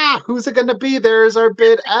 Who's it going to be? There's our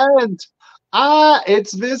bid end.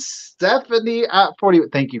 It's Miss Stephanie at 40.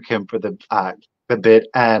 Thank you, Kim, for the bid.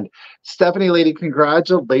 And Stephanie, lady,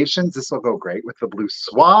 congratulations. This will go great with the blue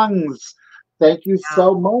swans. Thank you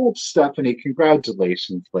so much, Stephanie.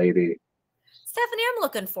 Congratulations, lady. Stephanie, I'm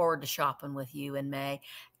looking forward to shopping with you in May.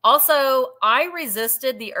 Also, I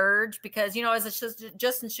resisted the urge because, I was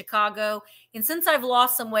just in Chicago. And since I've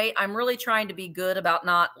lost some weight, I'm really trying to be good about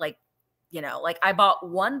not like I bought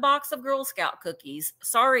 1 box of Girl Scout cookies.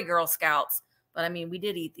 Sorry, Girl Scouts. But I mean, we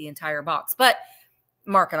did eat the entire box, but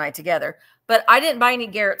Mark and I together. But I didn't buy any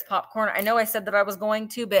Garrett's popcorn. I know I said that I was going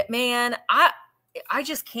to, but man, I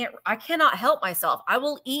just can't. I cannot help myself. I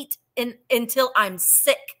will eat until I'm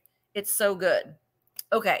sick. It's so good.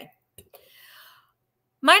 Okay.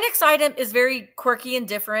 My next item is very quirky and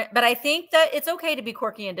different, but I think that it's okay to be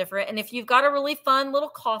quirky and different. And if you've got a really fun little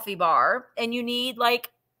coffee bar and you need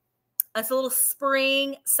like a little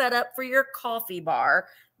spring set up for your coffee bar,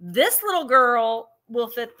 this little girl will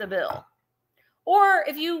fit the bill. Or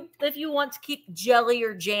if you want to keep jelly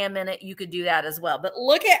or jam in it, you could do that as well. But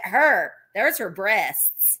look at her. There's her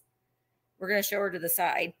breasts. We're going to show her to the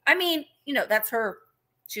side. I mean, you know, that's her.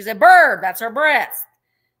 She's a bird. That's her breast.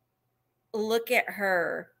 Look at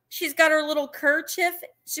her. She's got her little kerchief.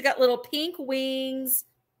 She got little pink wings.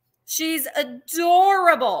 She's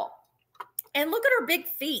adorable. And look at her big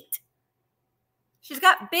feet. She's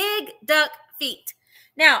got big duck feet.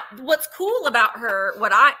 Now, what's cool about her,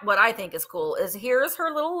 what I think is cool, is here's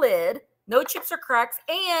her little lid. No chips or cracks.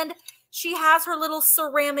 And she has her little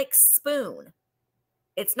ceramic spoon.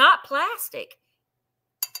 It's not plastic.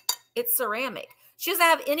 It's ceramic. She doesn't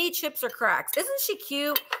have any chips or cracks. Isn't she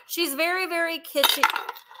cute? She's very, very kitschy.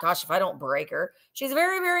 Gosh, if I don't break her. She's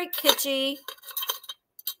very, very kitschy.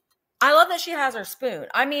 I love that she has her spoon.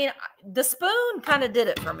 I mean, the spoon kind of did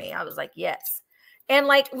it for me. I was like, yes. And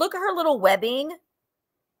like, look at her little webbing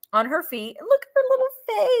on her feet. And look at her little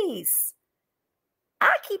face.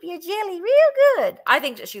 I'll keep your jelly real good. I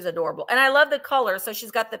think that she's adorable. And I love the color. So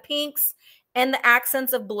she's got the pinks and the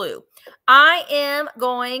accents of blue. I am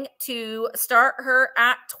going to start her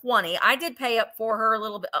at 20. I did pay up for her a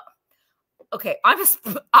little bit. Oh, okay, I just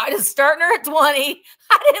starting her at 20.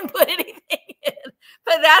 I didn't put anything in,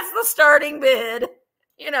 but that's the starting bid.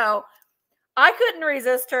 You know, I couldn't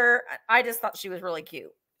resist her. I just thought she was really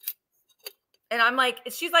cute. And I'm like,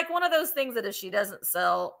 she's like one of those things that if she doesn't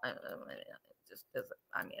sell, I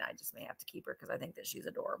just may have to keep her because I think that she's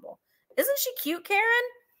adorable. Isn't she cute, Karen?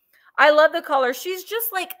 I love the color. She's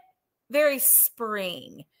just like very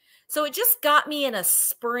spring. So it just got me in a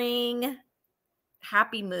spring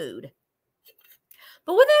happy mood.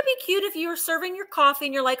 But wouldn't that be cute if you were serving your coffee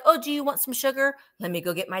and you're like, oh, do you want some sugar? Let me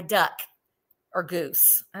go get my duck or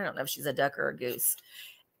goose. I don't know if she's a duck or a goose.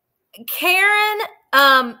 Karen,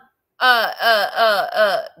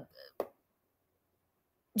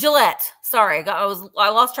 Gillette. Sorry, I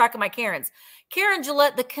lost track of my Karens. Karen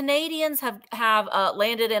Gillette, the Canadians have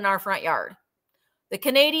landed in our front yard. The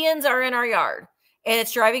Canadians are in our yard, and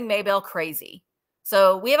it's driving Maybelle crazy.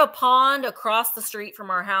 So we have a pond across the street from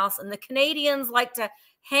our house, and the Canadians like to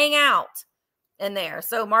hang out in there.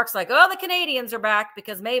 So Mark's like, oh, the Canadians are back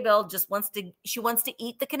because Maybelle just wants to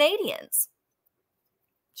eat the Canadians.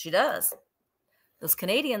 She does. Those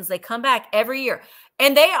Canadians, they come back every year.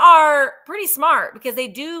 And they are pretty smart because they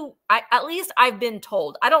do, at least I've been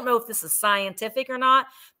told. I don't know if this is scientific or not,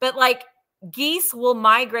 but like geese will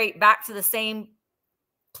migrate back to the same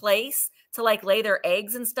place to like lay their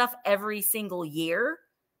eggs and stuff every single year.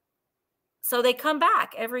 So they come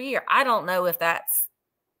back every year. I don't know if that's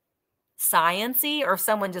science-y or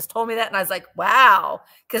someone just told me that. And I was like, wow,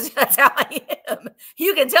 because that's how I am.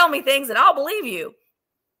 You can tell me things and I'll believe you.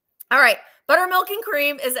 All right. Buttermilk and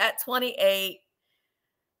cream is at 28.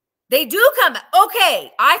 They do come.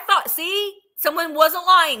 Okay. I thought, see, someone wasn't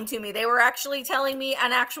lying to me. They were actually telling me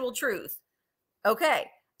an actual truth. Okay.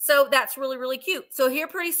 So that's really, really cute. So here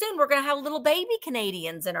pretty soon, we're going to have little baby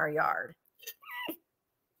Canadians in our yard.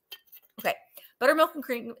 Okay. Buttermilk and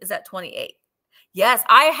cream is at 28. Yes,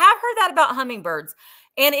 I have heard that about hummingbirds.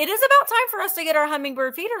 And it is about time for us to get our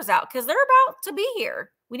hummingbird feeders out because they're about to be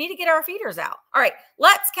here. We need to get our feeders out. All right,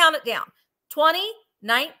 let's count it down. 20,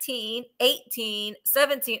 19, 18,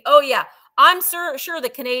 17. Oh, yeah. I'm sure the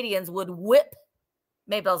Canadians would whip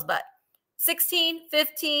Maybelle's butt. 16,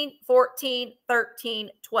 15, 14, 13,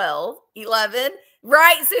 12, 11.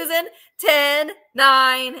 Right, Susan? 10,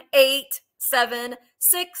 9, 8, 7,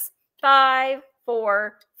 6, 5,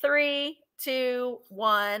 4, 3, 2,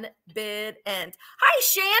 1. Bid end. Hi,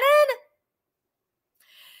 Shannon.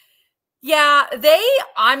 Yeah,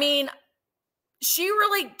 she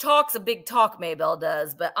really talks a big talk, Maybelle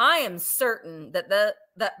does, but I am certain that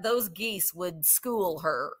that those geese would school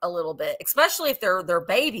her a little bit, especially if their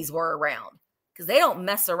babies were around, because they don't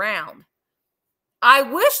mess around. I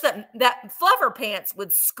wish that Fluffer Pants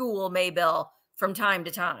would school Maybelle from time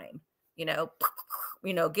to time. You know,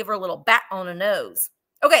 give her a little bat on the nose.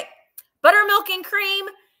 Okay, buttermilk and cream,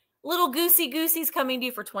 little Goosey's coming to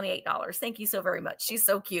you for $28. Thank you so very much. She's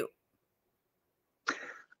so cute.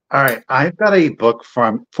 All right, I've got a book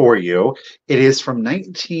for you. It is from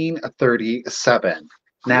 1937.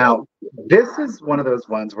 Now, this is one of those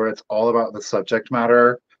ones where it's all about the subject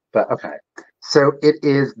matter, but okay. So it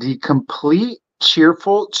is The Complete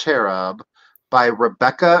Cheerful Cherub by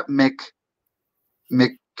Rebecca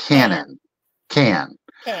McCann. Can.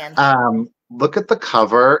 Look at the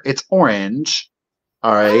cover. It's orange.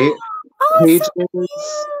 All right. Oh, Pages so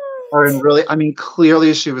are in really, I mean,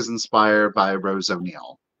 clearly she was inspired by Rose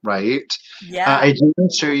O'Neill, right? yeah. I do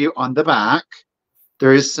want to show you on the back,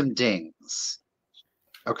 there is some dings.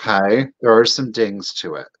 Okay. There are some dings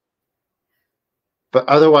to it. But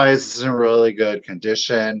otherwise, it's in really good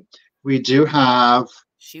condition. We do have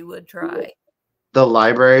She would try. the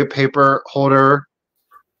library paper holder,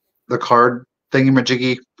 the card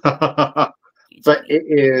thingy-majiggy. But it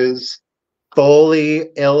is fully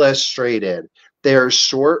illustrated. They're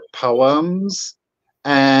short poems,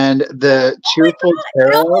 and the cheerful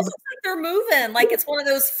It almost cherub. looks like they're moving, like it's one of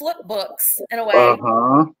those flip books in a way.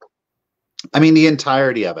 Uh-huh. I mean, the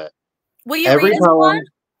entirety of it. Will you Every read us poem, one?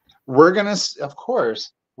 we're gonna, of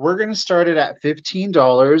course, we're gonna start it at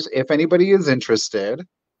 $15. If anybody is interested,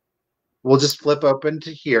 we'll just flip open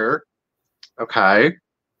to here. Okay.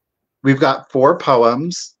 We've got 4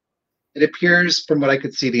 poems. It appears, from what I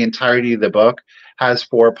could see, the entirety of the book has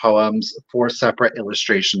 4 poems, 4 separate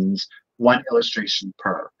illustrations, 1 illustration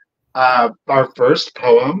per. Our first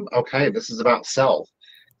poem, okay, this is about self.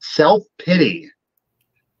 Self-pity.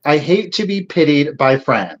 I hate to be pitied by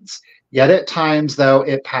friends, yet at times, though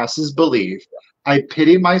it passes belief, I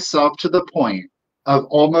pity myself to the point of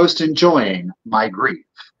almost enjoying my grief.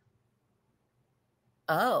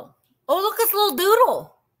 Oh, look, this little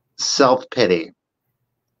doodle. Self-pity.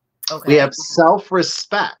 Okay. We have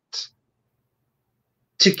self-respect.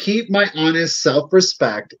 To keep my honest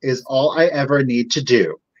self-respect is all I ever need to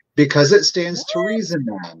do. Because it stands to reason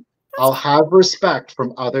then, I'll have respect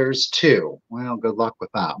from others too. Well, good luck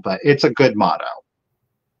with that, but it's a good motto.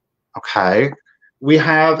 Okay. We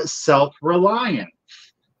have self-reliance.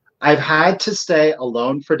 I've had to stay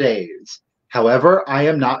alone for days. However, I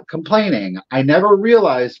am not complaining. I never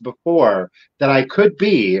realized before that I could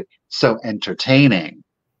be so entertaining.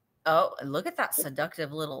 Oh, and look at that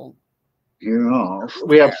seductive little. Yeah.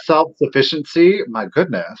 We have self-sufficiency. My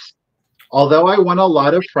goodness. Although I want a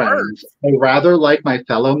lot of friends, I rather like my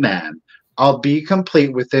fellow men. I'll be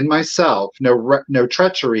complete within myself. No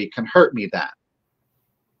treachery can hurt me then.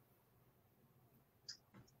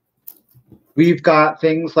 We've got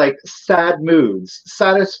things like sad moods,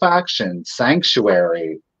 satisfaction,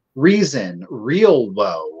 sanctuary, reason, real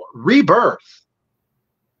woe, rebirth,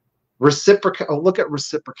 reciprocate. Oh, look at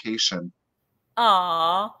reciprocation.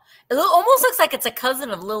 Aw. It almost looks like it's a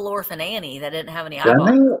cousin of Little Orphan Annie that didn't have any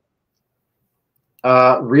eyeballs.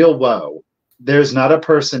 Real woe. There's not a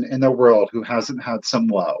person in the world who hasn't had some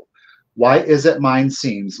woe. Why is it mine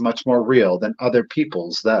seems much more real than other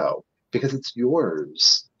people's, though? Because it's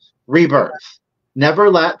yours. Rebirth. Never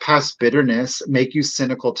let past bitterness make you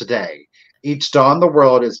cynical today. Each dawn the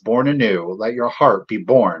world is born anew. Let your heart be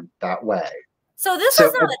born that way. So this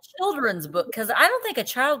is not a children's book, because I don't think a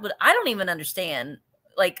child would. I don't even understand.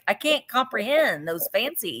 Like, I can't comprehend those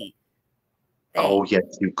fancy things. Oh, yes,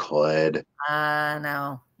 you could.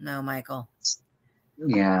 No, Michael.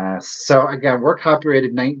 Yes. So again, we're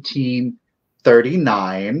copyrighted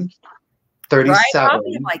 1939, 37. Right? I'm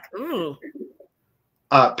like, ooh.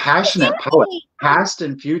 Passionate poet, past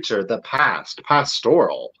and future, the past,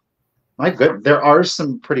 pastoral. My goodness, there are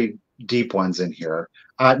some pretty deep ones in here.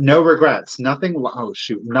 No regrets, nothing. Oh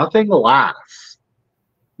shoot, nothing lasts.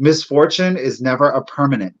 Misfortune is never a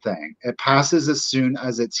permanent thing. It passes as soon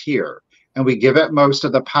as it's here, and we give it most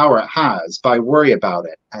of the power it has by worry about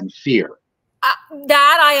it and fear.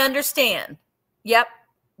 That I understand. Yep.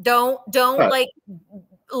 Don't like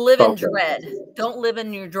live in dread. Don't live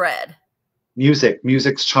in your dread.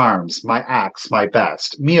 Music's charms, my acts, my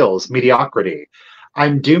best. Meals, mediocrity.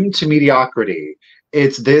 I'm doomed to mediocrity.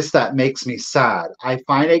 It's this that makes me sad. I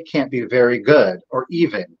find it can't be very good or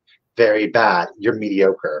even very bad. You're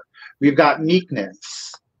mediocre. We've got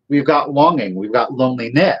meekness. We've got longing. We've got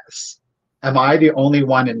loneliness. Am I the only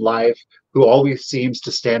one in life who always seems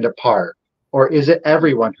to stand apart? Or is it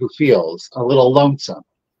everyone who feels a little lonesome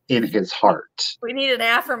in his heart? We need an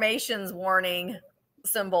affirmations warning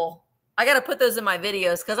symbol. I got to put those in my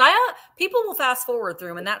videos because people will fast forward through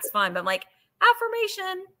them and that's fine. But I'm like,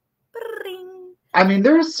 affirmation. Bring. I mean,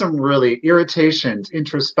 there's some really irritations,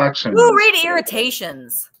 introspections. Who read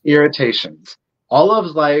irritations? Irritations. All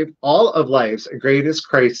of life's greatest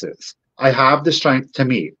crisis, I have the strength to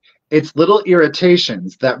meet. It's little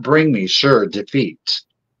irritations that bring me sure defeat.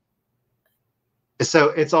 So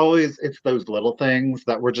it's those little things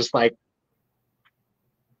that we're just like,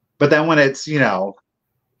 but then when it's,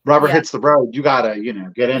 Rubber Yeah. hits the road. You gotta, you know,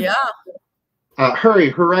 get in. Yeah. Hurry,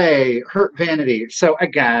 hooray, hurt vanity. So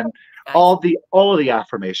again, Guys. all the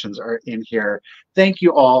affirmations are in here. Thank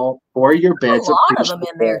you all for your bids. A lot of them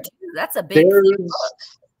in there too. That's a big thick book.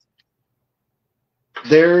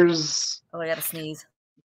 There's Oh, I gotta sneeze.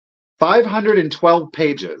 512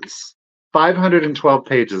 pages. 512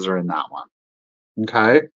 pages are in that one.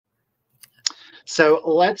 Okay. So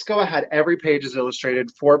let's go ahead. Every page is illustrated,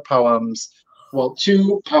 4 poems. Well,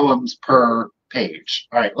 2 poems per page.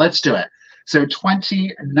 All right, let's do it. So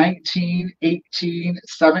 20, 19, 18,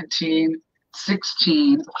 17,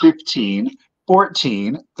 16, 15,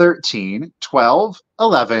 14, 13, 12,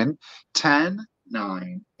 11, 10,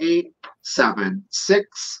 9, 8, 7,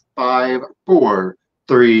 6, 5, 4,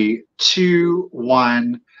 3, 2,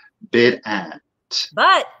 1, bid end.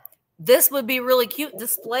 But this would be really cute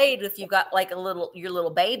displayed if you got like your little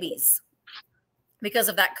babies because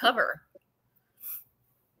of that cover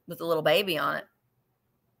with the little baby on it.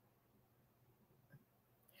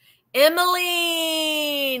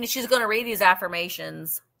 Emmeline, she's going to read these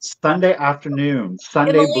affirmations. Sunday afternoon,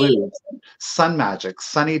 Sunday Emmeline. blues, sun magic,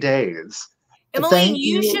 sunny days. Emmeline,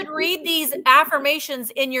 you should read these affirmations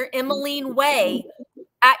in your Emmeline way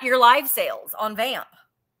at your live sales on Vamp.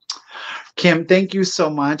 Kim, thank you so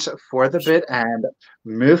much for the bid end.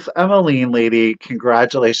 Miss Emmeline, lady,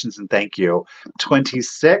 congratulations and thank you.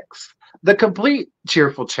 26, the complete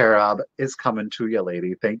cheerful cherub is coming to you,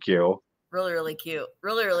 lady. Thank you. Really, really cute.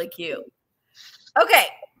 Really, really cute. Okay.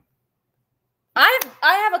 I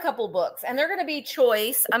have a couple books and they're going to be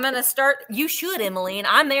choice. I'm going to start. You should, Emmeline.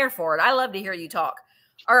 I'm there for it. I love to hear you talk.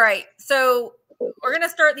 All right. So we're going to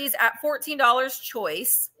start these at $14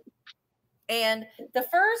 choice. And the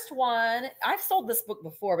first one, I've sold this book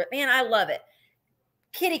before, but man, I love it.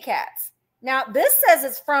 Kitty Cats. Now, this says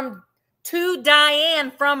it's from To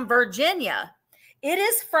Diane from Virginia. It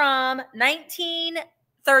is from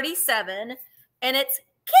 1937, and it's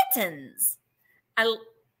kittens. They're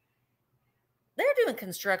doing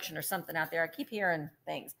construction or something out there. I keep hearing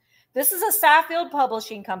things. This is a Saffield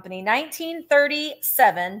Publishing Company,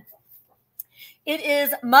 1937. It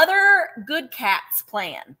is Mother Goodcat's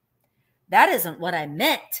plan. That isn't what I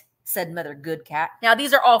meant, said Mother Goodcat. Now,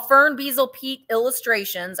 these are all Fern Beazle Pete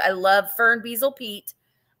illustrations. I love Fern Beazle Pete.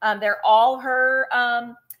 They're all her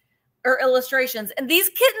illustrations. And these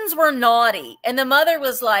kittens were naughty. And the mother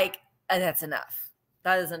was like, that's enough.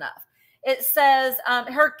 That is enough. It says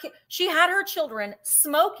she had her children.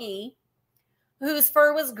 Smokey, whose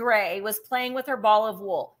fur was gray, was playing with her ball of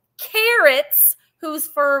wool. Carrots, whose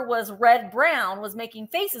fur was red-brown, was making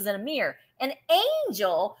faces in a mirror. And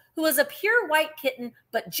Angel, who was a pure white kitten,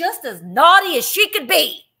 but just as naughty as she could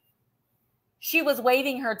be, she was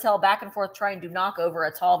waving her tail back and forth, trying to knock over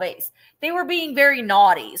a tall vase. They were being very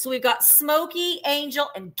naughty. So we've got Smokey,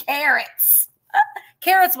 Angel, and Carrots.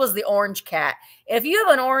 Carrots was the orange cat. If you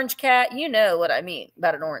have an orange cat, you know what I mean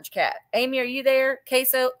about an orange cat. Amy, are you there?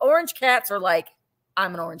 Queso? Orange cats are like,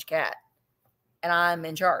 I'm an orange cat, and I'm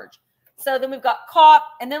in charge. So then we've got Cop,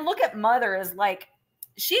 and then look at Mother is like,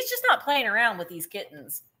 she's just not playing around with these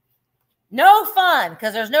kittens. No fun,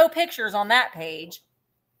 because there's no pictures on that page.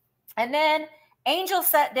 And then Angel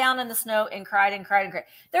sat down in the snow and cried and cried and cried.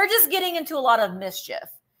 They're just getting into a lot of mischief.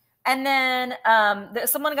 And then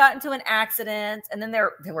someone got into an accident, and then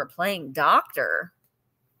they were playing doctor.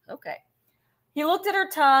 Okay. He looked at her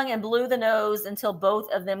tongue and blew the nose until both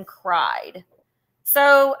of them cried.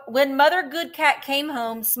 So when Mother Goodcat came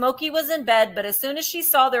home, Smokey was in bed, but as soon as she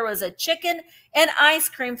saw there was a chicken and ice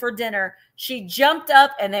cream for dinner, she jumped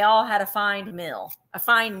up and they all had a fine meal.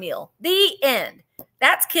 The end.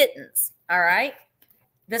 That's kittens. All right.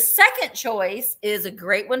 The second choice is a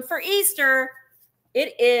great one for Easter.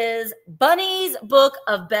 It is Bunny's Book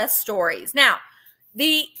of Best Stories. Now,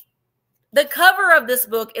 the cover of this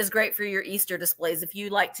book is great for your Easter displays if you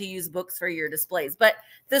like to use books for your displays, but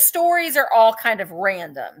the stories are all kind of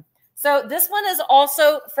random. So this one is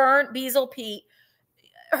also Fern Beazle Pete.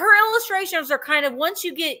 Her illustrations are kind of, once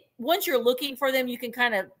you're looking for them, you can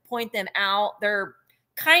kind of point them out. They're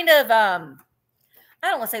kind of, I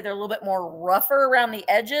don't want to say they're a little bit more rougher around the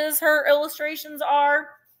edges, her illustrations are.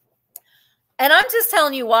 And I'm just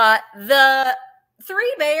telling you what, the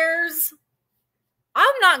 3 bears,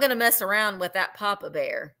 I'm not going to mess around with that Papa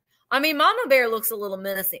Bear. I mean, Mama Bear looks a little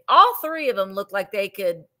menacing. All 3 of them look like they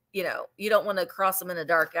could, you don't want to cross them in a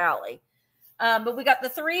dark alley. But we got the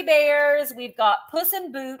 3 bears. We've got Puss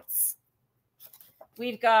in Boots.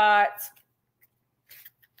 We've got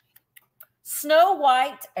Snow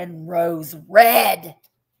White and Rose Red.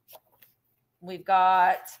 We've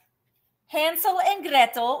got Hansel and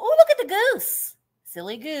Gretel. Oh, look at the goose.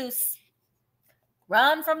 Silly goose.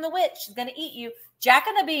 Run from the witch. She's going to eat you. Jack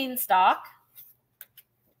and the Beanstalk.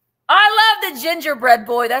 I love the gingerbread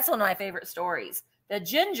boy. That's one of my favorite stories. The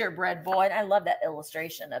gingerbread boy. And I love that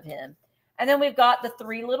illustration of him. And then we've got the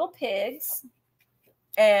 3 little pigs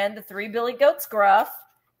and the 3 Billy Goats Gruff.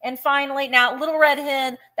 And finally, now Little Red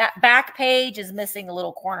Hen, that back page is missing a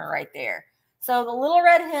little corner right there. So the Little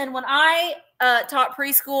Red Hen, when I taught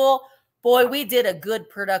preschool, boy, we did a good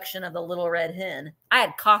production of the Little Red Hen. I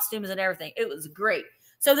had costumes and everything. It was great.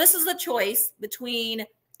 So this is the choice between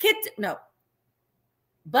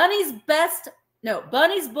Bunny's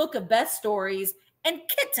Book of Best Stories and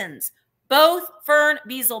Kittens, both Fern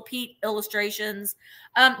Beazle Pete illustrations.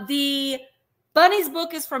 The Bunny's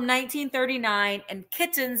book is from 1939 and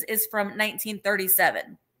Kittens is from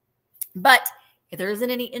 1937. But if there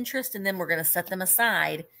isn't any interest in them, we're going to set them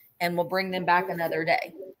aside and we'll bring them back another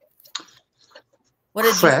day. What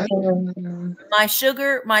did you think? My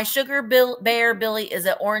sugar bear Billy is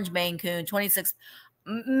an orange Maine Coon, 26.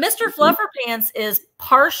 Mr. Flufferpants is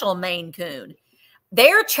partial Maine Coon.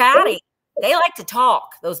 They're chatty. They like to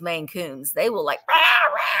talk, those Maine Coons. They will like, rah,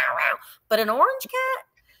 rah, rah. But an orange cat?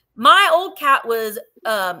 My old cat was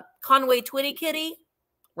Conway Twitty Kitty,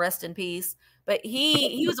 rest in peace. But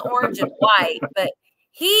he was orange and white, but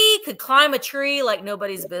he could climb a tree like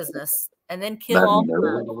nobody's business and then kill all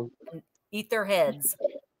the and eat their heads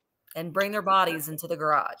and bring their bodies into the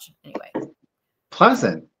garage. Anyway.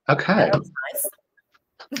 Pleasant. Okay. That was nice.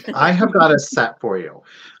 I have got a set for you.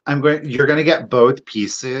 You're going to get both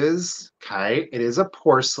pieces. Okay. It is a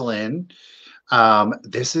porcelain.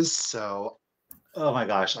 This is so, oh my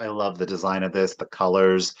gosh. I love the design of this, the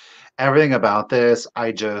colors, everything about this.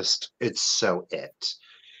 It's so it.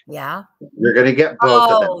 Yeah. You're going to get both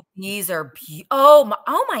of them. Oh, these are,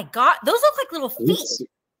 oh my God. Those look like little feet.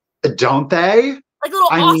 Don't they? Like little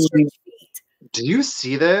ostrich feet. Do you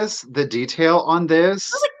see this? The detail on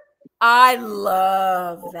this? I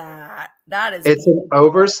love that. It's an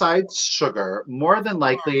oversized sugar. More than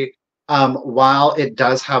likely, while it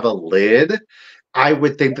does have a lid, I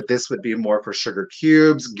would think that this would be more for sugar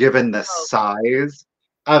cubes, given the size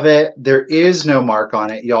of it. There is no mark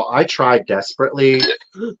on it, y'all. I tried desperately.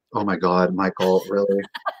 Oh my God, Michael, really?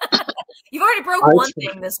 You've already broke one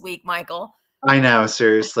thing this week, Michael. I know,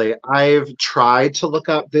 seriously. I've tried to look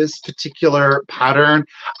up this particular pattern.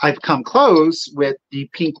 I've come close with the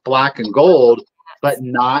pink, black, and gold, but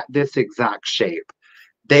not this exact shape.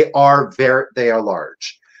 They are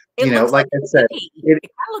large. Like I said, it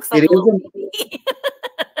looks like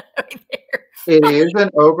it is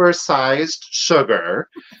an oversized sugar.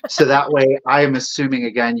 So that way, I am assuming,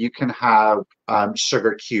 again, you can have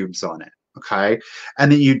sugar cubes on it, okay?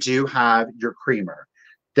 And then you do have your creamer.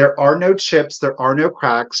 There are no chips. There are no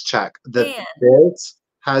cracks. Check. This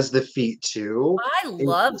has the feet too. I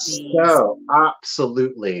love these. So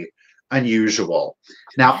absolutely unusual.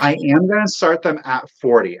 Now I am going to start them at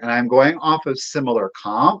 40 and I'm going off of similar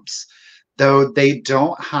comps, though they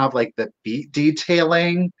don't have like the feet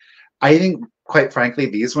detailing. I think quite frankly,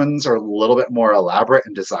 these ones are a little bit more elaborate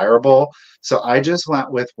and desirable. So I just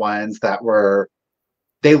went with ones that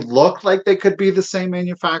they looked like they could be the same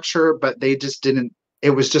manufacturer, but they just didn't. It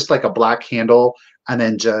was just like a black handle and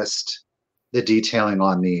then just the detailing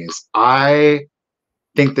on these. I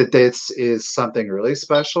think that this is something really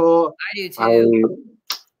special. I do too.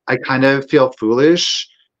 I kind of feel foolish,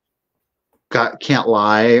 can't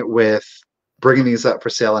lie, with bringing these up for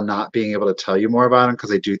sale and not being able to tell you more about them,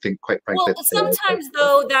 because I do think, quite frankly, sometimes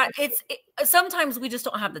though sometimes we just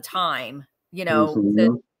don't have the time,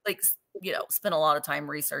 to spend a lot of time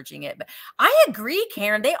researching it. But I agree,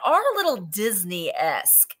 Karen. They are a little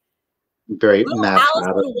Disney-esque. Very Alice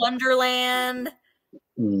in Wonderland.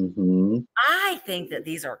 Mm-hmm. I think that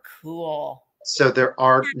these are cool. So there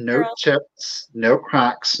are no chips, no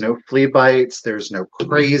cracks, no flea bites. There's no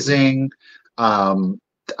crazing.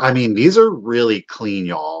 I mean, these are really clean,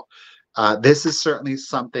 y'all. This is certainly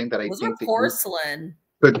something that Those are porcelain.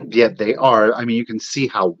 But yeah, they are. I mean, you can see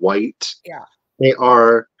how white. Yeah. They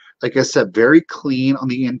are. Like I said, very clean on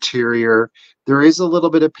the interior. There is a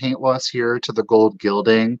little bit of paint loss here to the gold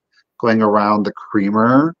gilding going around the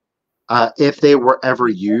creamer. If they were ever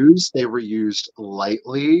used, they were used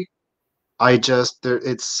lightly.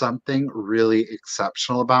 It's something really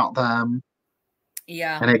exceptional about them.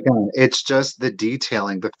 Yeah. And again, it's just the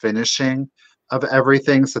detailing, the finishing of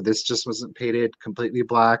everything. So this just wasn't painted completely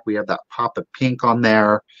black. We have that pop of pink on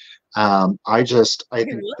there. I think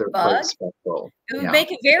they're quite special. It would make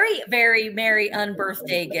a very, very merry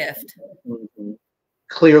unbirthday gift. Mm-hmm.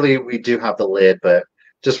 Clearly, we do have the lid, but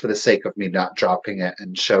just for the sake of me not dropping it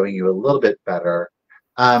and showing you a little bit better,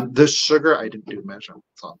 The sugar, I didn't do measurements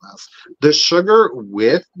on this. The sugar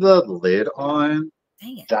with the lid on,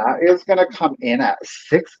 Dang it. that is going to come in at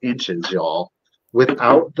 6 inches, y'all.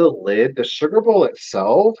 Without the lid, the sugar bowl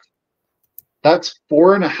itself, that's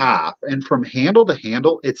 4.5. And from handle to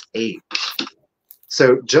handle, it's 8.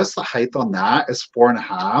 So just the height on that is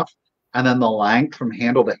 4.5. And then the length from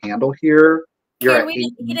handle to handle here, you're at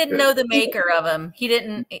 8 he didn't know the maker of them. He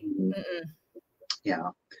didn't. Yeah.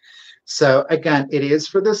 So again, it is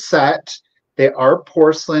for the set. They are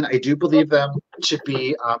porcelain. I do believe them to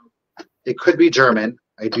be, it could be German,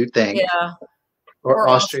 I do think. Yeah. Or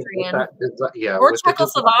Austrian. Yeah. Or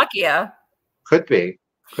Czechoslovakia. Could be.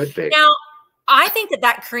 Could be. Now, I think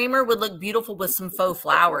that creamer would look beautiful with some faux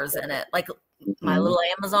flowers in it. Like my little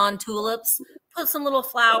Amazon tulips, put some little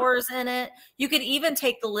flowers in it. You could even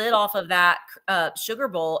take the lid off of that sugar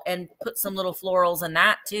bowl and put some little florals in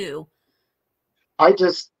that too.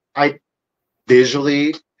 I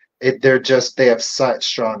visually, they have such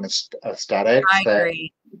strong aesthetics. I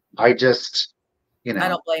agree. I just, you know. I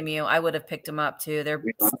don't blame you. I would have picked them up too. They're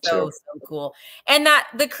so cool. And that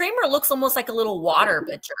the creamer looks almost like a little water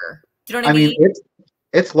pitcher. Do you know what I mean?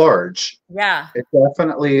 It's large. Yeah. It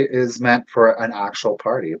definitely is meant for an actual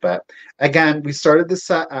party. But again, we started the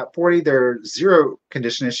set at 40. There are 0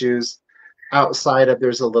 condition issues. Outside of,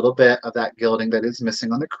 there's a little bit of that gilding that is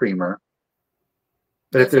missing on the creamer.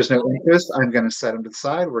 But if there's no interest, I'm going to set them to the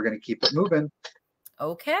side. We're going to keep it moving.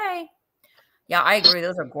 Okay. Yeah, I agree.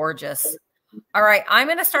 Those are gorgeous. All right. I'm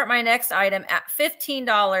going to start my next item at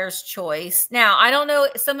 $15 choice. Now, I don't know.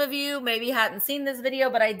 Some of you maybe hadn't seen this video,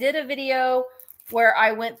 but I did a video where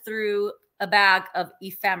I went through a bag of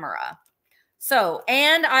ephemera. So,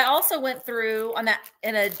 and I also went through on that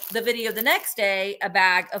the video the next day, a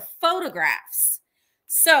bag of photographs.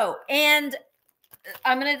 So, and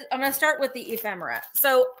I'm gonna start with the ephemera.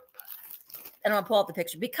 So, and I'm gonna pull up the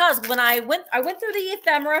picture because when I went through the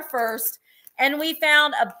ephemera first, and we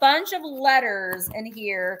found a bunch of letters in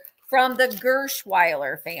here from the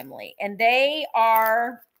Gershweiler family, and they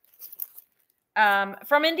are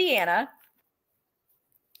from Indiana.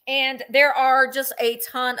 And there are just a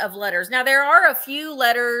ton of letters. Now, there are a few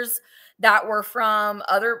letters that were from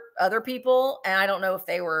other people, and I don't know if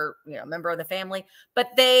they were, a member of the family, but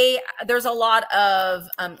there's a lot of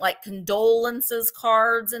like condolences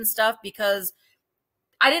cards and stuff because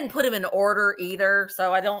I didn't put them in order either.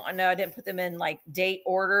 So I didn't put them in like date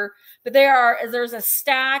order, but there's a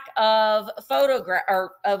stack of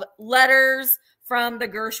of letters from the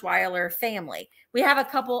Gershweiler family. We have a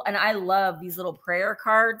couple, and I love these little prayer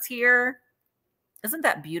cards here. Isn't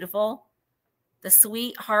that beautiful? The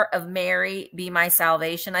sweet heart of Mary, be my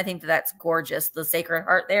salvation. I think that's gorgeous, the Sacred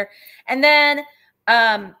Heart there. And then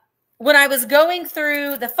when I was going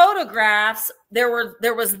through the photographs, there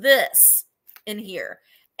was this in here.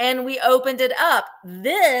 And we opened it up.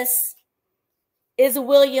 This is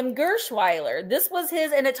William Gershweiler. This was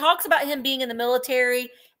his, and it talks about him being in the military.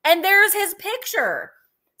 And there's his picture.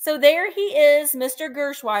 So there he is, Mr.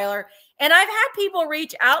 Gershweiler. And I've had people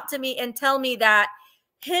reach out to me and tell me that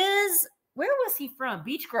where was he from?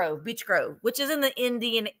 Beech Grove, which is in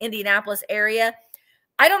the Indianapolis area.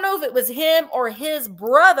 I don't know if it was him or his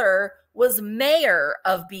brother was mayor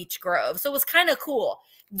of Beech Grove. So it was kind of cool.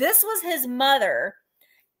 This was his mother.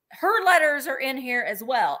 Her letters are in here as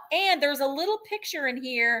well. And there's a little picture in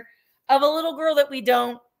here of a little girl that we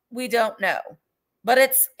don't know. But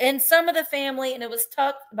it's in some of the family, and it was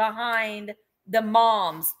tucked behind the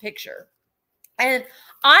mom's picture. And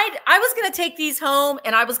I was going to take these home,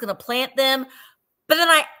 and I was going to plant them. But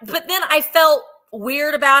then I felt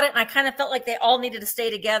weird about it, and I kind of felt like they all needed to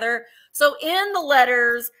stay together. So in the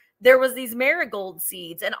letters, there was these marigold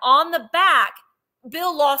seeds. And on the back,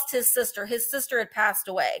 Bill lost his sister. His sister had passed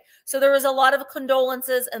away. So there was a lot of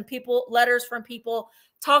condolences and letters from people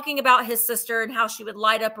talking about his sister and how she would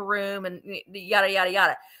light up a room and yada, yada,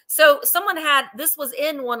 yada. So this was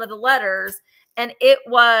in one of the letters, and it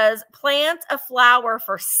was plant a flower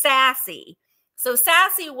for Sassy. So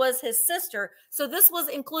Sassy was his sister. So this was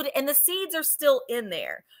included, and the seeds are still in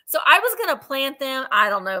there. So I was going to plant them.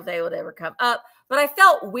 I don't know if they would ever come up, but I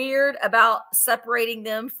felt weird about separating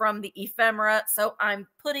them from the ephemera. So I'm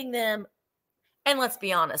putting them. And let's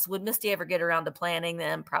be honest, would Misty ever get around to planting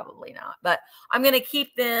them? Probably not. But I'm going to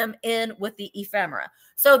keep them in with the ephemera.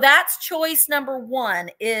 So that's choice number 1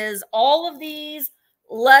 is all of these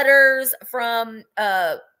letters from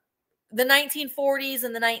the 1940s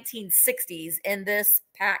and the 1960s in this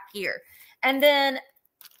pack here. And then,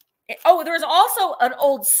 there's also an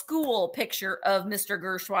old school picture of Mr.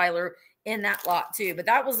 Gershweiler in that lot too. But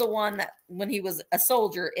that was the one that when he was a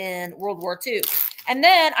soldier in World War II. And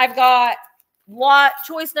then I've got lot,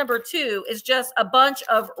 choice number 2 is just a bunch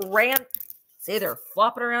of see, they're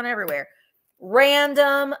flopping around everywhere.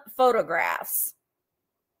 Random photographs.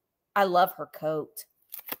 I love her coat.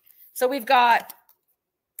 So we've got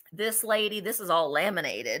this lady. This is all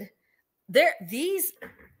laminated.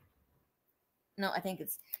 No, I think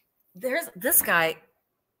there's this guy.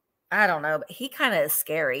 I don't know, but he kind of is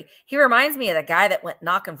scary. He reminds me of the guy that went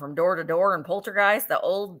knocking from door to door in Poltergeist, the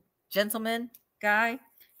old gentleman guy.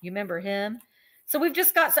 You remember him? So we've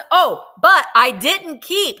just got some. Oh, but I didn't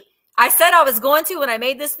keep. I said I was going to when I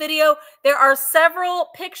made this video. There are several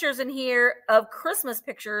pictures in here of Christmas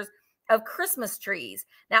pictures of Christmas trees.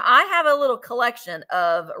 Now, I have a little collection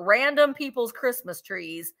of random people's Christmas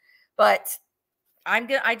trees, but I'm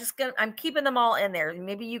keeping them all in there.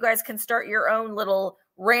 Maybe you guys can start your own little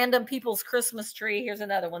random people's Christmas tree. Here's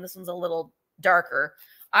another one. This one's a little darker.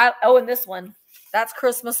 And this one, that's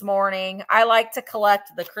Christmas morning. I like to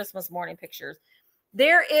collect the Christmas morning pictures.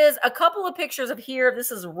 There is a couple of pictures of here.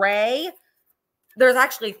 This is Ray. There's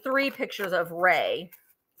actually 3 pictures of Ray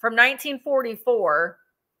from 1944.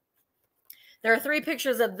 There are 3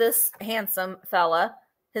 pictures of this handsome fella,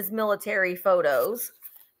 his military photos.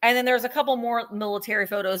 And then there's a couple more military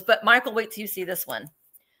photos, but Michael, wait till you see this one.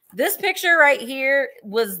 This picture right here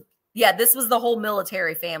was, this was the whole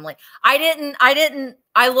military family.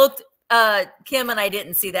 I looked, Kim, and I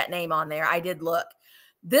didn't see that name on there. I did look.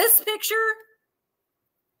 This picture,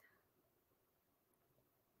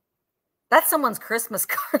 that's someone's Christmas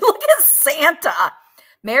card. Look at Santa.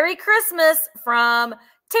 Merry Christmas from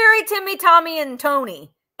Terry, Timmy, Tommy, and Tony,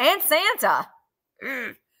 and Santa.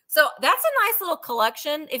 So that's a nice little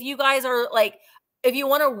collection. If you guys are like, if you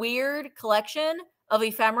want a weird collection of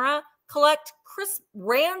ephemera, collect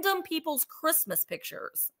random people's Christmas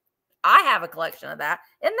pictures. I have a collection of that.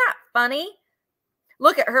 Isn't that funny?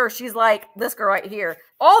 Look at her. She's like this girl right here.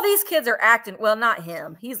 All these kids are acting. Well, not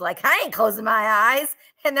him. He's like, I ain't closing my eyes.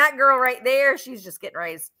 And that girl right there, she's just getting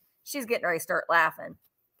ready. She's getting ready to start laughing.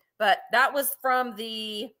 But that was from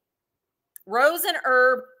the Rose and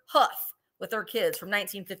Herb Huff with her kids from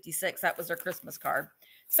 1956. That was their Christmas card.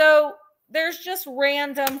 So there's just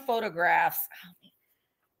random photographs.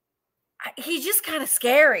 He's just kind of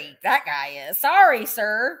scary. That guy is. Sorry,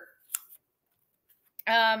 sir.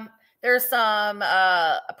 There's some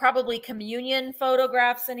probably communion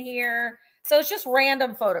photographs in here. So it's just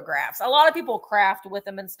random photographs. A lot of people craft with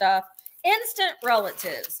them and stuff. Instant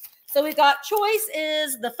relatives. So we got choice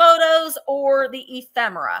is the photos or the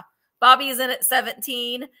ephemera. Bobby is in at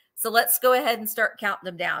 17. So let's go ahead and start counting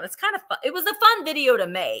them down. It's kind of fun. It was a fun video to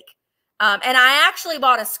make. And I actually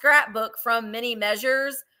bought a scrapbook from Mini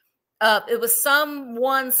Measures. It was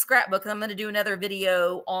someone's scrapbook. And I'm going to do another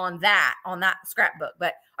video on that scrapbook.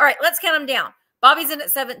 But all right, let's count them down. Bobby's in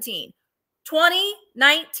at 17. 20,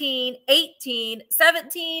 19, 18,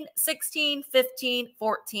 17, 16, 15,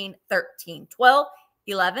 14, 13, 12,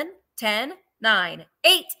 11, 10, 9,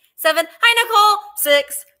 8, 7. Hi, Nicole.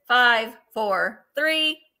 6, 5, 4,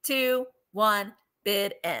 3, 2, 1.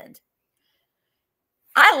 Bid end.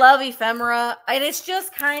 I love ephemera, and it's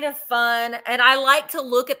just kind of fun. And I like to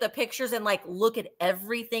look at the pictures and like look at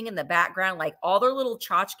everything in the background, like all their little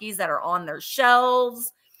tchotchkes that are on their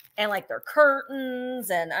shelves and like their curtains.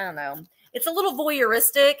 And I don't know, it's a little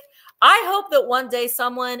voyeuristic. I hope that one day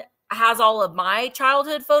someone has all of my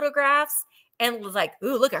childhood photographs and was like,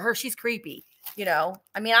 ooh, look at her. She's creepy. You know,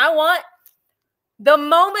 I mean, I want the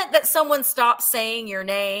moment that someone stops saying your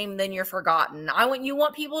name, then you're forgotten. You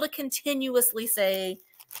want people to continuously say,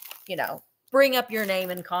 you know, bring up your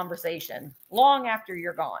name in conversation long after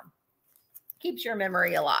you're gone. Keeps your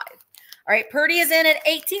memory alive. All right, Purdy is in at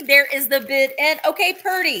 18. There is the bid end. Okay,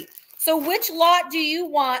 Purdy. So which lot do you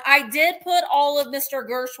want? I did put all of Mr.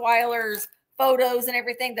 Gershweiler's photos and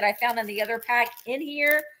everything that I found in the other pack in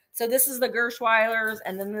here. So this is the Gershweilers,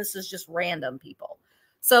 and then this is just random people.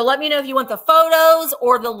 So let me know if you want the photos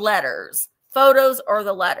or the letters. Photos or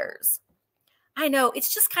the letters. I know,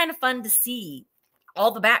 it's just kind of fun to see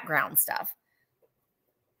all the background stuff.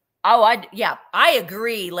 Oh, I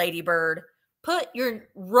agree, Lady Bird.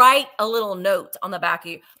 Write a little note on the back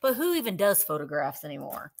of you. But who even does photographs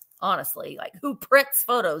anymore? Honestly, like who prints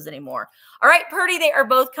photos anymore? All right, Purdy, they are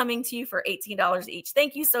both coming to you for $18 each.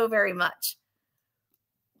 Thank you so very much.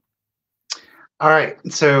 All right,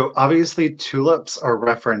 so obviously tulips are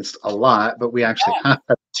referenced a lot, but we actually have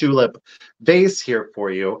a tulip vase here for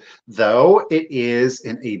you, though it is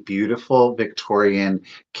in a beautiful Victorian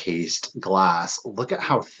cased glass. Look at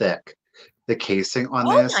how thick the casing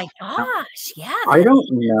on this. Oh my gosh, yeah. I don't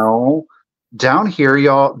know. Down here,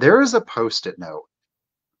 y'all, there is a Post-it note.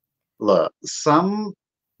 Look,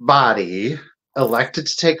 somebody elected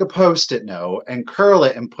to take a Post-it note and curl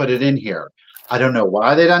it and put it in here. I don't know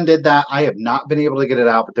why they done did that. I have not been able to get it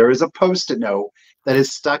out, but there is a Post-it note that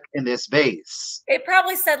is stuck in this vase. It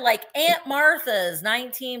probably said like Aunt Martha's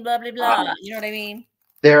 19 blah blah blah. You know what I mean?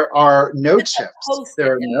 There are no It's a chips. Post-it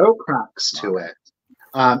There are note. no cracks to it.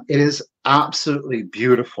 It is absolutely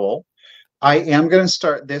beautiful. I am going to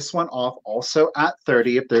start this one off also at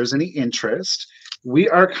 30 if there's any interest. We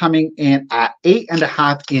are coming in at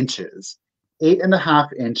 8.5 inches.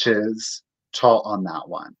 8.5 inches tall on that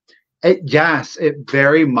one. Yes, it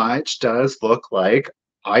very much does look like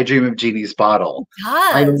I Dream of Jeannie's bottle. It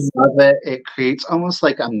I does. love it. It creates almost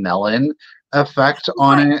like a melon effect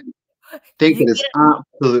on it. I think You it is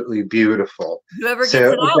absolutely beautiful. Whoever gets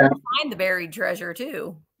So it out again, will find the buried treasure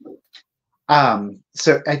too.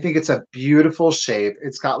 so I think it's a beautiful shape.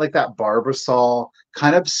 It's got like that Barbasol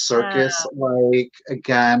kind of circus like,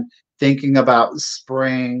 again, thinking about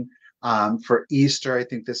spring. For Easter, I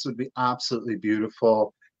think this would be absolutely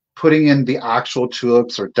beautiful. Putting in the actual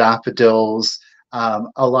tulips or daffodils,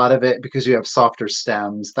 a lot of it, because you have softer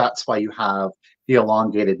stems, that's why you have the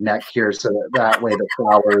elongated neck here, so that way the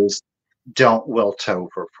flowers don't wilt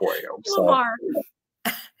over for you. So Lamar.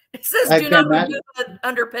 It says do again, not remove it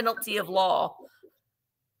under penalty of law.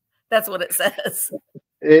 That's what it says.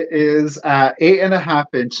 it is 8.5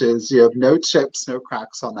 inches. You have no chips, no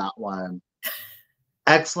cracks on that one.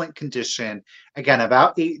 Excellent condition. Again,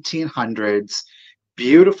 about 1800s.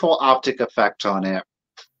 Beautiful optic effect on it.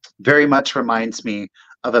 Very much reminds me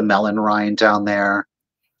of a melon rind down there.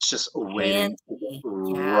 It's just waiting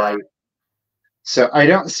right. So I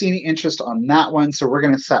don't see any interest on that one. So we're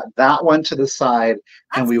going to set that one to the side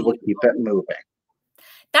and we will keep it moving.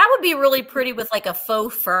 That would be really pretty with like a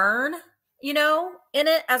faux fern, you know, in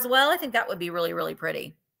it as well. I think that would be really, really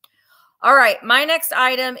pretty. All right. My next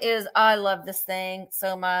item is, I love this thing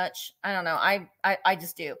so much. I don't know. I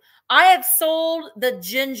just do. I have sold the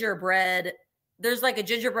gingerbread. There's like a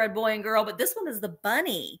gingerbread boy and girl, but this one is the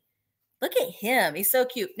bunny. Look at him. He's so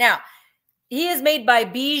cute. Now, he is made by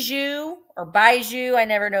Bijou or Bijou. I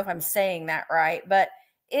never know if I'm saying that right, but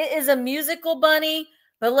it is a musical bunny.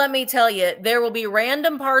 But let me tell you, there will be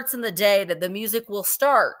random parts in the day that the music will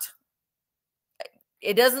start.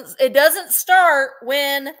 It doesn't start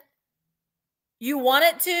when you want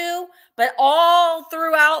it to, but all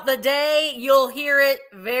throughout the day, you'll hear it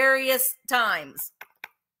various times.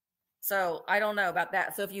 So I don't know about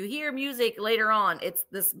that. So if you hear music later on, it's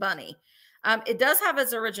this bunny. It does have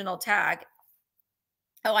its original tag.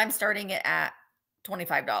 Oh, I'm starting it at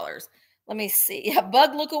 $25. Let me see. Yeah,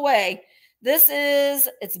 Bug, look away.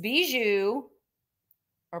 It's Bijou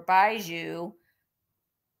or Bijou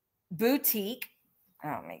Boutique.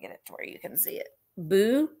 Oh, let me get it to where you can see it.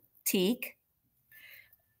 Boutique.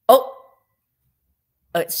 Oh,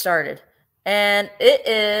 it started. And it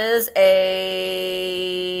is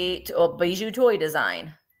a Bijou toy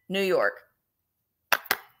design, New York.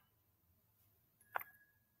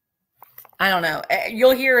 I don't know.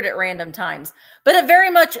 You'll hear it at random times. But it very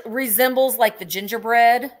much resembles like the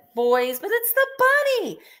gingerbread boys, but it's the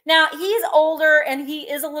bunny. Now, he's older and he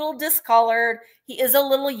is a little discolored. He is a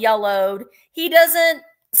little yellowed. He doesn't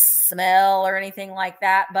smell or anything like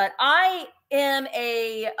that. But I am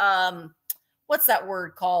a, what's that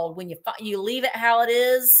word called? When you leave it how it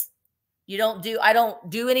is. I don't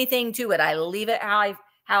do anything to it. I leave it how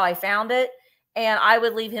I found it. And I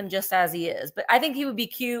would leave him just as he is. But I think he would be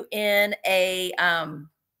cute in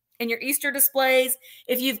in your Easter displays.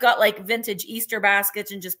 If you've got like vintage Easter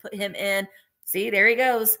baskets and just put him in. See, there he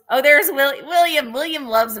goes. Oh, there's William. William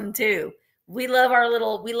loves him too. We love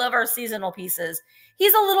our seasonal pieces.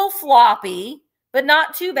 He's a little floppy, but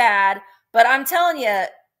not too bad. But I'm telling you,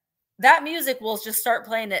 that music will just start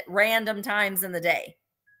playing at random times in the day.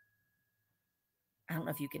 I don't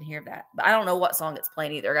know if you can hear that, but I don't know what song it's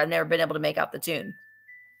playing either. I've never been able to make out the tune.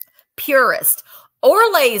 Purist or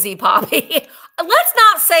lazy, Poppy. Let's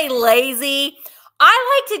not say lazy.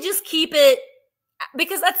 I like to just keep it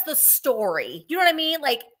because that's the story. You know what I mean?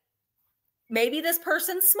 Like maybe this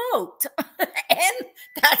person smoked and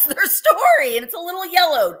that's their story and it's a little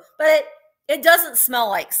yellowed, but it doesn't smell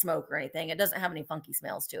like smoke or anything. It doesn't have any funky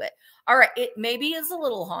smells to it. All right. It maybe is a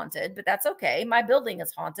little haunted, but that's okay. My building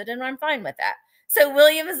is haunted and I'm fine with that. So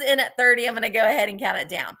William is in at 30. I'm going to go ahead and count it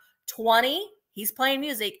down. 20, he's playing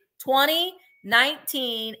music. 20,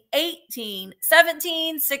 19, 18,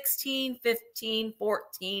 17, 16, 15,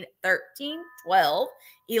 14, 13, 12,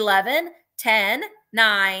 11, 10,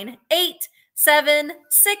 9, 8, 7,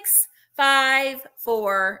 6, 5,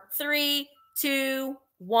 4, 3, 2,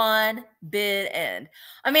 1, bid end.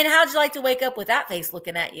 I mean, how'd you like to wake up with that face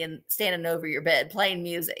looking at you and standing over your bed playing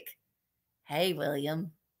music? Hey,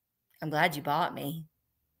 William. I'm glad you bought me.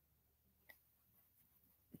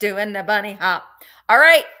 Doing the bunny hop. All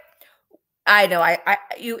right. I know.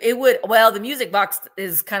 It would. Well, the music box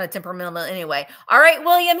is kind of temperamental anyway. All right,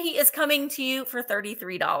 William. He is coming to you for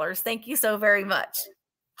 $33. Thank you so very much.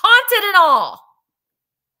 Haunted and all.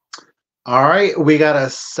 All right, we got a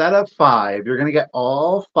set of 5. You're gonna get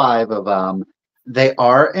all 5 of them. They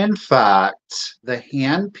are, in fact, the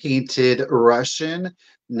hand-painted Russian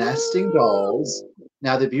nesting dolls.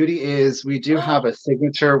 Now, the beauty is we do have a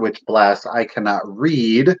signature, which, bless, I cannot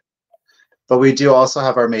read, but we do also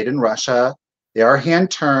have our made in Russia. They are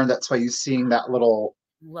hand-turned. That's why you're seeing that little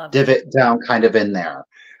divot down kind of in there.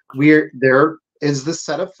 There is the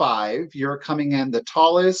set of 5. You're coming in. The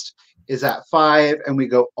tallest is at 5, and we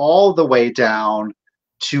go all the way down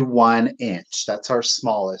to 1 inch. That's our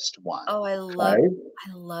smallest one. Oh, I love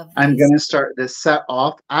these. I'm going to start this set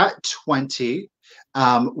off at 20.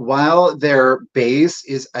 While their base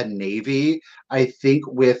is a navy, I think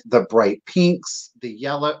with the bright pinks, the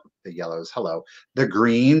yellows, the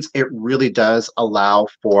greens, it really does allow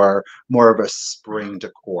for more of a spring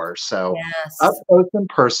decor. So up close and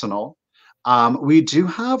personal. We do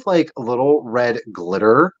have like little red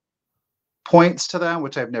glitter points to them,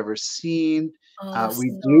 which I've never seen.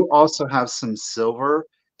 We do also have some silver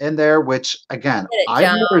in there, which again,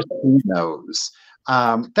 I've never seen those.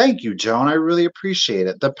 Thank you, Joan. I really appreciate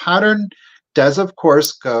it. The pattern does, of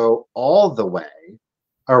course, go all the way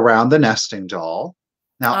around the nesting doll.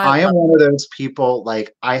 Now, I am one of those people,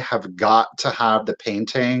 like, I have got to have the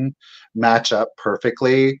painting match up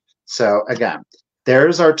perfectly. So again,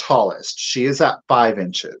 there's our tallest. She is at 5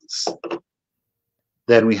 inches.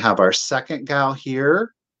 Then we have our second gal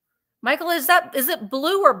here. Michael, is it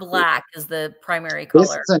blue or black is the primary color?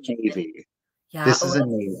 This is a navy. Yeah, this is a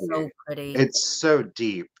navy. So pretty. It's so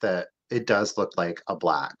deep that it does look like a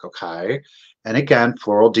black, okay? And again,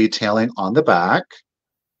 floral detailing on the back.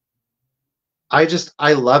 I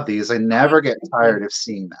love these. I never get tired of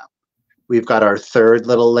seeing them. We've got our third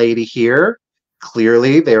little lady here.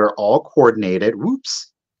 Clearly, they're all coordinated.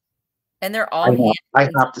 Whoops. And they're all I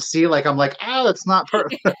have to see, like, I'm like, oh, it's not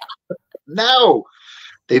perfect. No,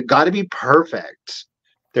 they've got to be perfect.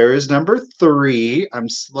 There is number 3.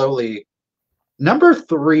 Number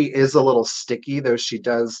 3 is a little sticky, though she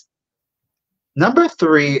does. Number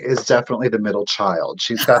 3 is definitely the middle child.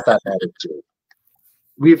 She's got that attitude.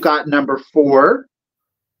 We've got number 4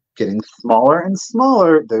 getting smaller and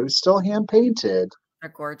smaller. Those still hand painted.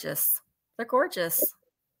 They're gorgeous. They're gorgeous.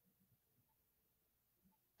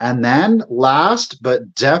 And then last,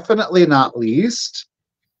 but definitely not least,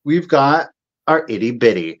 we've got our itty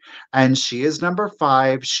bitty. And she is number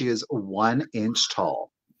 5. She is 1 inch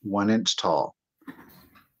tall. 1 inch tall.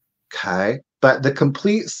 Okay. But the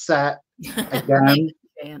complete set, again,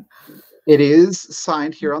 it is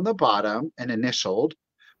signed here on the bottom and initialed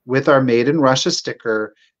with our Made in Russia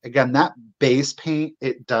sticker. Again, that base paint,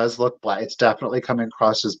 it does look black. It's definitely coming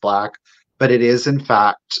across as black, but it is in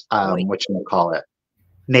fact,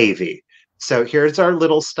 navy. So here's our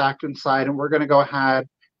little stacked inside, and we're going to go ahead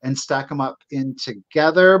and stack them up in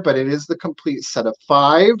together, but it is the complete set of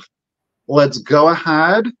 5. Let's go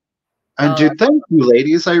ahead and do. Thank you,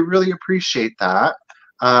 ladies. I really appreciate that.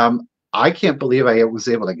 I can't believe I was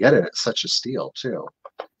able to get it at such a steal too.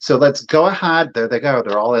 So let's go ahead. There they go.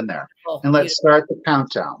 They're all in there. And let's start the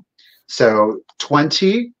countdown. So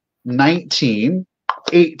 20, 19,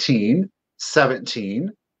 18,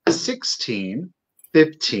 17, 16,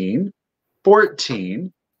 15,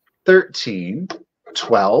 14, 13,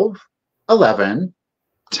 12, 11,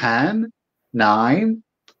 10, 9,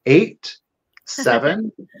 8,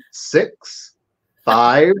 7, 6,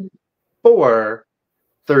 5, 4,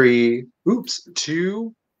 3,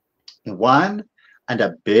 2, 1, and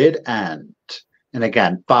a bid end. And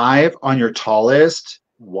again, 5 on your tallest.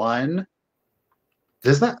 1.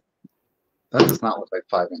 That does not look like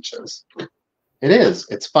 5 inches. It is.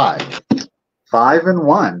 It's 5. 5 and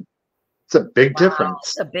 1. It's a big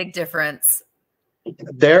difference. It's a big difference.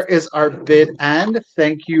 There is our bid end.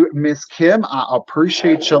 Thank you, Miss Kim. I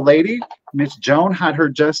appreciate you, lady. Miss Joan had her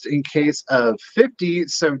just in case of 50.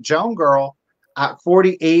 So Joan girl at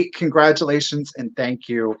 48, congratulations and thank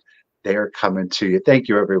you. They're coming to you. Thank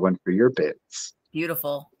you, everyone, for your bids.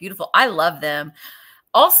 Beautiful. Beautiful. I love them.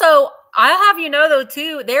 Also, I'll have you know, though,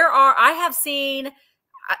 too, I have seen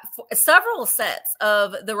several sets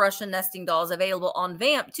of the Russian nesting dolls available on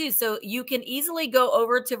Vamp, too. So you can easily go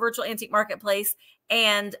over to Virtual Antique Marketplace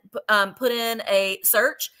and put in a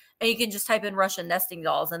search, and you can just type in Russian nesting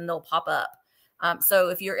dolls, and they'll pop up. So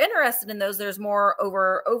if you're interested in those, there's more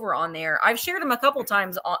over on there. I've shared them a couple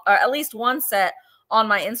times, at least one set on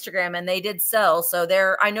my Instagram, and they did sell. So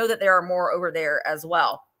I know that there are more over there as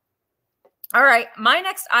well. All right. My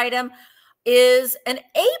next item is a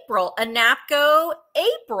NAPCO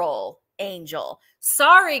April angel.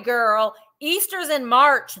 Sorry, girl. Easter's in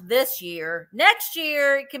March this year. Next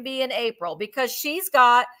year, it can be in April because she's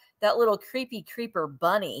got that little creepy creeper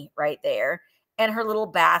bunny right there and her little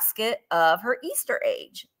basket of her Easter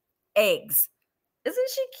eggs. Isn't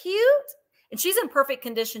she cute? And she's in perfect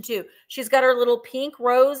condition too. She's got her little pink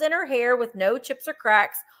rose in her hair with no chips or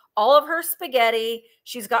cracks, all of her spaghetti.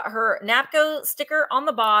 She's got her NAPCO sticker on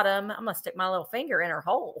the bottom. I'm going to stick my little finger in her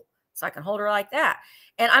hole so I can hold her like that.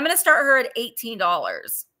 And I'm going to start her at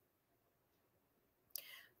 $18.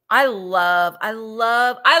 I love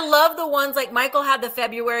the ones like Michael had the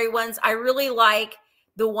February ones. I really like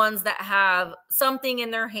the ones that have something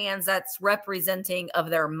in their hands that's representing of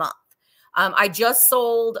their month. I just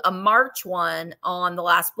sold a March one on the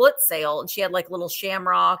last Blitz sale, and she had like a little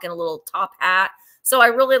shamrock and a little top hat. So I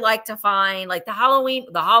really like to find like the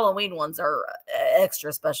Halloween ones are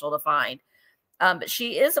extra special to find. But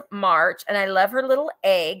she is March, and I love her little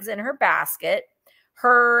eggs in her basket.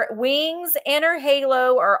 Her wings and her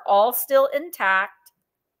halo are all still intact.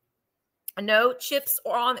 No chips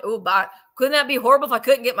on. Oh, but couldn't that be horrible if I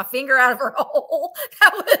couldn't get my finger out of her hole?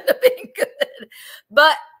 That wouldn't have been good.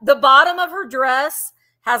 But the bottom of her dress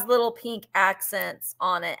has little pink accents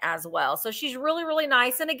on it as well. So she's really, really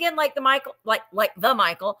nice. And again, like Michael's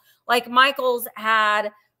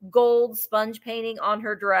had gold sponge painting on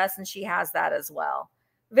her dress, and she has that as well.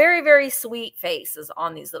 Very, very sweet faces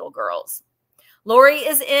on these little girls. Lori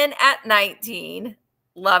is in at 19.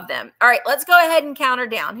 Love them. All right, let's go ahead and count her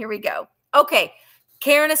down. Here we go. Okay,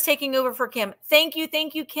 Karen is taking over for Kim. Thank you,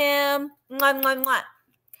 Kim. Mwah, mwah, mwah.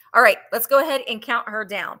 All right, let's go ahead and count her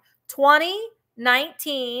down. 20,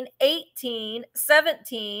 19, 18,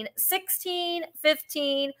 17, 16,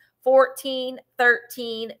 15, 14,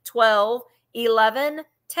 13, 12, 11,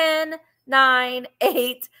 10, 9,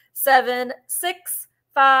 8, 7, 6,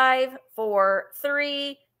 5, 4,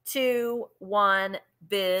 3, 2, 1,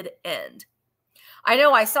 bid end. I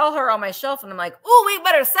know I saw her on my shelf and I'm like, oh, we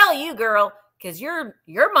better sell you, girl, because your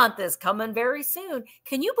month is coming very soon.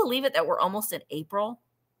 Can you believe it that we're almost in April?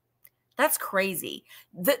 That's crazy.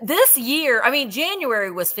 This year, I mean,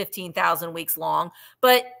 January was 15,000 weeks long,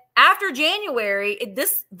 but after January,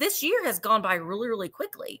 this year has gone by really, really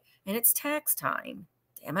quickly, and it's tax time.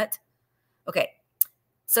 Damn it. Okay.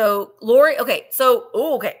 So Lori, okay.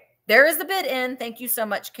 There is the bid in. Thank you so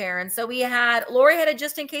much, Karen. So Lori had a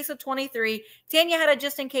just in case of 23. Tanya had a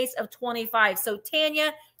just in case of 25. So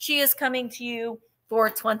Tanya, she is coming to you for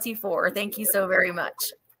 24. Thank you so very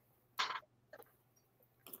much.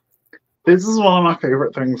 This is one of my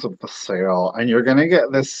favorite things of the sale, and you're going to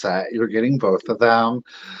get this set. You're getting both of them.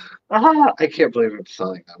 I can't believe I'm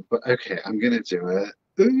selling them, but okay, I'm going to do it.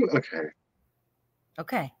 Ooh, okay.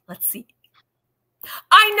 Okay, let's see.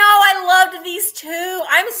 I know, I loved these two.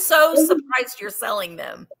 I'm so surprised you're selling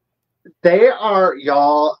them. They are,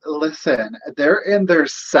 y'all, listen, they're in their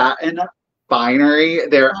satin binary.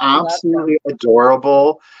 They're absolutely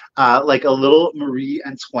adorable. Like a little Marie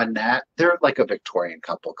Antoinette. They're like a Victorian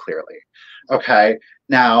couple, clearly. Okay.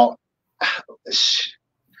 Now,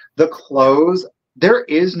 the clothes, there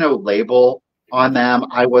is no label on them.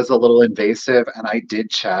 I was a little invasive and I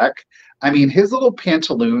did check. I mean, his little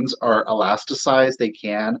pantaloons are elasticized. They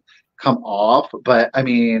can come off, but I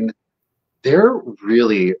mean, they're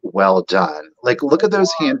really well done. Like, look at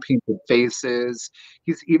those hand-painted faces.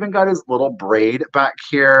 He's even got his little braid back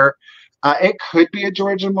here. It could be a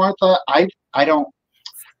George and Martha. I don't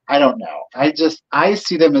know. I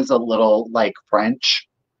see them as a little like French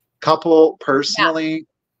couple personally. Yeah.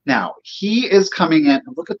 Now he is coming in.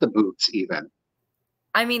 Look at the boots even.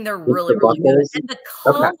 I mean, they're really, really good. And the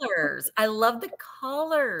colors. Okay. I love the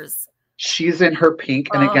colors. She's in her pink.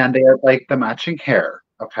 And again, they are like the matching hair.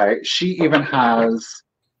 Okay. She even has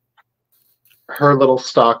her little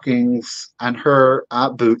stockings and her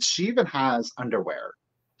boots. She even has underwear.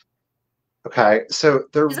 Okay. So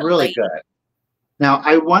they're really good. Now,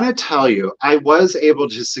 I want to tell you, I was able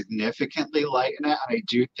to significantly lighten it. And I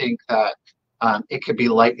do think that it could be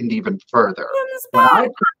lightened even further. When I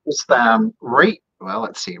purchased them right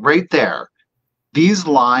there. These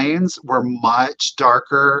lines were much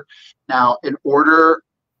darker. Now,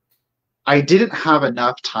 I didn't have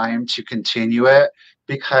enough time to continue it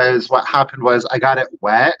because what happened was I got it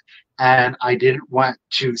wet and I didn't want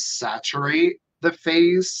to saturate the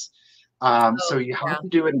face. So you have to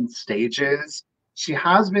do it in stages. She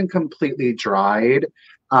has been completely dried.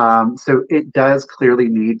 So it does clearly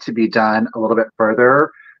need to be done a little bit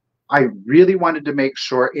further. I really wanted to make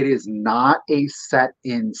sure it is not a set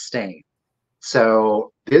in stain.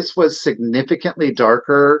 So this was significantly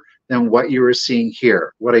darker than what you were seeing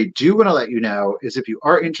here. What I do want to let you know is if you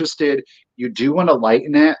are interested, you do want to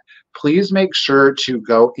lighten it, please make sure to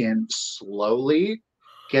go in slowly,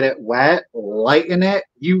 get it wet, lighten it.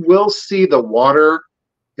 You will see the water.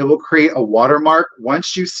 It will create a watermark.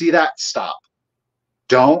 Once you see that, stop.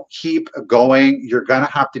 Don't keep going. You're going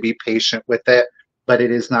to have to be patient with it, but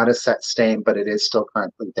it is not a set stain, but it is still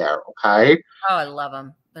currently there, okay? Oh, I love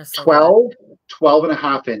them. They're so 12 and a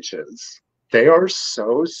half inches. They are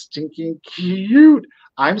so stinking cute.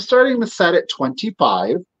 I'm starting the set at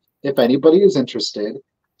 25, if anybody is interested.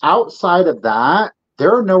 Outside of that,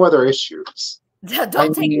 there are no other issues.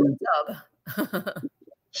 Don't take the tub.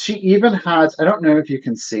 She even has, I don't know if you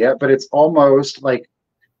can see it, but it's almost like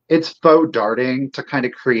it's faux darting to kind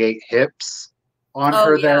of create hips on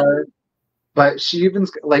her there. But she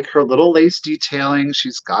even's like her little lace detailing.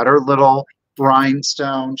 She's got her little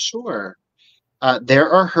rhinestone. Sure. There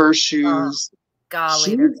are her shoes.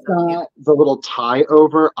 Golly, She's got the little tie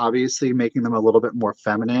over, obviously making them a little bit more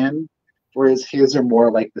feminine, whereas his are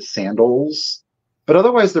more like the sandals. But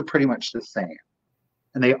otherwise, they're pretty much the same.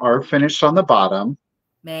 And they are finished on the bottom.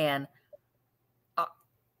 Man,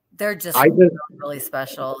 they're just really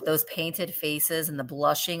special. Those painted faces and the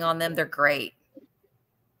blushing on them, they're great.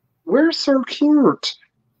 We're so cute.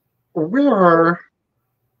 We're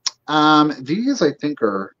these I think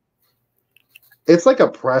are, it's like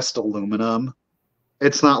a pressed aluminum.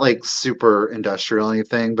 It's not like super industrial or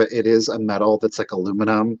anything, but it is a metal that's like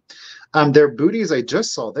aluminum. Their booties, I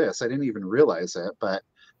just saw this. I didn't even realize it, but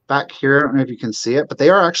back here, I don't know if you can see it, but they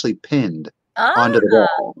are actually pinned onto the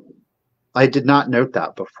wall. I did not note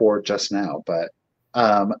that before just now, but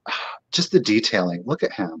just the detailing. Look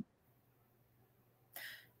at him.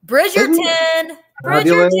 Bridgerton.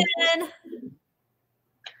 Bridgerton.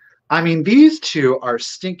 I mean, these two are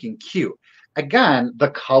stinking cute. Again, the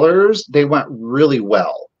colors, they went really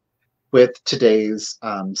well with today's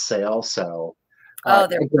sale. So, they're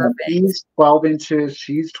perfect. He's 12 inches.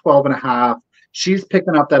 She's 12 and a half. She's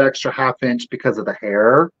picking up that extra half inch because of the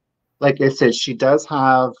hair. Like I said, she does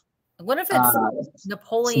have what if it's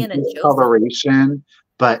Napoleon and Joseph? Coloration,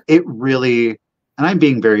 but it really, and I'm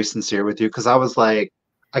being very sincere with you because I was like,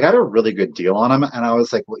 I got a really good deal on them, and I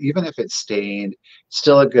was like, well, even if it's stained,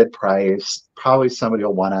 still a good price. Probably somebody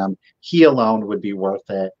will want them. He alone would be worth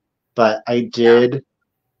it. But I did. Yeah.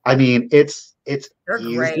 I mean, it's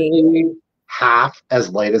easily half as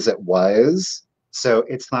light as it was, so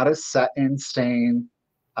it's not a set-in stain.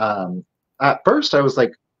 At first, I was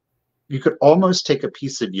like, you could almost take a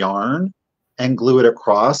piece of yarn and glue it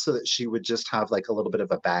across so that she would just have like a little bit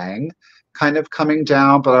of a bang kind of coming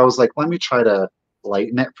down. But I was like, let me try to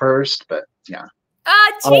lighten it first. But yeah.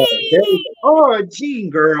 Jean! Jean,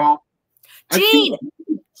 girl. Jean,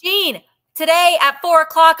 today at 4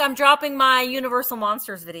 o'clock, I'm dropping my Universal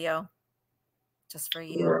Monsters video. Just for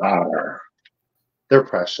you. They're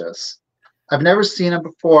precious. I've never seen them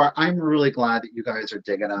before. I'm really glad that you guys are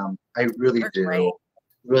digging them. I really do. Great.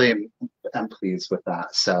 Really am pleased with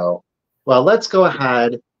that. So, well, let's go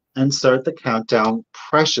ahead and start the countdown.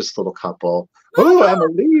 Precious little couple. Oh,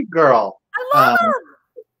 Emily, girl. I love them.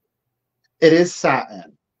 It is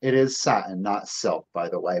satin. It is satin, not silk, by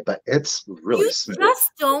the way, but it's really smooth. You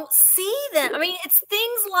just don't see them. I mean, it's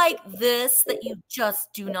things like this that you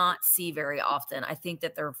just do not see very often. I think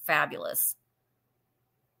that they're fabulous.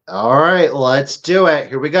 All right, let's do it.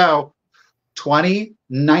 Here we go. 20,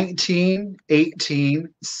 19,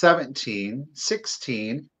 18, 17,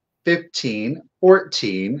 16, 15,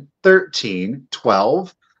 14, 13,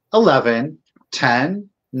 12, 11, 10,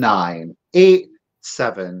 9, 8,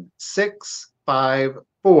 7, 6, 5,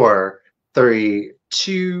 4, 3,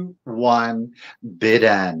 2, 1. Bid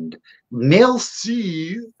end.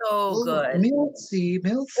 Merci. So good. Merci.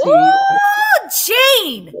 Oh,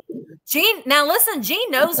 Jean. Jean. Now listen,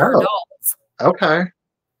 Jean knows her dolls. Okay.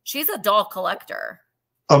 She's a doll collector.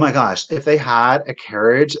 Oh my gosh. If they had a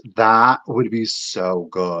carriage, that would be so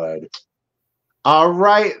good. All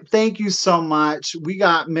right. Thank you so much. We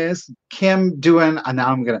got Miss Kim doing, and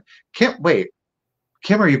now I'm going to,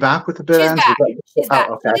 Kim, are you back with the bid ends? She's back.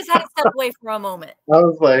 Okay. She just had to step away for a moment. I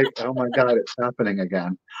was like, oh my God, it's happening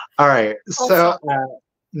again. All right. So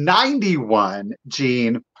 91,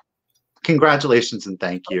 Jean, congratulations and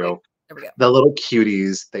thank you. Okay. There we go. The little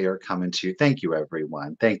cuties, they are coming to you. Thank you,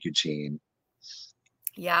 everyone. Thank you, Jean.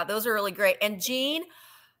 Yeah, those are really great. And Jean,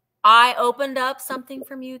 I opened up something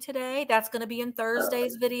from you today. That's going to be in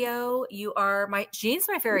Thursday's video. Jean's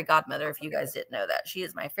my fairy godmother, if you guys didn't know that. She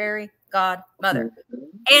is my fairy godmother.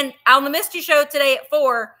 And on the Misty Show today at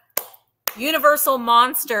 4, Universal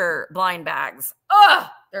Monster blind bags. Oh,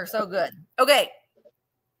 they're so good. Okay.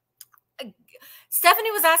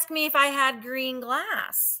 Stephanie was asking me if I had green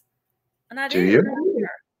glass. And I Do did. you?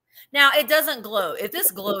 Now, it doesn't glow. If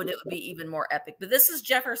this glowed, it would be even more epic. But this is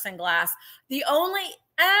Jefferson glass. The only,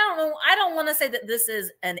 I don't know, I don't want to say that this is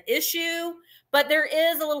an issue, but there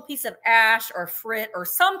is a little piece of ash or frit or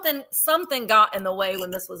something got in the way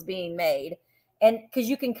when this was being made. And because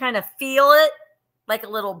you can kind of feel it, like a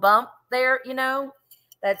little bump there, you know,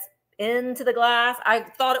 that's into the glass. I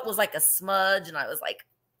thought it was like a smudge, and I was like,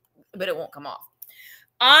 but it won't come off.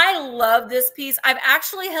 I love this piece. I've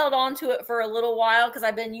actually held on to it for a little while because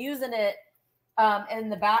I've been using it in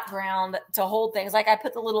the background to hold things. Like I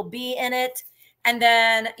put the little bee in it, and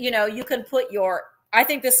then, you know, you can put your, I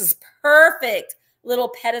think this is perfect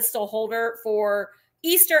little pedestal holder for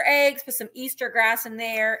Easter eggs. Put some Easter grass in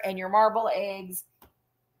there and your marble eggs.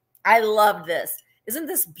 I love this. Isn't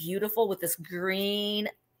this beautiful with this green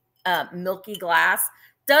milky glass?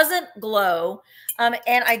 Doesn't glow. And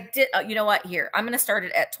I did, you know what? Here, I'm going to start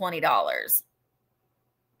it at $20.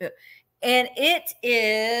 And it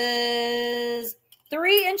is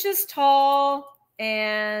 3 inches tall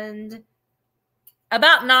and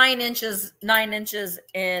about 9 inches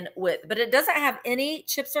in width. But it doesn't have any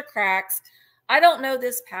chips or cracks. I don't know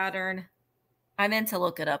this pattern. I meant to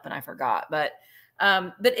look it up and I forgot. But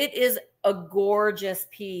it is a gorgeous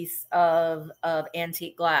piece of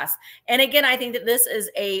antique glass. And again, I think that this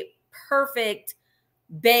is a perfect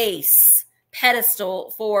base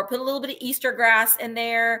pedestal for, put a little bit of Easter grass in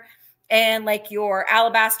there and like your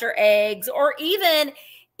alabaster eggs, or even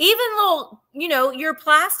little, you know, your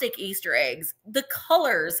plastic Easter eggs. The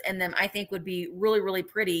colors in them, I think, would be really, really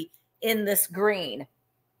pretty in this green.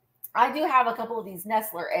 I do have a couple of these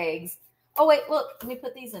Nestler eggs. Oh, wait, look, let me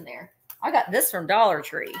put these in there. I got this from Dollar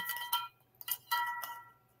Tree.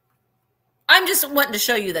 I'm just wanting to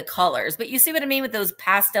show you the colors, but you see what I mean with those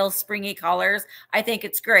pastel springy colors? I think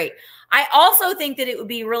it's great. I also think that it would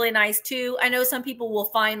be really nice too. I know some people will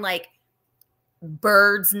find like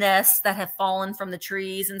birds' nests that have fallen from the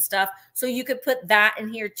trees and stuff. So you could put that in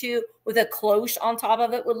here too with a cloche on top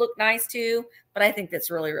of it would look nice too. But I think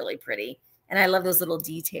that's really, really pretty. And I love those little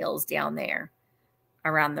details down there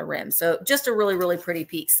around the rim. So just a really, really pretty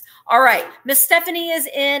piece. All right. Miss Stephanie is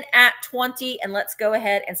in at 20, and let's go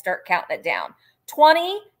ahead and start counting it down.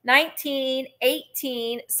 20, 19,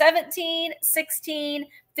 18, 17, 16,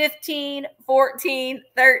 15, 14,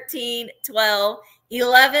 13, 12,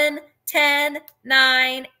 11, 10,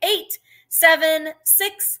 9, 8, 7,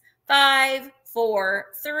 6, 5, 4,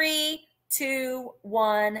 3, 2,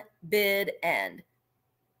 1, bid end.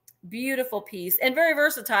 Beautiful piece and very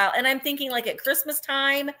versatile. And I'm thinking like at Christmas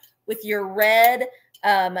time with your red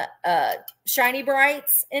shiny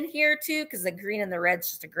brights in here too, because the green and the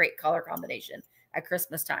red's just a great color combination at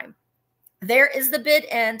Christmas time. There is the bid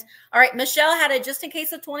end. All right, Michelle had a just in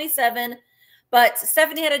case of 27, but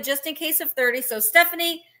Stephanie had a just in case of 30. So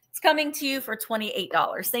Stephanie, it's coming to you for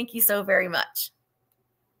 $28. Thank you so very much.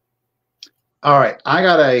 All right, I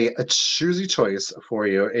got a choosy choice for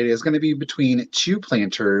you. It is going to be between two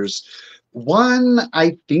planters. One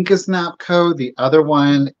I think is Napco. The other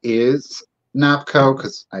one is Napco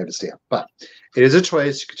because I have a stamp. But it is a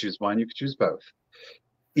choice. You could choose one. You could choose both.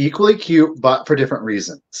 Equally cute, but for different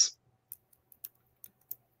reasons.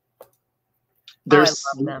 They're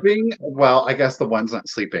sleeping. Well, I guess the one's not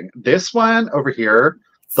sleeping. This one over here,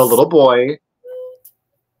 the little boy,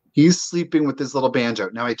 he's sleeping with this little banjo.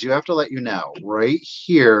 Now, I do have to let you know, right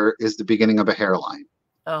here is the beginning of a hairline.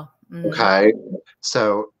 Oh. Okay.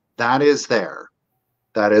 So that is there.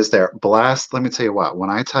 That is there. Blessed, let me tell you what. When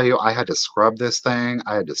I tell you I had to scrub this thing,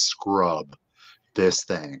 I had to scrub this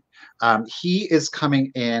thing. He is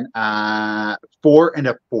coming in 4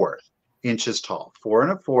 1/4 inches tall. 4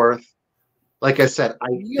 1/4. Like I said, I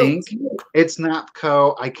think it's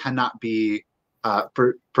Napco. I cannot be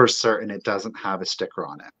for certain it doesn't have a sticker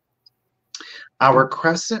on it. Our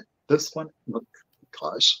crescent, this one, look,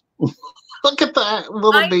 gosh, look at that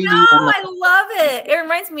little baby. I know, I love it. It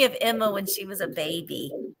reminds me of Emma when she was a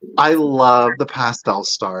baby. I love the pastel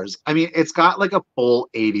stars. I mean, it's got like a full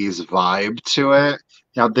 80s vibe to it.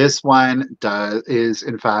 Now, this one is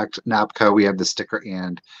in fact Napco. We have the sticker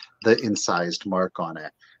and the incised mark on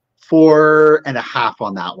it. 4 1/2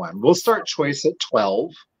 on that one. We'll start choice at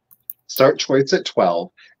 12. Start choice at 12.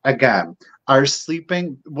 Again, our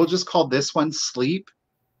sleeping, we'll just call this one sleep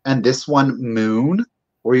and this one moon,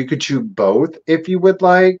 or you could choose both if you would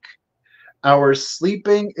like. Our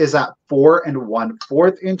sleeping is at 4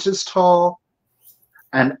 1/4 inches tall.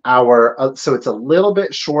 And our, so it's a little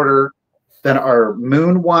bit shorter than our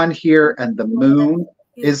moon one here, and the moon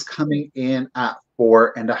is coming in at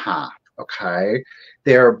 4.5. Okay.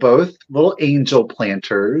 They are both little angel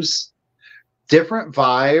planters, different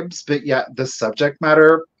vibes, but yet the subject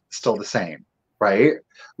matter still the same, right? A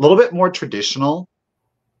little bit more traditional.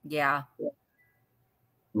 Yeah.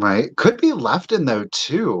 Right. Could be left in though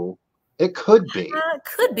too. It could be.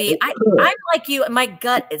 Could be. I'm like you. My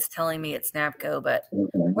gut is telling me it's Snapco, but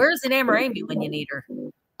where's Enamor Amy when you need her?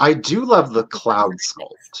 I do love the cloud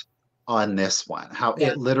sculpt on this one. How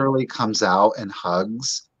it literally comes out and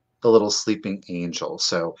hugs the little sleeping angel.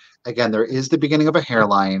 So again, there is the beginning of a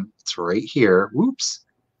hairline. It's right here. Whoops.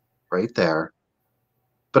 Right there.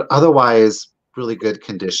 But otherwise, really good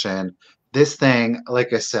condition. This thing,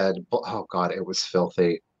 like I said, oh God, it was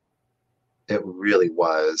filthy. It really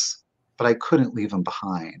was. But I couldn't leave him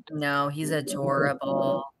behind. No, he's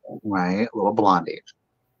adorable. Right? Little blondie.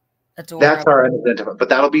 Adorable. That's our identifier. But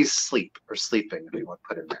that'll be sleep or sleeping if you want to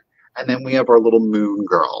put in there. And then we have our little moon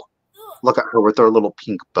girl. Look at her with her little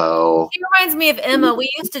pink bow. She reminds me of Emma.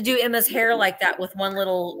 We used to do Emma's hair like that with one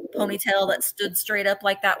little ponytail that stood straight up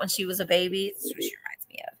like that when she was a baby. That's what she reminds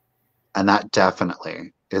me of. And that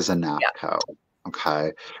definitely is a Napco.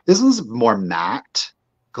 Okay. This one's more matte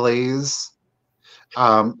glaze.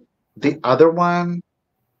 The other one,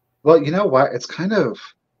 well, you know what? It's kind of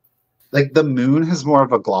like the moon has more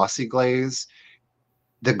of a glossy glaze.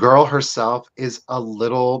 The girl herself is a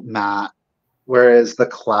little matte, whereas the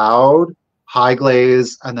cloud, high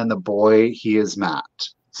glaze, and then the boy, he is matte.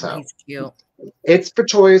 So he's cute. It's for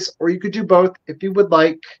choice, or you could do both if you would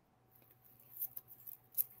like.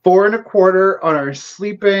 4.25 on our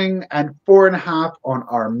sleeping and 4.5 on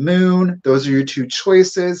our moon. Those are your two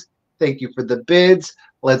choices. Thank you for the bids.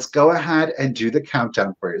 Let's go ahead and do the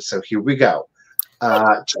countdown for you. So here we go.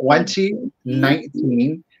 20,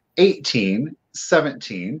 19, 18,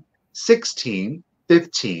 17, 16,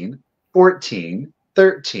 15, 14,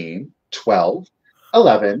 13, 12,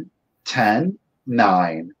 11, 10,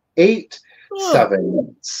 9, 8,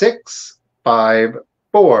 7, 6, 5,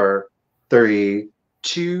 4, 3,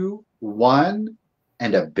 2, 1,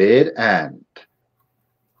 and a bid end.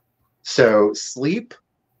 So sleep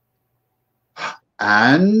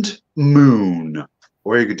and moon.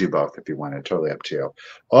 Or you could do both if you wanted. Totally up to you.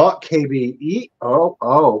 Oh, KBE.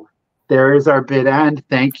 Oh. There is our bid end.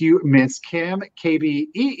 Thank you, Miss Kim.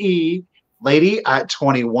 KBEE. Lady at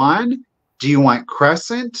 21. Do you want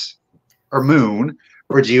crescent or moon?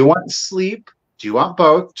 Or do you want sleep? Do you want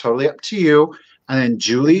both? Totally up to you. And then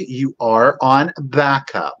Julie, you are on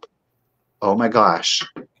backup. Oh my gosh.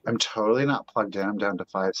 I'm totally not plugged in. I'm down to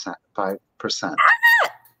 5%.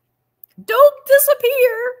 Don't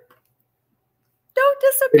disappear. Don't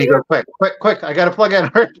disappear. Go quick. I got to plug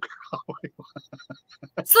in.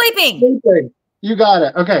 Sleeping. You got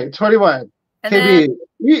it. Okay, 21. KB.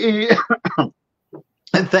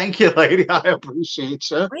 And thank you, lady. I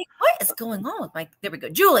appreciate you. Wait, what is going on with my... There we go.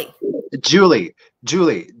 Julie,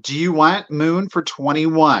 do you want moon for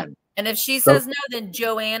 21? And if she says no, then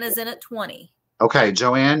Joanne is in at 20. Okay,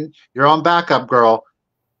 Joanne, you're on backup, girl.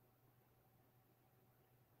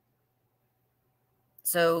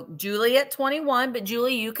 So Julie at 21, but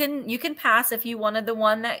Julie, you can pass if you wanted the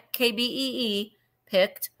one that KBEE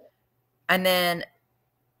picked. And then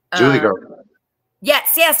Julie, girl.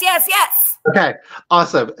 Yes. Okay,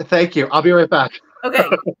 awesome. Thank you. I'll be right back. Okay.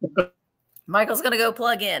 Michael's going to go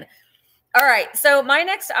plug in. All right. So my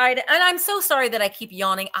next item, and I'm so sorry that I keep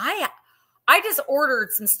yawning. I just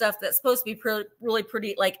ordered some stuff that's supposed to be really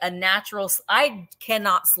pretty, like a natural. I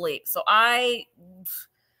cannot sleep. So I'm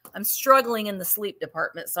struggling in the sleep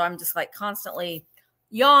department. So I'm just like constantly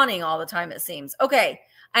yawning all the time, it seems. Okay.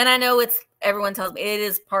 And I know everyone tells me it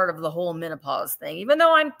is part of the whole menopause thing, even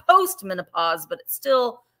though I'm post-menopause, but it's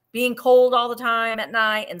still being cold all the time at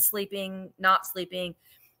night and sleeping, not sleeping.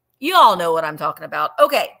 You all know what I'm talking about.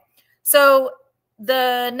 Okay. So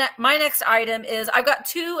my next item is I've got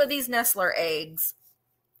 2 of these Nestler eggs.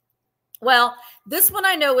 Well, this one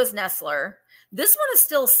I know is Nestler. This one is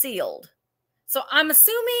still sealed. So I'm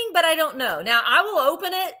assuming, but I don't know. Now I will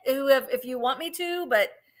open it if you want me to,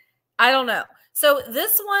 but I don't know. So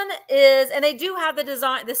this one is, and they do have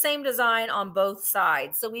the same design on both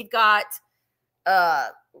sides. So we've got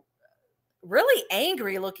really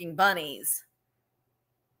angry looking bunnies.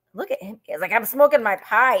 Look at him. He's like, I'm smoking my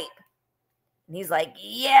pipe. And he's like,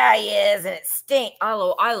 yeah, he is. And it stinks.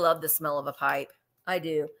 I love the smell of a pipe. I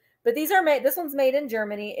do. But these are this one's made in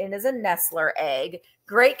Germany and is a Nestler egg.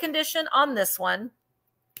 Great condition on this one.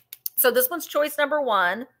 So this one's choice number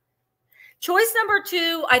 1. Choice number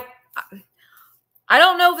 2, I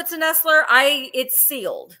don't know if it's a Nestler. It's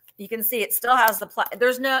sealed. You can see it still has the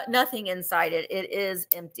there's nothing inside it. It is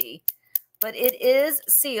empty. but it is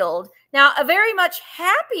sealed. Now, a very much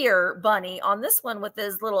happier bunny on this one with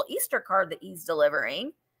his little Easter card that he's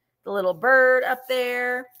delivering. The little bird up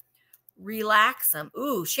there. Relax him.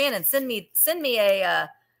 Ooh, Shannon, send me a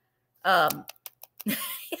yeah,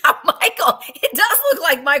 Michael. It does look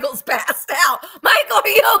like Michael's passed out. Michael, are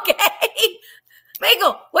you okay?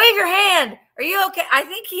 Michael, wave your hand. Are you okay? I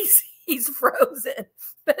think he's frozen,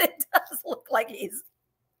 but it does look like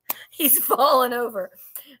he's fallen over.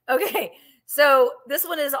 Okay, so this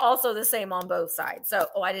one is also the same on both sides. So,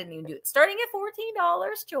 oh, I didn't even do it. Starting at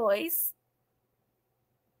 $14, choice.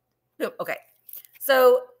 Okay,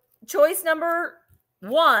 so choice number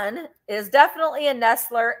 1 is definitely a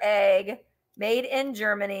Nestler egg made in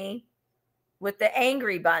Germany with the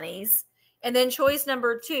angry bunnies. And then choice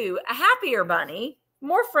number 2, a happier bunny,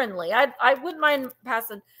 more friendly. I wouldn't mind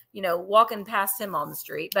passing, walking past him on the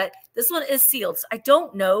street, but this one is sealed. So I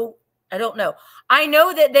don't know. I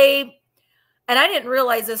know that and I didn't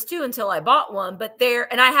realize this too until I bought one, but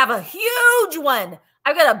and I have a huge one.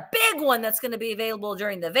 I've got a big one that's going to be available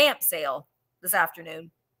during the Vamp sale this afternoon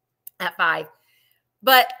at 5.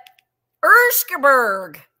 But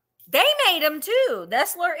Erskberg, they made them too.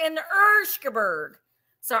 Nestler and Erskberg.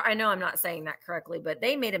 So I know I'm not saying that correctly, but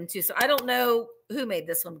they made them too. So I don't know who made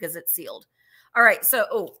this one because it's sealed. All right.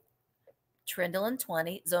 So, Trindle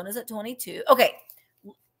 20. Zona's at 22. Okay.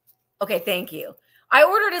 Okay. Thank you. I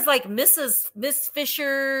ordered as like Miss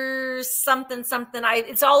Fisher something.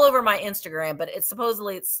 It's all over my Instagram, but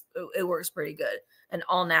it works pretty good. An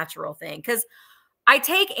all natural thing. Because I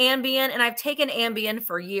take Ambien and I've taken Ambien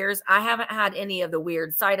for years. I haven't had any of the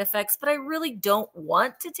weird side effects, but I really don't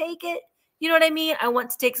want to take it. You know what I mean? I want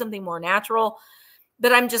to take something more natural,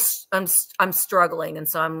 but I'm struggling. And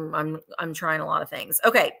so I'm trying a lot of things.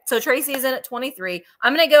 Okay. So Tracy's in at 23.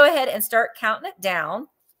 I'm going to go ahead and start counting it down.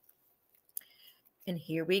 And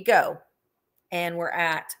here we go. And we're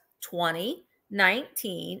at 20,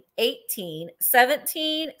 19, 18,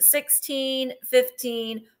 17, 16,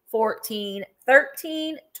 15, 14,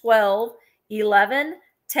 13, 12, 11,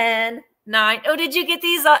 10, 9. Oh, did you get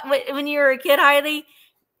these when you were a kid, Heidi?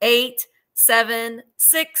 8, 7,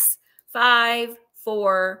 6, 5,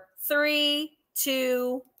 4, 3,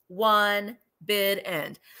 2, 1, bid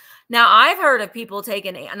end. Now, I've heard of people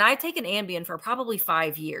taking, and I've taken Ambien for probably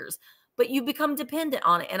 5 years, but you become dependent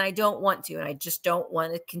on it, and I don't want to, and I just don't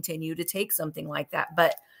want to continue to take something like that.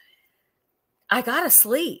 But I got to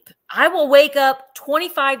sleep. I will wake up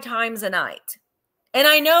 25 times a night. And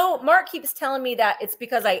I know Mark keeps telling me that it's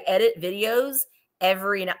because I edit videos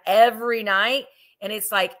every night. And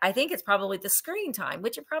it's like, I think it's probably the screen time,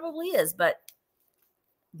 which it probably is. But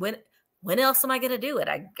when else am I going to do it?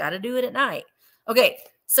 I got to do it at night. Okay.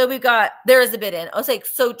 So there's the bid in. I'll say,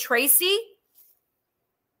 so Tracy.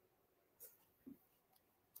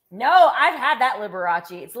 No, I've had that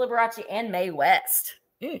Liberace. It's Liberace and Mae West.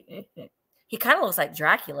 He kind of looks like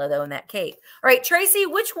Dracula, though, in that cape. All right, Tracy,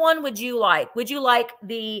 which one would you like? Would you like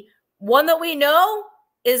the one that we know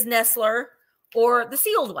is Nestler or the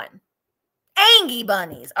sealed one? Angie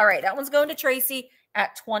bunnies. All right, that one's going to Tracy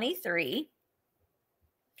at 23.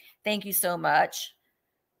 Thank you so much,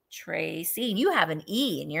 Tracy. You have an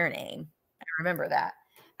E in your name. I remember that.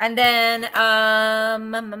 And then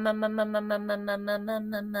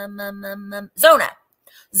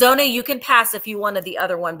Zona, you can pass if you wanted the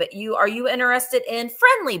other one, but are you interested in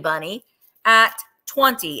Friendly Bunny at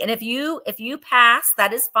 20? And if you pass,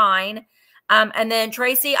 that is fine. And then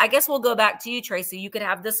Tracy, I guess we'll go back to you, Tracy. You could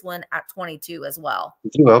have this one at 22 as well.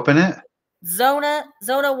 Did you open it? Zona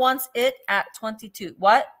wants it at 22.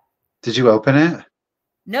 What? Did you open it?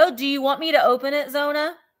 No. Do you want me to open it,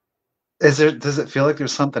 Zona? Does it feel like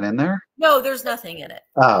there's something in there? No, there's nothing in it.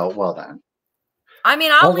 Oh, well then. I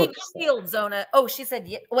mean, I'll leave it sealed, Zona. Oh, she said,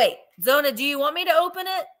 yeah. Wait, Zona, do you want me to open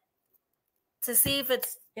it to see if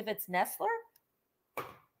it's Nestler?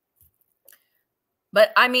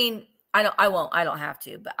 But I mean, I don't have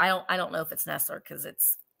to, but I don't know if it's Nestler because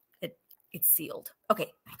it's sealed.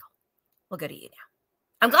 Okay, Michael, we'll go to you now.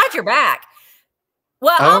 I'm glad you're back.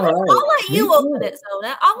 Well, I'll let you open it,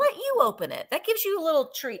 Zona. I'll let you open it. That gives you a little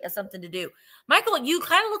treat of something to do. Michael, you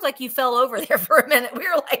kind of look like you fell over there for a minute. We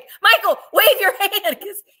were like, Michael, wave your hand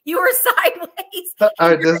because you were sideways.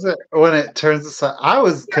 Does it when it turns aside? I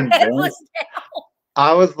was convinced.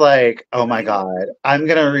 I was like, oh my God, I'm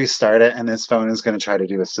going to restart it and this phone is going to try to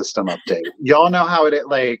do a system update. Y'all know how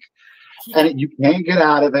and you can't get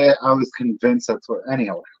out of it. I was convinced that's what,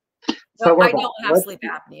 anyhow. So I don't have sleep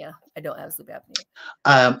apnea.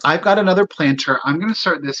 I've got another planter. I'm going to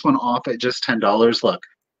start this one off at just $10. Look,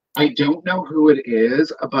 I don't know who it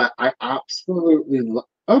is, but I absolutely love.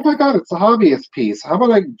 Oh my God, it's a hobbyist piece. How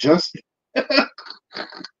about I just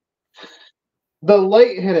The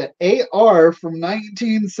light hit an AR from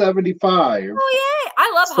 1975. Oh, yay.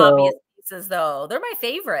 I love So hobbyist pieces, though. They're my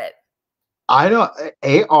favorite. I don't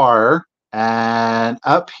AR, and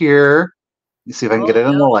up here, you see if I can Oh, get it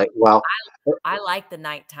in the no. light. Well, I like the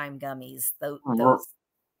nighttime gummies. r-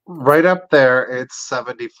 right up there, it's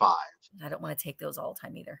 75. I don't want to take those all the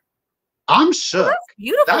time either. I'm Oh, shook. that's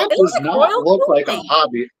beautiful. That It looks does like not Royal look like a Copley.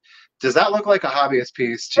 hobby. Does that look like a hobbyist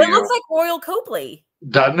piece to It you? looks like Royal Copley.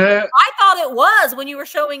 Doesn't it? I thought it was when you were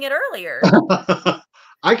showing it earlier.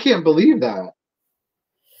 I can't believe that.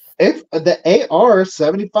 It's the AR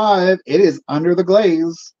 75. It is under the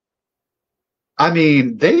glaze. I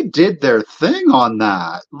mean, they did their thing on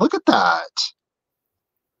that. Look at that.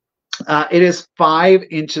 It is 5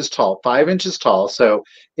 inches tall, 5 inches tall. So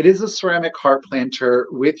it is a ceramic heart planter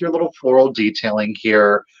with your little floral detailing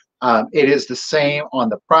here. It is the same on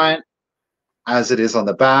the front as it is on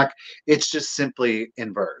the back. It's just simply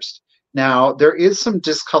inversed. Now, there is some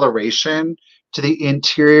discoloration to the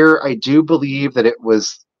interior. I do believe that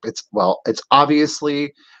it's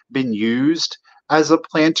obviously been used as a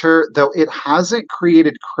planter, though it hasn't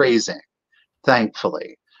created crazing,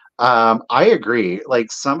 thankfully. I agree.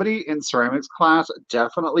 Like somebody in ceramics class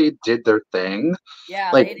definitely did their thing.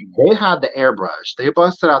 Yeah, Like they had the airbrush. They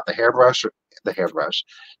busted out the airbrush or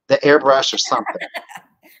something.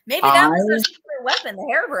 Maybe that was their secret weapon, the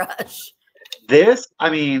hairbrush. This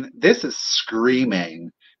is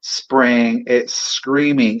screaming spring. It's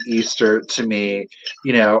screaming Easter to me.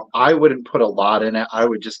 You know, I wouldn't put a lot in it. I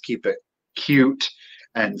would just keep it cute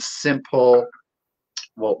and simple.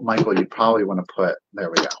 Well, Michael, you probably want to put, there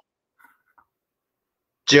we go.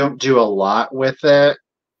 Don't do a lot with it.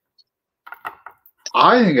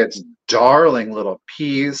 I think it's darling little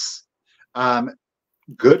piece.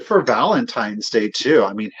 Good for Valentine's Day too.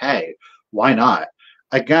 I mean, hey, why not?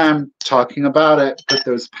 Again, talking about it, put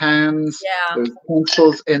those pens, those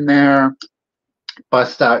pencils in there,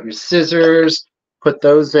 bust out your scissors, put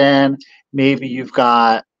those in. Maybe you've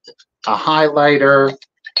got a highlighter,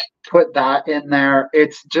 put that in there.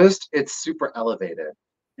 It's super elevated.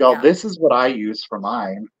 Y'all, this is what I use for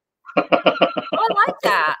mine. Oh, I like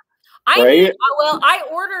that. I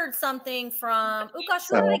ordered something from, oh gosh,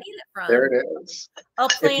 where did I get it from? There it is. A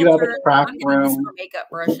planter. If you have a craft room. For makeup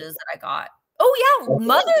brushes that I got. Oh yeah,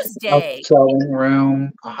 Mother's Day. A sewing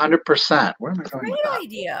room, 100%. Where am I going with that? Great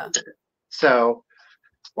idea. So,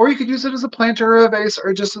 or you could use it as a planter or a vase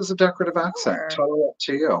or just as a decorative accent. Totally up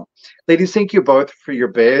to you. Ladies, thank you both for your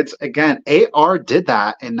bids. Again, AR did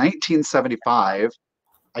that in 1975.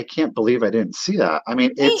 I can't believe I didn't see that. I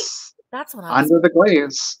mean, that's what under the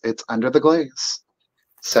glaze. It's under the glaze.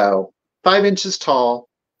 So 5 inches tall.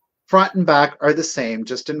 Front and back are the same,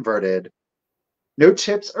 just inverted. No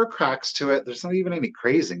chips or cracks to it. There's not even any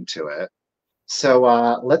crazing to it.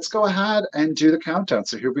 So let's go ahead and do the countdown.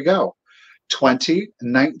 So here we go. 20,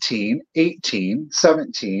 19, 18,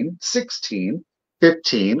 17, 16,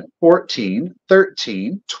 15, 14,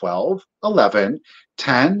 13, 12, 11,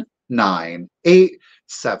 10, 9, 8,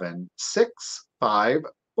 7, 6, 5,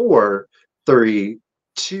 4, 3,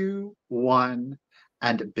 2, 1,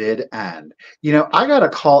 and bid end. You know, I got to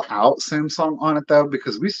call out Samsung on it though,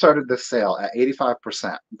 because we started this sale at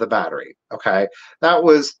 85% the battery. Okay. That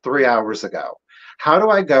was 3 hours ago. How do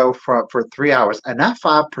I go for 3 hours? And that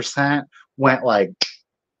 5% went like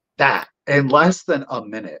that in less than a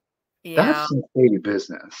minute. Yeah. That's some shady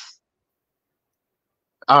business.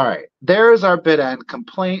 All right. There's our bid end.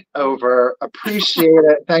 Complaint over. Appreciate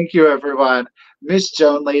it. Thank you, everyone. Miss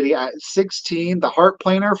Joan Lady at 16, the heart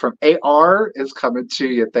planer from AR is coming to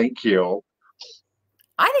you. Thank you.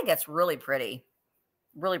 I think that's really pretty.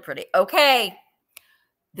 Really pretty. Okay.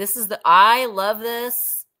 I love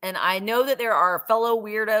this. And I know that there are fellow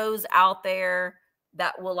weirdos out there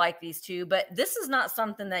that will like these too, but this is not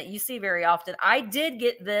something that you see very often. I did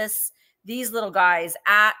get these little guys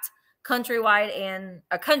at Countryside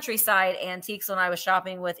Antiques when I was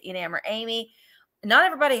shopping with Enamor Amy. Not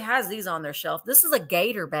everybody has these on their shelf. This is a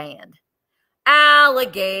gator band.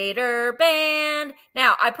 Alligator band.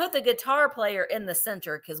 Now, I put the guitar player in the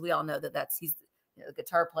center because we all know that the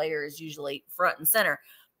guitar player is usually front and center.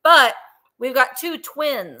 But we've got two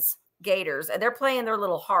twins gators, and they're playing their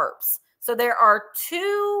little harps. So there are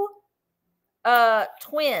two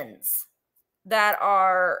twins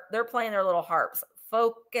they're playing their little harps.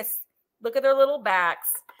 Focus. Look at their little backs.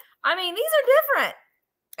 I mean, these are different.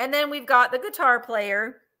 And then we've got the guitar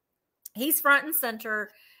player. He's front and center.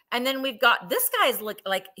 And then we've got this guy's look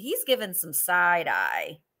like he's given some side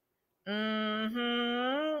eye.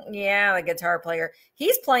 Yeah, the guitar player.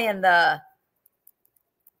 He's playing what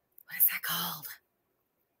is that called?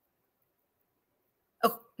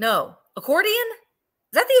 No. Accordion?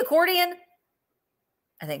 Is that the accordion?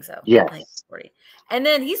 I think so. Yes. I think it's accordion. And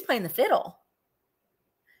then he's playing the fiddle.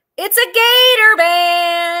 It's a gator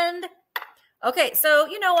band. Okay, so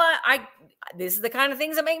you know what? This is the kind of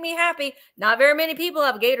things that make me happy. Not very many people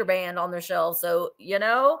have a gator band on their shelves. So, you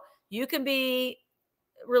know, you can be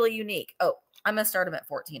really unique. Oh, I'm going to start them at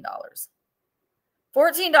 $14.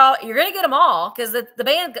 $14. You're going to get them all because the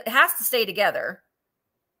band has to stay together.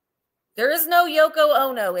 There is no Yoko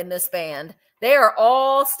Ono in this band. They are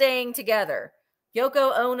all staying together.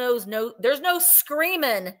 Yoko Ono's there's no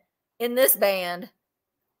screaming in this band.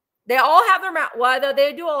 They all have their mouth. Well,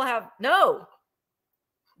 they do all have, no.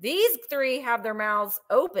 These three have their mouths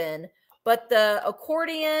open, but the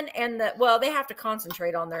accordion and they have to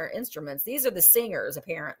concentrate on their instruments. These are the singers,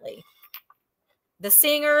 apparently. The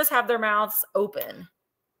singers have their mouths open.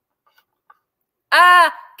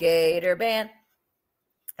 Gator band.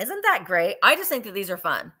 Isn't that great? I just think that these are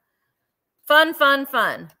fun. Fun, fun,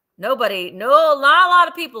 fun. Not a lot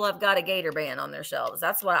of people have got a gator band on their shelves.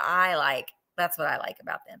 That's what I like. That's what I like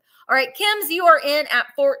about them. All right, Kim's, you are in at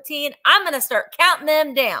 14. I'm going to start counting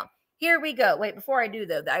them down. Here we go. Wait, before I do,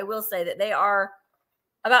 though, I will say that they are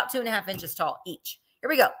about 2.5 inches tall each. Here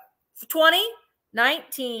we go. 20,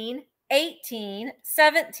 19, 18,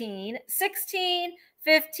 17, 16,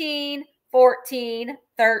 15, 14,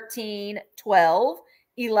 13, 12,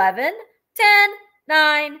 11, 10,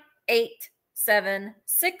 9, 8, 7,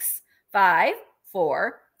 6, 5,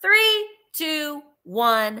 4, 3, 2,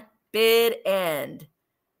 1. Bid end.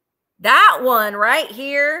 That one right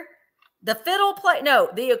here, the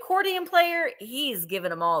the accordion player, he's giving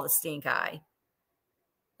them all the stink eye.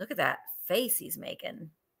 Look at that face he's making.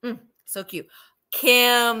 So cute.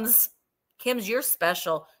 Kim's, you're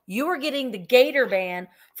special. You are getting the gator band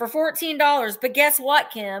for $14. But guess what,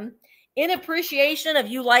 Kim? In appreciation of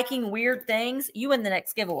you liking weird things, you win the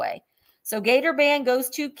next giveaway. So gator band goes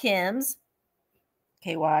to Kim's.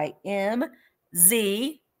 KYMZ.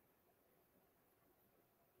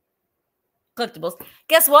 Collectibles.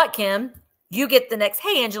 Guess what, Kim? You get the next.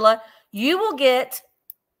 Hey, Angela, you will get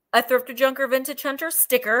a Thrifter Junker Vintage Hunter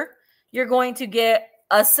sticker. You're going to get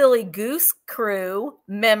a Silly Goose Crew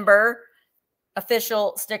member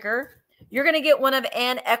official sticker. You're going to get one of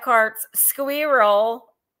Ann Eckhart's squirrel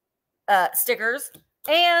stickers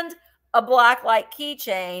and a black light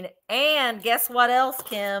keychain. And guess what else,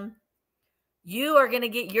 Kim? You are going to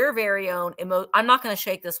get your very own I'm not going to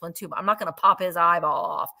shake this one too much. I'm not going to pop his eyeball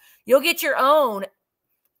off. You'll get your own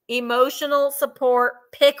emotional support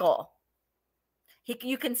pickle.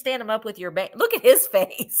 You can stand him up with your band. Look at his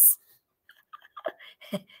face.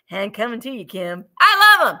 And coming to you, Kim.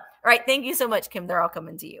 I love them. All right. Thank you so much, Kim. They're all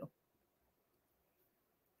coming to you.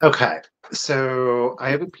 Okay. So I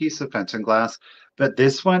have a piece of Fenton glass, but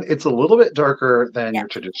this one, it's a little bit darker than your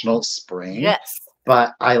traditional spring. Yes.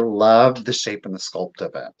 But I love the shape and the sculpt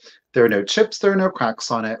of it. There are no chips. There are no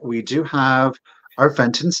cracks on it. We do have our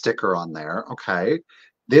Fenton sticker on there. Okay.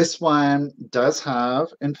 This one does have,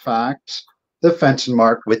 in fact, the Fenton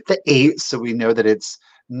mark with the 8. So we know that it's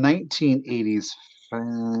 1980s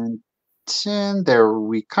Fenton. There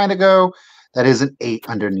we kind of go. That is an 8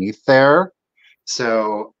 underneath there.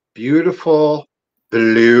 So beautiful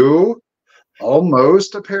blue.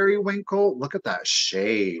 Almost a periwinkle. Look at that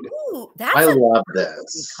shade. Ooh, that's I love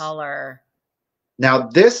this color. Now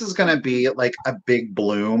this is going to be like a big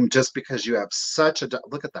bloom just because you have such a,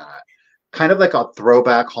 look at that. Kind of like a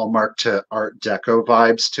throwback Hallmark to Art Deco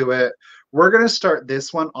vibes to it. We're going to start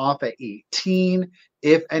this one off at 18.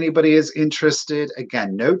 If anybody is interested,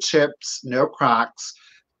 again, no chips, no cracks,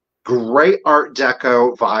 great Art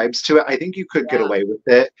Deco vibes to it. I think you could get away with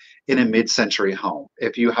it in a mid-century home.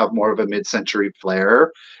 If you have more of a mid-century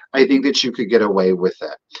flair, I think that you could get away with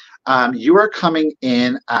it. You are coming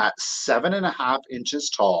in at 7.5 inches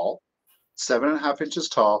tall, 7.5 inches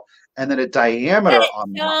tall, and then a diameter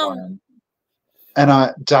on that one. And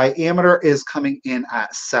a diameter is coming in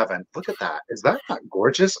at 7. Look at that. Is that not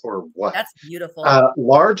gorgeous or what? That's beautiful.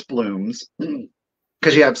 Large blooms,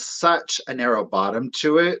 because you have such a narrow bottom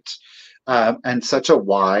to it, and such a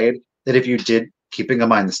wide that if you did, keeping in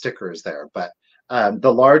mind the sticker is there, but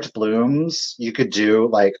the large blooms, you could do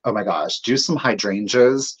like, oh my gosh, do some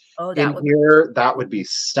hydrangeas in here. That would be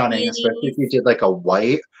stunning, especially if you did like a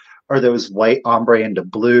white or those white ombre into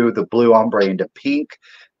blue, the blue ombre into pink.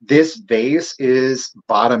 This vase is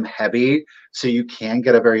bottom heavy, so you can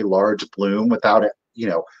get a very large bloom without it,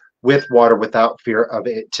 with water, without fear of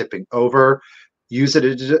it tipping over. Use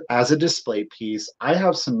it as a display piece. I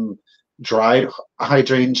have some dried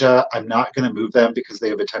hydrangea. I'm not going to move them because they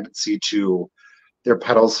have a tendency to Their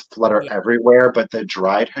petals flutter everywhere, but the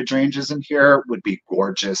dried hydrangeas in here would be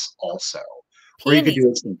gorgeous also. Or you could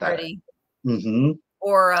do a synthetic. Mm-hmm.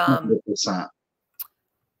 Or 100%.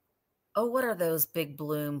 oh, what are those big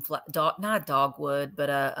bloom? Not dogwood, but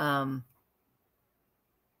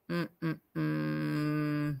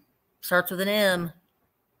starts with an M.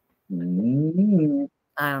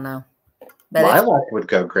 I don't know. But lilac would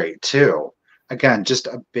go great too. Again, just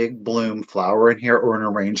a big bloom flower in here or an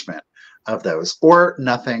arrangement of those, or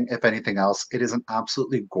nothing. If anything else, it is an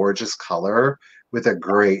absolutely gorgeous color with a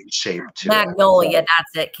great shape to Magnolia. it.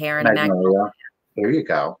 That's it, Karen. Magnolia. There you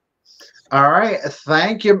go. All right.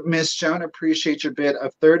 Thank you, Miss Joan. Appreciate your bid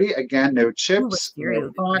of 30. Again, no chips,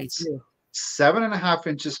 no pots. 7.5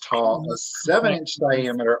 inches tall, a 7-inch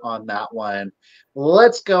diameter on that one.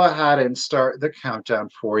 Let's go ahead and start the countdown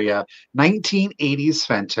for you. 1980s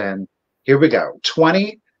Fenton. Here we go.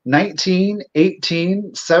 20, 19,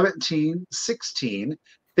 18, 17, 16,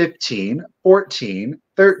 15, 14,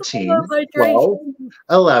 13, 12,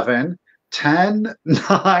 11, 10,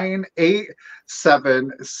 9, 8,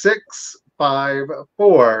 7, 6, 5,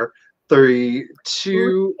 4, 3,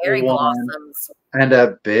 2, 1. Blossoms. And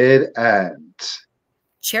a bid end.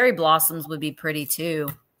 Cherry blossoms would be pretty too.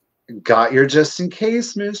 Got your just in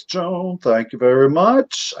case, Miss Joan. Thank you very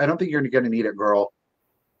much. I don't think you're going to need it, girl.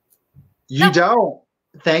 You don't.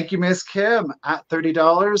 Thank you, Miss Kim. At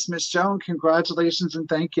 $30, Miss Joan, congratulations and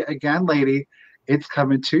thank you again, lady. It's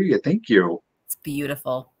coming to you. Thank you. It's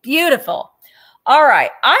beautiful. Beautiful. All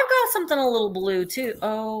right. I've got something a little blue too.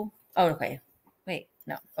 Oh, okay. Wait,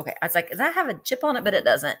 no. Okay. I was like, does that have a chip on it? But it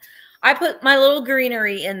doesn't. I put my little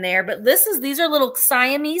greenery in there, but these are little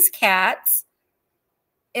Siamese cats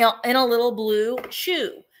in a little blue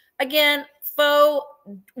shoe. Again, faux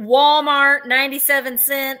Walmart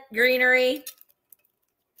 97-cent greenery.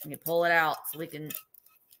 Let me pull it out so we can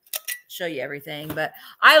show you everything. But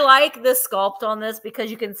I like the sculpt on this because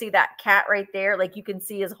you can see that cat right there. Like you can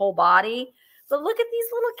see his whole body. But look at these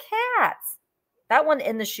little cats. That one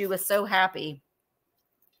in the shoe is so happy.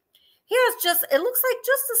 He has it looks like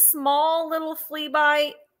just a small little flea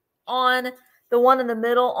bite on the one in the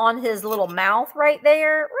middle on his little mouth right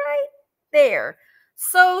there. Right there.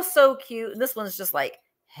 So, so cute. And this one's just like,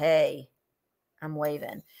 hey, I'm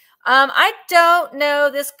waving. I don't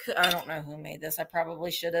know this. I don't know who made this. I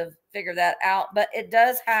probably should have figured that out. But it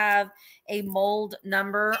does have a mold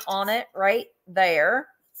number on it right there.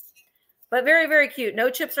 But very, very cute. No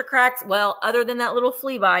chips or cracks. Well, other than that little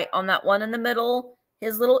flea bite on that one in the middle.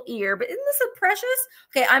 His little ear. But isn't this so precious?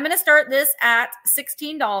 Okay, I'm going to start this at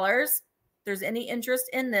 $16. If there's any interest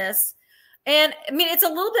in this. And, I mean, it's a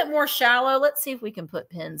little bit more shallow. Let's see if we can put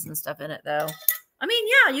pins and stuff in it, though. I mean,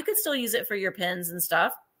 yeah, you could still use it for your pins and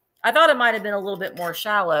stuff. I thought it might have been a little bit more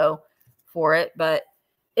shallow for it. But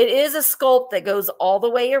it is a sculpt that goes all the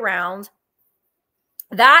way around.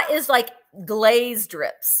 That is like glaze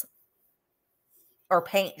drips. Or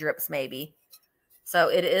paint drips, maybe. So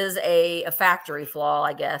it is a factory flaw,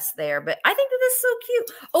 I guess, there. But I think that this is so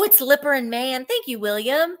cute. Oh, it's Lipper and Man. Thank you,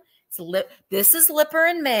 William. This is Lipper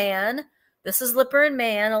and Man. This is Lipper and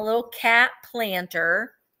Man, a little cat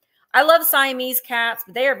planter. I love Siamese cats,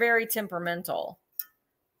 but they are very temperamental.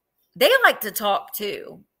 They like to talk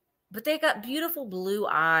too, but they got beautiful blue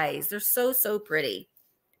eyes. They're so, so pretty.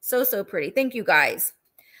 So, so pretty. Thank you, guys.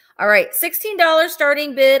 All right, $16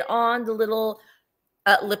 starting bid on the little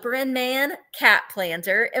Lipper and Man cat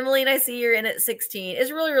planter. Emmeline, I see you're in at 16. It's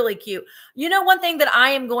really, really cute. You know, one thing that I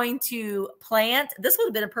am going to plant, this would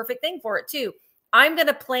have been a perfect thing for it too. I'm going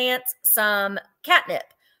to plant some catnip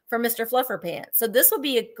from Mr. Fluffer Pants. So this would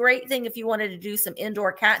be a great thing if you wanted to do some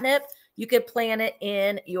indoor catnip. You could plant it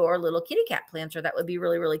in your little kitty cat planter. That would be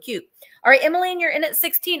really, really cute. All right, Emmeline, you're in at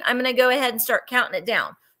 16. I'm going to go ahead and start counting it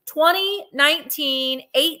down. 20, 19,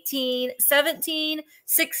 18, 17,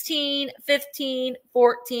 16, 15,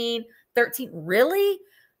 14, 13. Really?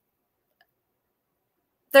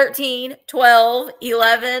 13, 12,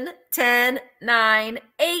 11, 10, 9,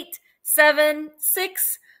 8, 7,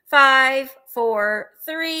 6, 5, 4,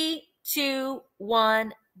 3, 2,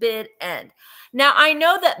 1, bid end. Now, I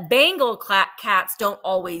know that Bengal cats don't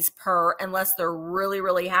always purr unless they're really,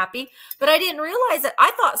 really happy, but I didn't realize that.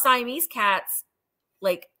 I thought Siamese cats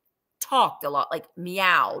like talked a lot, like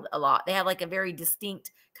meowed a lot. They have like a very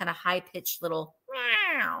distinct kind of high-pitched little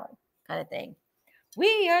meow kind of thing.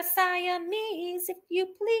 We are Siamese, if you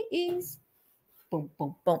please. Boom,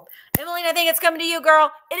 boom, boom. Emmeline, I think it's coming to you,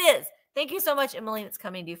 girl. It is. Thank you so much, Emmeline. It's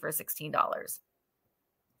coming to you for $16.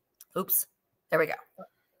 Oops. There we go.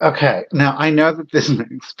 Okay. Now, I know that this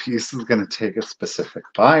next piece is going to take a specific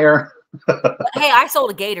buyer. Hey, I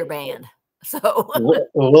sold a gator band. So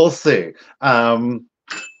we'll see.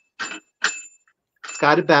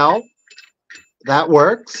 Scotty Bell, that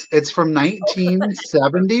works. It's from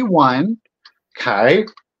 1971. Okay,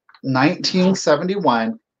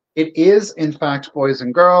 1971. It is, in fact, boys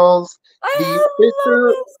and girls, the I Fisher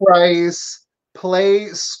love Price Play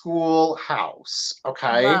School House.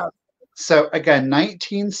 Okay, love. so again,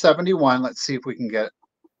 1971. Let's see if we can get.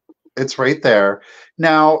 It's right there.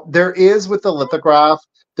 Now, there is with the lithograph,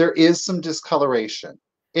 there is some discoloration.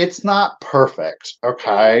 It's not perfect,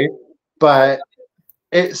 okay, but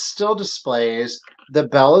it still displays. The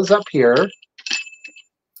bell is up here.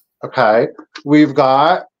 Okay. We've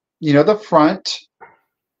got, the front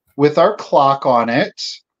with our clock on it.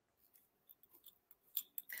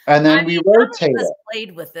 And then we rotate it.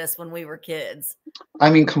 Played with this when we were kids. I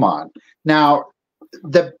mean, come on. Now,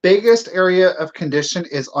 the biggest area of condition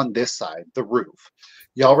is on this side, the roof.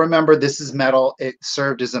 Y'all remember this is metal. It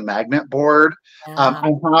served as a magnet board.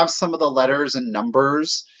 I have some of the letters and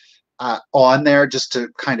numbers on there just to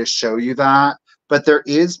kind of show you that. But there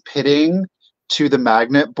is pitting to the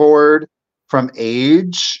magnet board from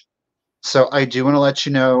age. So I do want to let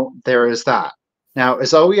you know there is that. Now,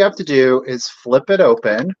 is all we have to do is flip it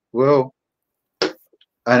open. Whoa.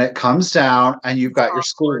 And it comes down and you've got your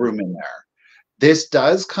schoolroom in there. This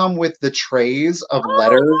does come with the trays of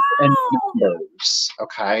letters and numbers.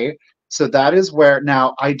 Okay. So that is where,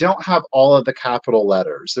 now I don't have all of the capital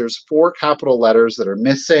letters. There's 4 capital letters that are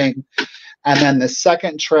missing. And then the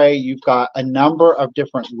second tray, you've got a number of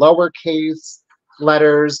different lowercase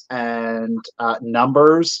letters and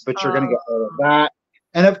numbers, but you're going to get all of that.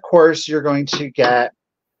 And of course, you're going to get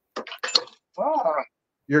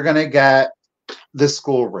the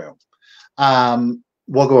schoolroom.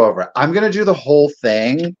 We'll go over it. I'm going to do the whole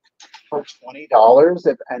thing for $20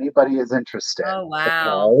 if anybody is interested. Oh,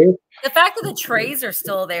 wow. Okay? The fact that the trays are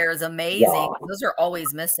still there is amazing. Yeah. Those are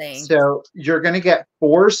always missing. So you're going to get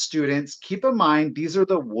 4 students. Keep in mind, these are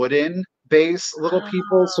the wooden base little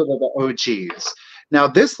people, so they're the OGs. Now,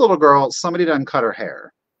 this little girl, somebody done cut her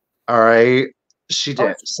hair. All right? She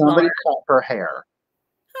did. Somebody cut her hair.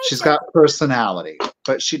 She's got personality,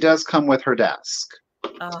 but she does come with her desk.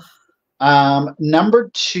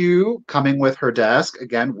 Number 2, coming with her desk,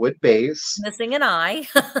 again, wood base. Missing an eye.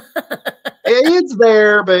 It's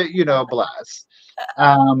there, but, bless.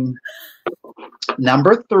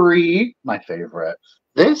 Number 3, my favorite.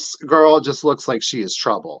 This girl just looks like she is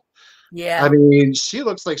trouble. Yeah. I mean, she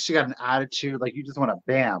looks like she got an attitude, like you just want to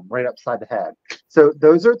bam, right upside the head. So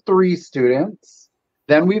those are 3 students.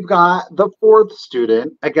 Then we've got the 4th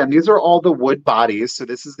student. Again, these are all the wood bodies. So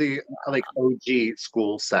this is the OG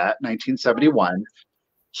school set, 1971.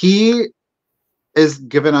 He is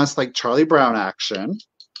giving us like Charlie Brown action.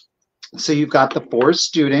 So you've got the 4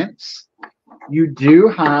 students. You do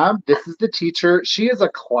have, this is the teacher. She is a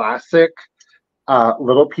classic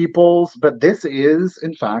Little People's, but this is,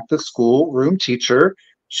 in fact, the schoolroom teacher.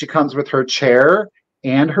 She comes with her chair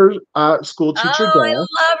and her school teacher desk.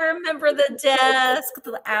 I remember the desk,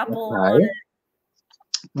 the apple on it.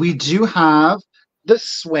 We do have the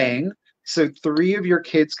swing. So 3 of your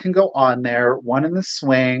kids can go on there, 1 in the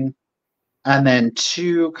swing, and then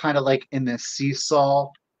 2 kind of like in this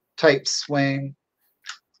seesaw type swing.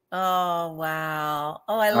 Oh, wow.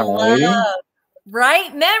 Oh, I love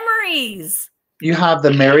right memories. You have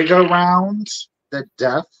the merry-go-round, the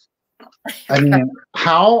death. I mean,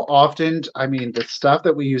 how often, the stuff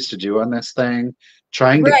that we used to do on this thing,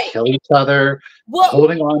 trying to kill each other,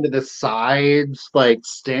 holding on to the sides, like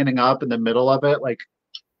standing up in the middle of it,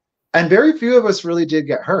 and very few of us really did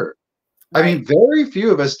get hurt. I mean, very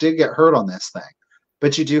few of us did get hurt on this thing,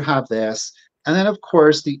 but you do have this. And then, of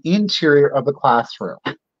course, the interior of the classroom.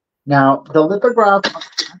 Now, the lithograph,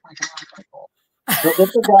 the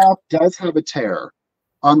lithograph does have a tear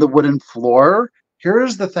on the wooden floor.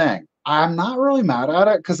 Here's the thing. I'm not really mad at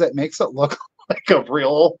it because it makes it look like a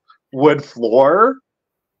real wood floor,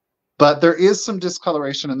 but there is some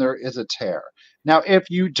discoloration and there is a tear. Now, if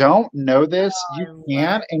you don't know this, you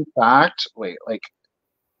can, in fact,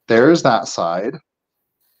 there's that side.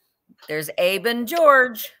 There's Abe and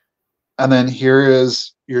George. And then here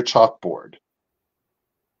is your chalkboard.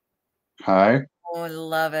 Okay. Oh, I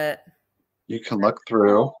love it. You can look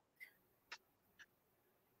through.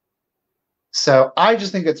 So I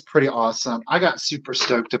just think it's pretty awesome. I got super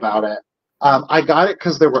stoked about it. I got it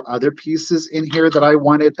because there were other pieces in here that I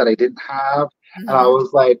wanted that I didn't have. And I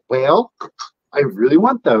was like, well, I really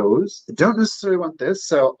want those. I don't necessarily want this.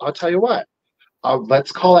 So I'll tell you what.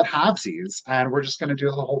 Let's call it halvesies. And we're just going to do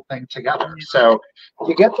the whole thing together. So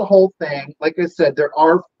you get the whole thing. Like I said, there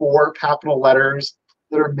are 4 capital letters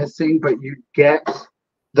that are missing, but you get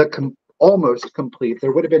almost complete.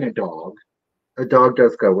 There would have been a dog. A dog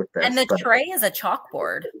does go with this. And the tray is a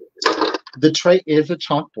chalkboard. The tray is a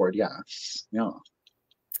chalkboard, yes. Yeah.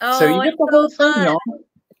 Oh, So you get the whole thing, fun. y'all.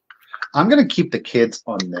 I'm going to keep the kids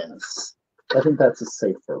on this. I think that's a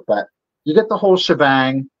safer, but you get the whole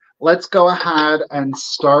shebang. Let's go ahead and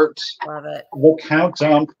start Love it. the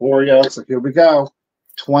countdown for you. So here we go.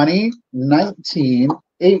 20, 19,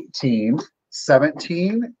 18,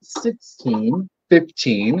 17, 16,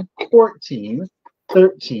 15, 14,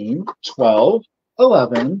 13, 12,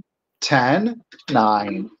 11, 10,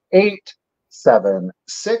 9, 8, 7,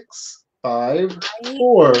 6, 5,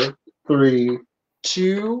 4, 3,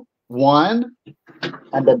 2, 1,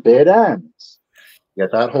 and the bid ends.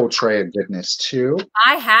 Get that whole tray of goodness too.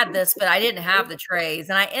 I had this, but I didn't have the trays,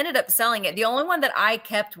 and I ended up selling it. The only one that I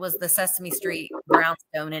kept was the Sesame Street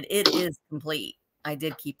brownstone, and it is complete. I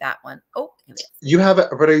did keep that one. Oh, it is. You have it,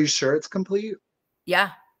 but are you sure it's complete?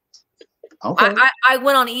 Yeah. Okay. I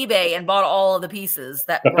went on eBay and bought all of the pieces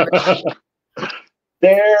that were.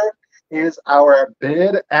 There is our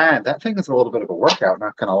bid end. That thing is a little bit of a workout,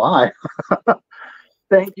 not gonna lie.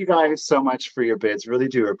 Thank you guys so much for your bids. Really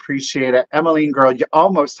do appreciate it. Emmeline, girl, you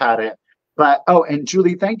almost had it. But, oh, and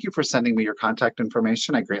Julie, thank you for sending me your contact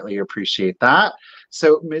information. I greatly appreciate that.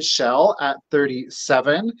 So Michelle at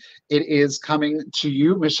 37, it is coming to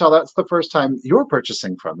you. Michelle, that's the first time you're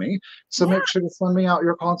purchasing from me. So make sure to send me out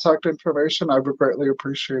your contact information. I would greatly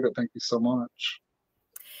appreciate it. Thank you so much.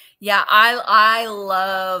 Yeah, I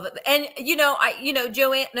love, and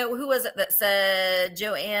Joanne, no, who was it that said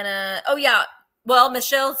Joanna? Oh yeah. Well,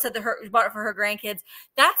 Michelle said that she bought it for her grandkids.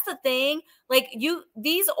 That's the thing. Like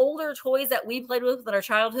these older toys that we played with in our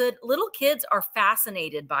childhood, little kids are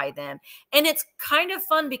fascinated by them. And it's kind of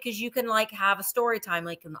fun because you can like have a story time.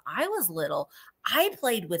 Like when I was little, I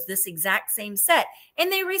played with this exact same set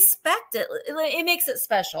and they respect it. It makes it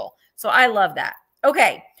special. So I love that.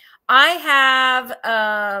 Okay. I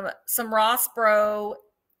have some Ross Bro.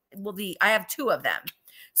 I have 2 of them.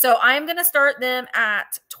 So I'm going to start them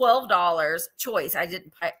at $12 choice. I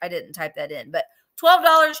didn't type that in, but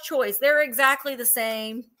 $12 choice. They're exactly the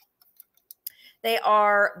same. They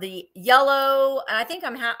are the yellow, and I think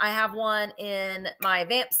I have one in my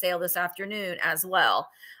Vamp sale this afternoon as well.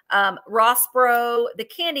 Ross Bro, the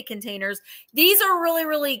candy containers. These are really,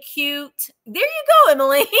 really cute. There you go,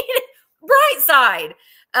 Emily. Bright side.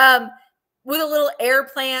 With a little air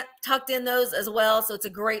plant tucked in those as well. So it's a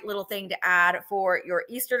great little thing to add for your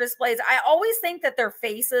Easter displays. I always think that their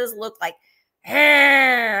faces look like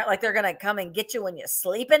they're going to come and get you when you're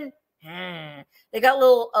sleeping. They got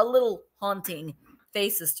a little haunting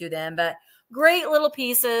faces to them, but great little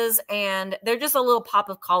pieces. And they're just a little pop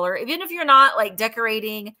of color. Even if you're not like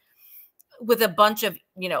decorating with a bunch of,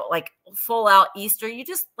 like full out Easter, you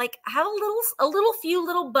just like have a few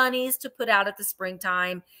little bunnies to put out at the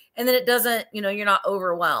springtime. And then it doesn't, you're not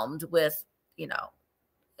overwhelmed with,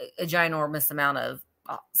 a ginormous amount of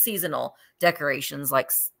seasonal decorations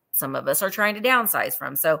like some of us are trying to downsize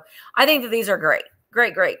from. So I think that these are great.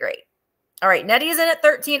 Great, great, great. All right. Nettie is in at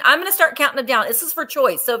 13. I'm going to start counting them down. This is for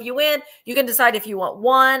choice. So if you win, you can decide if you want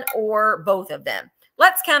one or both of them.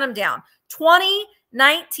 Let's count them down. 20,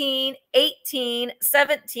 19, 18,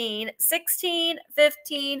 17, 16,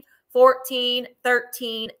 15, 14,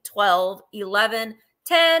 13, 12, 11,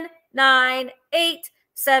 10, 9, 8,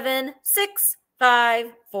 7, 6, 5,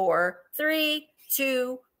 4, 3,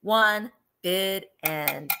 2, 1, bid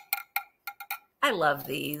end. I love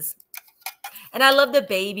these. And I love the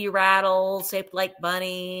baby rattles shaped like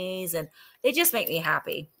bunnies, and they just make me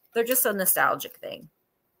happy. They're just a nostalgic thing.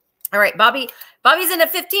 All right, Bobby's in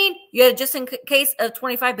at 15. You had just in case of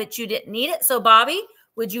 25, but you didn't need it. So Bobby,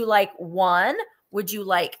 would you like 1? Would you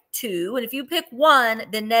like 2? And if you pick 1,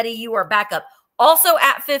 then Nettie, you are back up. Also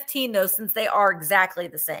at 15, though, since they are exactly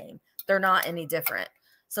the same. They're not any different.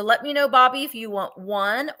 So let me know, Bobby, if you want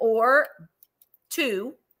 1 or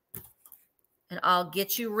 2. And I'll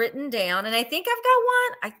get you written down. And I think I've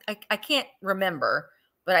got 1. I can't remember,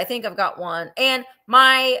 but I think I've got 1. And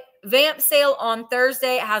my Vamp sale on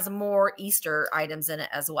Thursday has more Easter items in it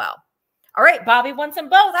as well. All right, Bobby wants them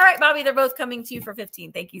both. All right, Bobby, they're both coming to you for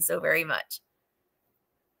 15. Thank you so very much.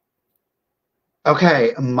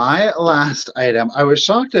 Okay, my last item. I was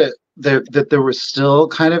shocked that there was still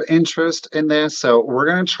kind of interest in this, so we're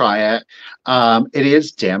going to try it. It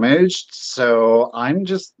is damaged, so I'm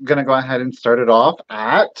just going to go ahead and start it off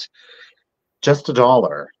at just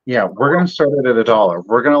 $1. Yeah, we're going to start it at $1.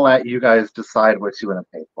 We're going to let you guys decide what you want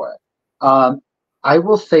to pay for it. I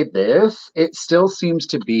will say this, it still seems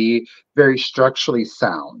to be very structurally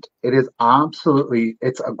sound. It is absolutely,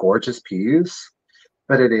 it's a gorgeous piece.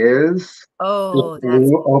 but it is Oh, the that's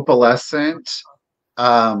blue opalescent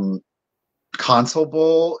console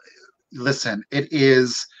bowl. Listen, it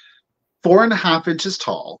is 4.5 inches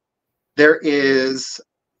tall. There is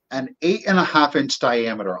an 8.5 inch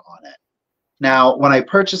diameter on it. Now, when I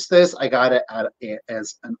purchased this, I got it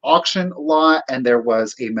as an auction lot, and there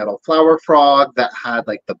was a metal flower frog that had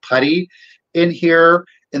like the putty in here.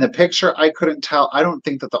 In the picture, I couldn't tell. I don't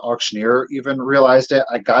think that the auctioneer even realized it.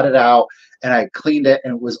 I got it out and I cleaned it,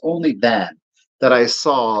 and it was only then that I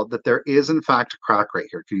saw that there is, in fact, a crack right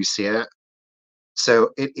here. Can you see it?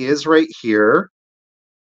 So it is right here.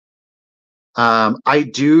 I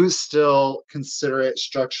do still consider it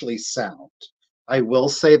structurally sound. I will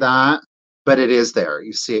say that, but it is there.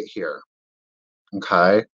 You see it here.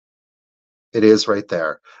 Okay. It is right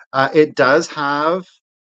there. It does have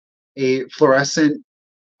a fluorescent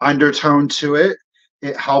undertone to it.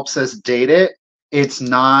 It helps us date it. It's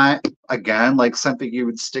not, again, like something you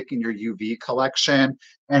would stick in your UV collection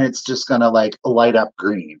and it's just going to like light up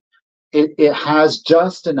green. It has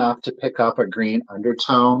just enough to pick up a green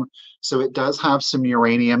undertone. So it does have some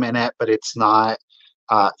uranium in it, but it's not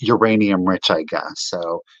uranium rich, I guess.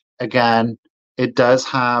 So again, it does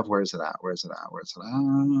have, where's it at? Where's it at? Where's it at?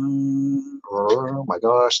 Oh my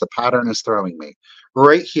gosh, the pattern is throwing me.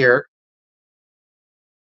 Right here,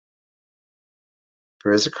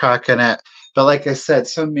 there is a crack in it. But like I said,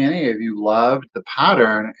 so many of you loved the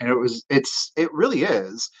pattern, and it really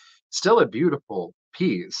is still a beautiful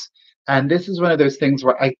piece. And this is one of those things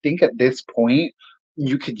where I think at this point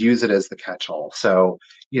you could use it as the catch-all. So,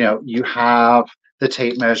 you know, you have the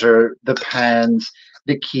tape measure, the pens,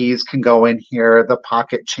 the keys can go in here, the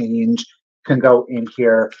pocket change can go in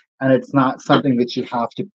here, and it's not something that you have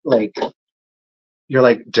to like, you're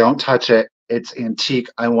like, don't touch it. It's antique.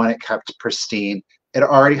 I want it kept pristine. It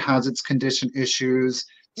already has its condition issues.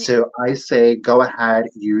 So I say go ahead,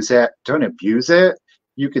 use it. Don't abuse it.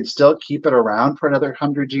 You could still keep it around for another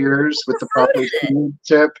 100 years with the proper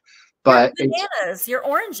stewardship. But your bananas, your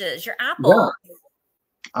oranges, your Yeah, apples.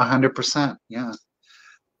 100%. Yeah.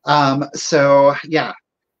 So yeah,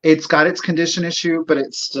 it's got its condition issue, but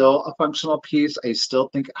it's still a functional piece. I still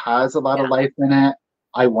think it has a lot of life in it.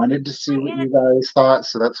 I wanted to see what you guys thought,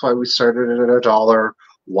 so that's why we started it at $1.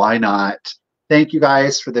 Why not? Thank you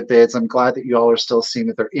guys for the bids. I'm glad that you all are still seeing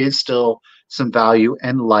that there is still some value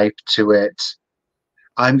and life to it.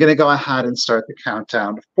 I'm going to go ahead and start the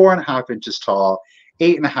countdown. 4.5 inches tall,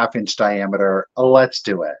 8.5 inch diameter. Let's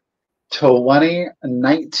do it. 20,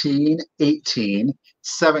 19, 18,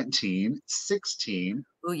 17, 16,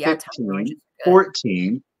 15,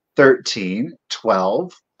 14, 13,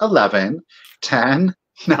 12, 11, 10,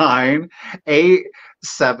 9, 8,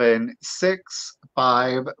 7, 6,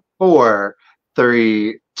 5, 4,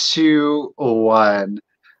 3, 2, 1.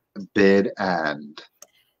 Bid end.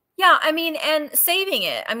 Yeah, I mean, and saving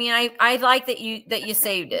it. I mean, I like that you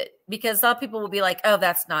saved it, because some people will be like, oh,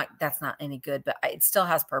 that's not any good, but it still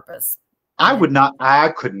has purpose. I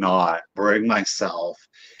could not bring myself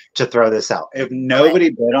to throw this out. If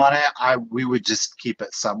nobody bid on it, we would just keep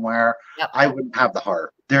it somewhere. Yep. I wouldn't have the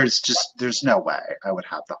heart. There's no way I would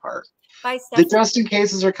have the heart. The just in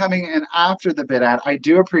cases are coming in after the bid ad. I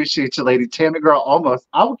do appreciate you, Lady Tammy Girl. Almost,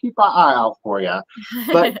 I will keep my eye out for you.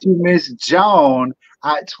 But to Miss Joan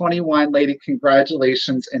at 21, lady,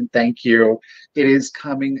 congratulations and thank you. It is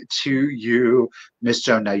coming to you, Miss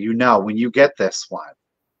Joan. Now you know when you get this one,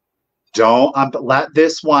 don't let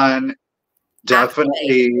this one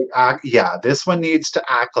definitely. This one needs to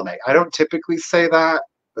acclimate. I don't typically say that,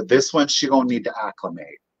 but this one she gonna need to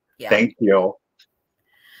acclimate. Yeah. Thank you.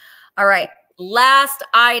 All right, last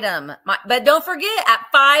item. But don't forget, at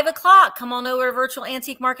 5 o'clock, come on over to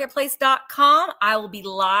virtualantiquemarketplace.com. I will be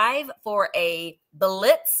live for a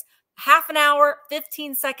blitz, half an hour,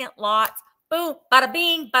 15-second lots. Boom, bada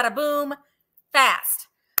bing, bada boom, fast.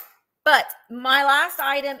 But my last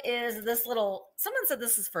item is this little, someone said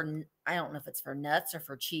this is for, I don't know if it's for nuts or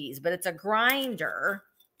for cheese, but it's a grinder.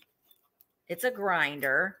 It's a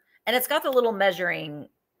grinder, and it's got the little measuring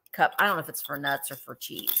cup. I don't know if it's for nuts or for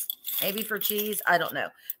cheese. Maybe for cheese. I don't know.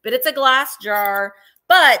 But it's a glass jar.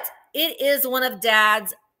 But it is one of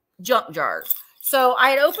Dad's junk jars. So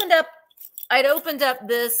I'd opened up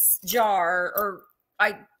this jar, or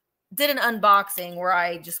I did an unboxing where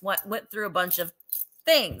I just went through a bunch of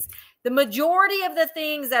things. The majority of the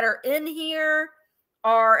things that are in here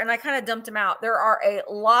are, and I kind of dumped them out. There are a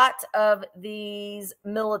lot of these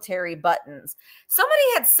military buttons. Somebody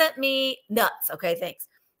had sent me nuts. Okay, thanks.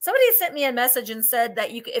 Somebody sent me a message and said that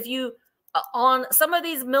if you on some of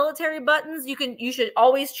these military buttons, you should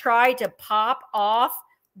always try to pop off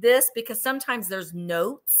this, because sometimes there's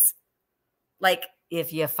notes like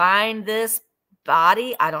if you find this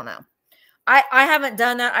body, I don't know. I haven't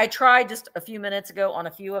done that. I tried just a few minutes ago on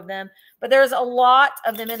a few of them, but there's a lot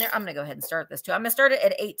of them in there. I'm going to go ahead and start this too. I'm going to start it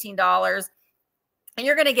at $18 and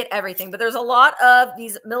you're going to get everything, but there's a lot of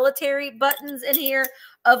these military buttons in here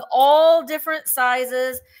of all different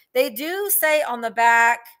sizes. They do say on the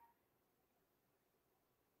back,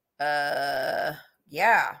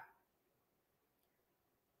 yeah.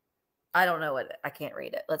 I don't know what, I can't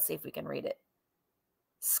read it. Let's see if we can read it.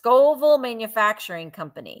 Scoville Manufacturing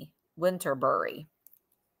Company, Winterbury.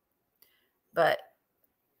 But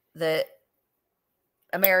the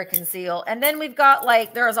American seal. And then we've got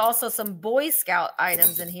like, there's also some Boy Scout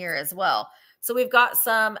items in here as well. So we've got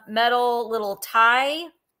some metal little tie,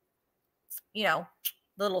 you know,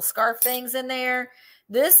 little scarf things in there.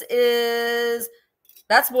 This is,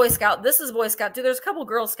 that's Boy Scout. This is Boy Scout too. There's a couple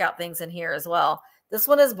Girl Scout things in here as well. This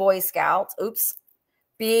one is Boy Scouts. Oops.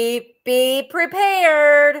 Be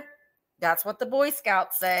prepared. That's what the Boy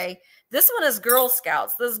Scouts say. This one is Girl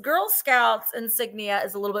Scouts. This Girl Scouts insignia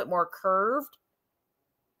is a little bit more curved.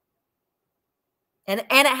 And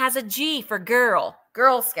it has a G for girl.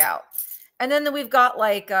 Girl Scout. And then we've got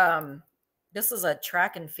like, this is a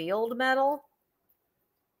track and field medal.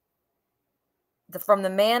 From the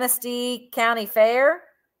Manistee County Fair.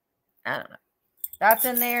 I don't know. That's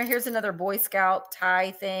in there. Here's another Boy Scout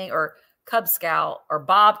tie thing, or Cub Scout, or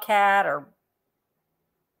Bobcat, or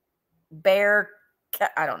Bear.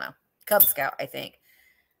 I don't know. Cub Scout, I think.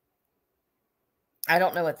 I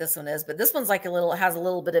don't know what this one is, but this one's like a little, has a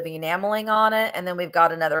little bit of enameling on it. And then we've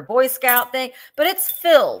got another Boy Scout thing, but it's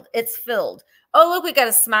filled. It's filled. Oh, look, we got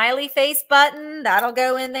a smiley face button. That'll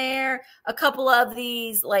go in there. A couple of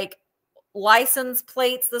these like license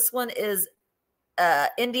plates. This one is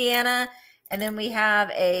Indiana. And then we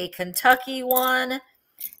have a Kentucky one.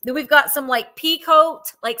 Then we've got some like peacoat,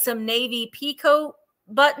 like some navy peacoat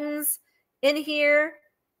buttons in here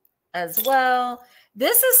as well.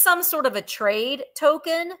 This is some sort of a trade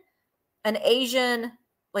token, an Asian,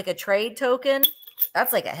 like a trade token.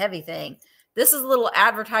 That's like a heavy thing. This is a little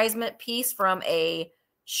advertisement piece from a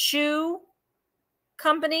shoe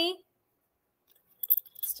company.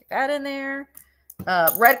 Stick that in there.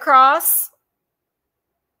 Red Cross.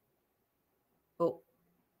 Oh,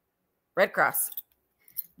 Red Cross.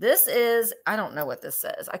 This is, I don't know what this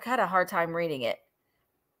says. I had a hard time reading it.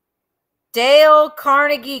 Dale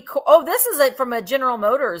Carnegie. Oh, this is it from a General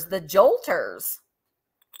Motors, the Jolters.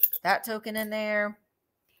 That token in there.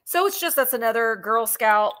 So it's just, that's another Girl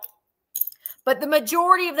Scout. But the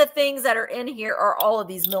majority of the things that are in here are all of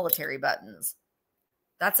these military buttons.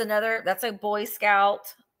 That's another, that's a Boy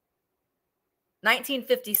Scout.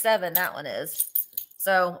 1957, that one is.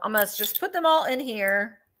 So I'm going to just put them all in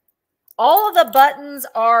here. All of the buttons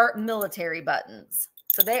are military buttons.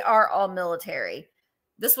 So they are all military.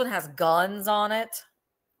 This one has guns on it.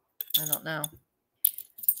 I don't know.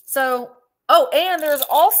 So, oh, and there's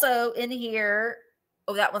also in here,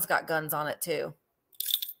 oh, that one's got guns on it too.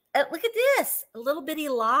 And look at this, a little bitty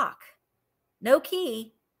lock. No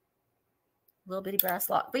key. Little bitty brass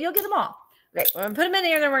lock, but you'll get them all. Okay, we're going to put them in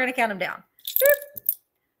there and then we're going to count them down. Boop,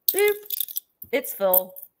 boop. It's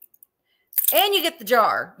full. And you get the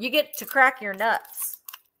jar. You get to crack your nuts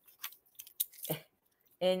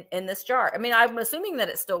in this jar. I mean, I'm assuming that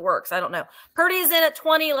it still works. I don't know. Purdy's in at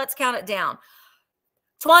 20. Let's count it down.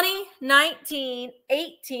 20, 19,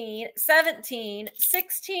 18, 17,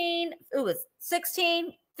 16. Ooh, it's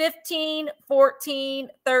 16, 15, 14,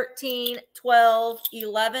 13, 12,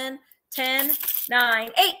 11, 10,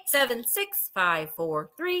 9, 8, 7, 6, 5, 4,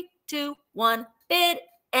 3, 2, 1. Bid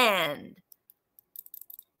end.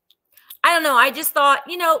 I don't know. I just thought,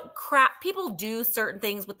 you know, crap, people do certain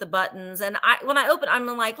things with the buttons. And when I open, I'm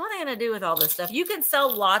like, what am I going to do with all this stuff? You can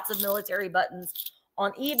sell lots of military buttons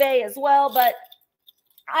on eBay as well. But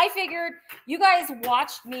I figured you guys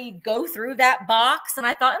watched me go through that box. And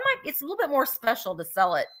I thought it's a little bit more special to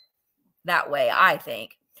sell it that way, I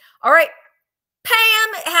think. All right.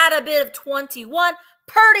 Pam had a bid of 21.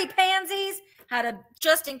 Purdy Pansies had a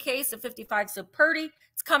just in case of 55. So Purdy,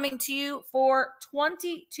 it's coming to you for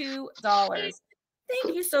 $22.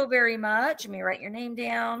 Thank you so very much. Let me write your name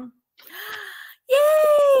down.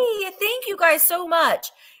 Yay! Thank you guys so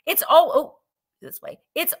much. It's all this way.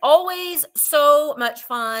 It's always so much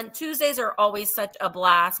fun. Tuesdays are always such a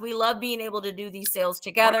blast. We love being able to do these sales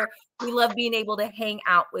together. We love being able to hang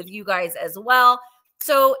out with you guys as well.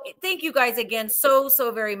 So thank you guys again so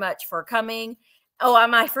very much for coming. Oh,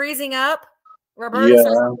 am I freezing up? Roberta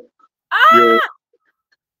says, Yeah.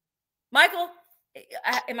 Michael,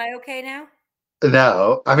 am I okay now?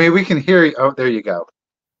 No. I mean, we can hear you. Oh, there you go.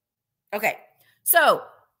 Okay. So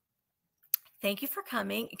Thank you for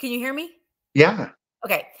coming. Can you hear me? Yeah.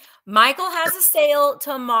 Okay. Michael has a sale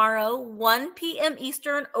tomorrow, 1 p.m.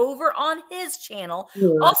 Eastern, over on his channel.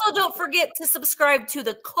 Also, don't forget to subscribe to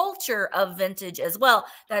the Culture of Vintage as well.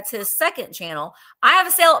 That's his second channel. I have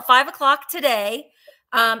a sale at 5 o'clock today,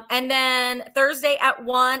 and then Thursday at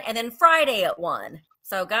 1, and then Friday at 1.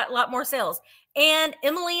 So got a lot more sales. And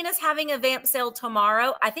Emmeline is having a vamp sale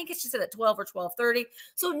tomorrow. I think it's just at 12 or 12:30.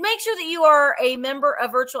 So make sure that you are a member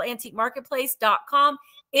of virtualantiquemarketplace.com.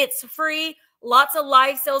 It's free. Lots of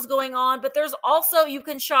live sales going on, but there's also, you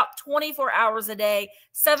can shop 24 hours a day,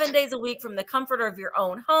 7 days a week from the comfort of your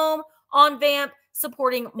own home on Vamp,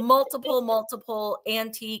 supporting multiple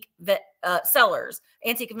antique sellers,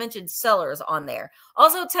 antique convention sellers on there.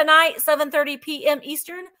 Also tonight, 7:30 p.m.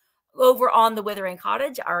 Eastern, over on the Withering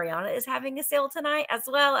Cottage, Ariana is having a sale tonight as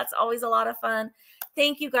well. That's always a lot of fun.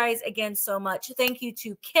 Thank you guys again so much. Thank you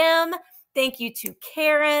to Kim. Thank you to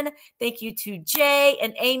Karen. Thank you to Jay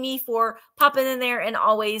and Amy for popping in there and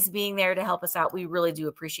always being there to help us out. We really do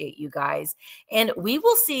appreciate you guys. And we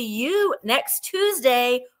will see you next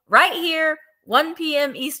Tuesday right here, 1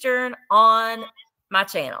 p.m. Eastern on my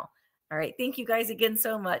channel. All right. Thank you guys again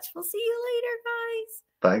so much. We'll see you later, guys.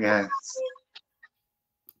 Bye, guys.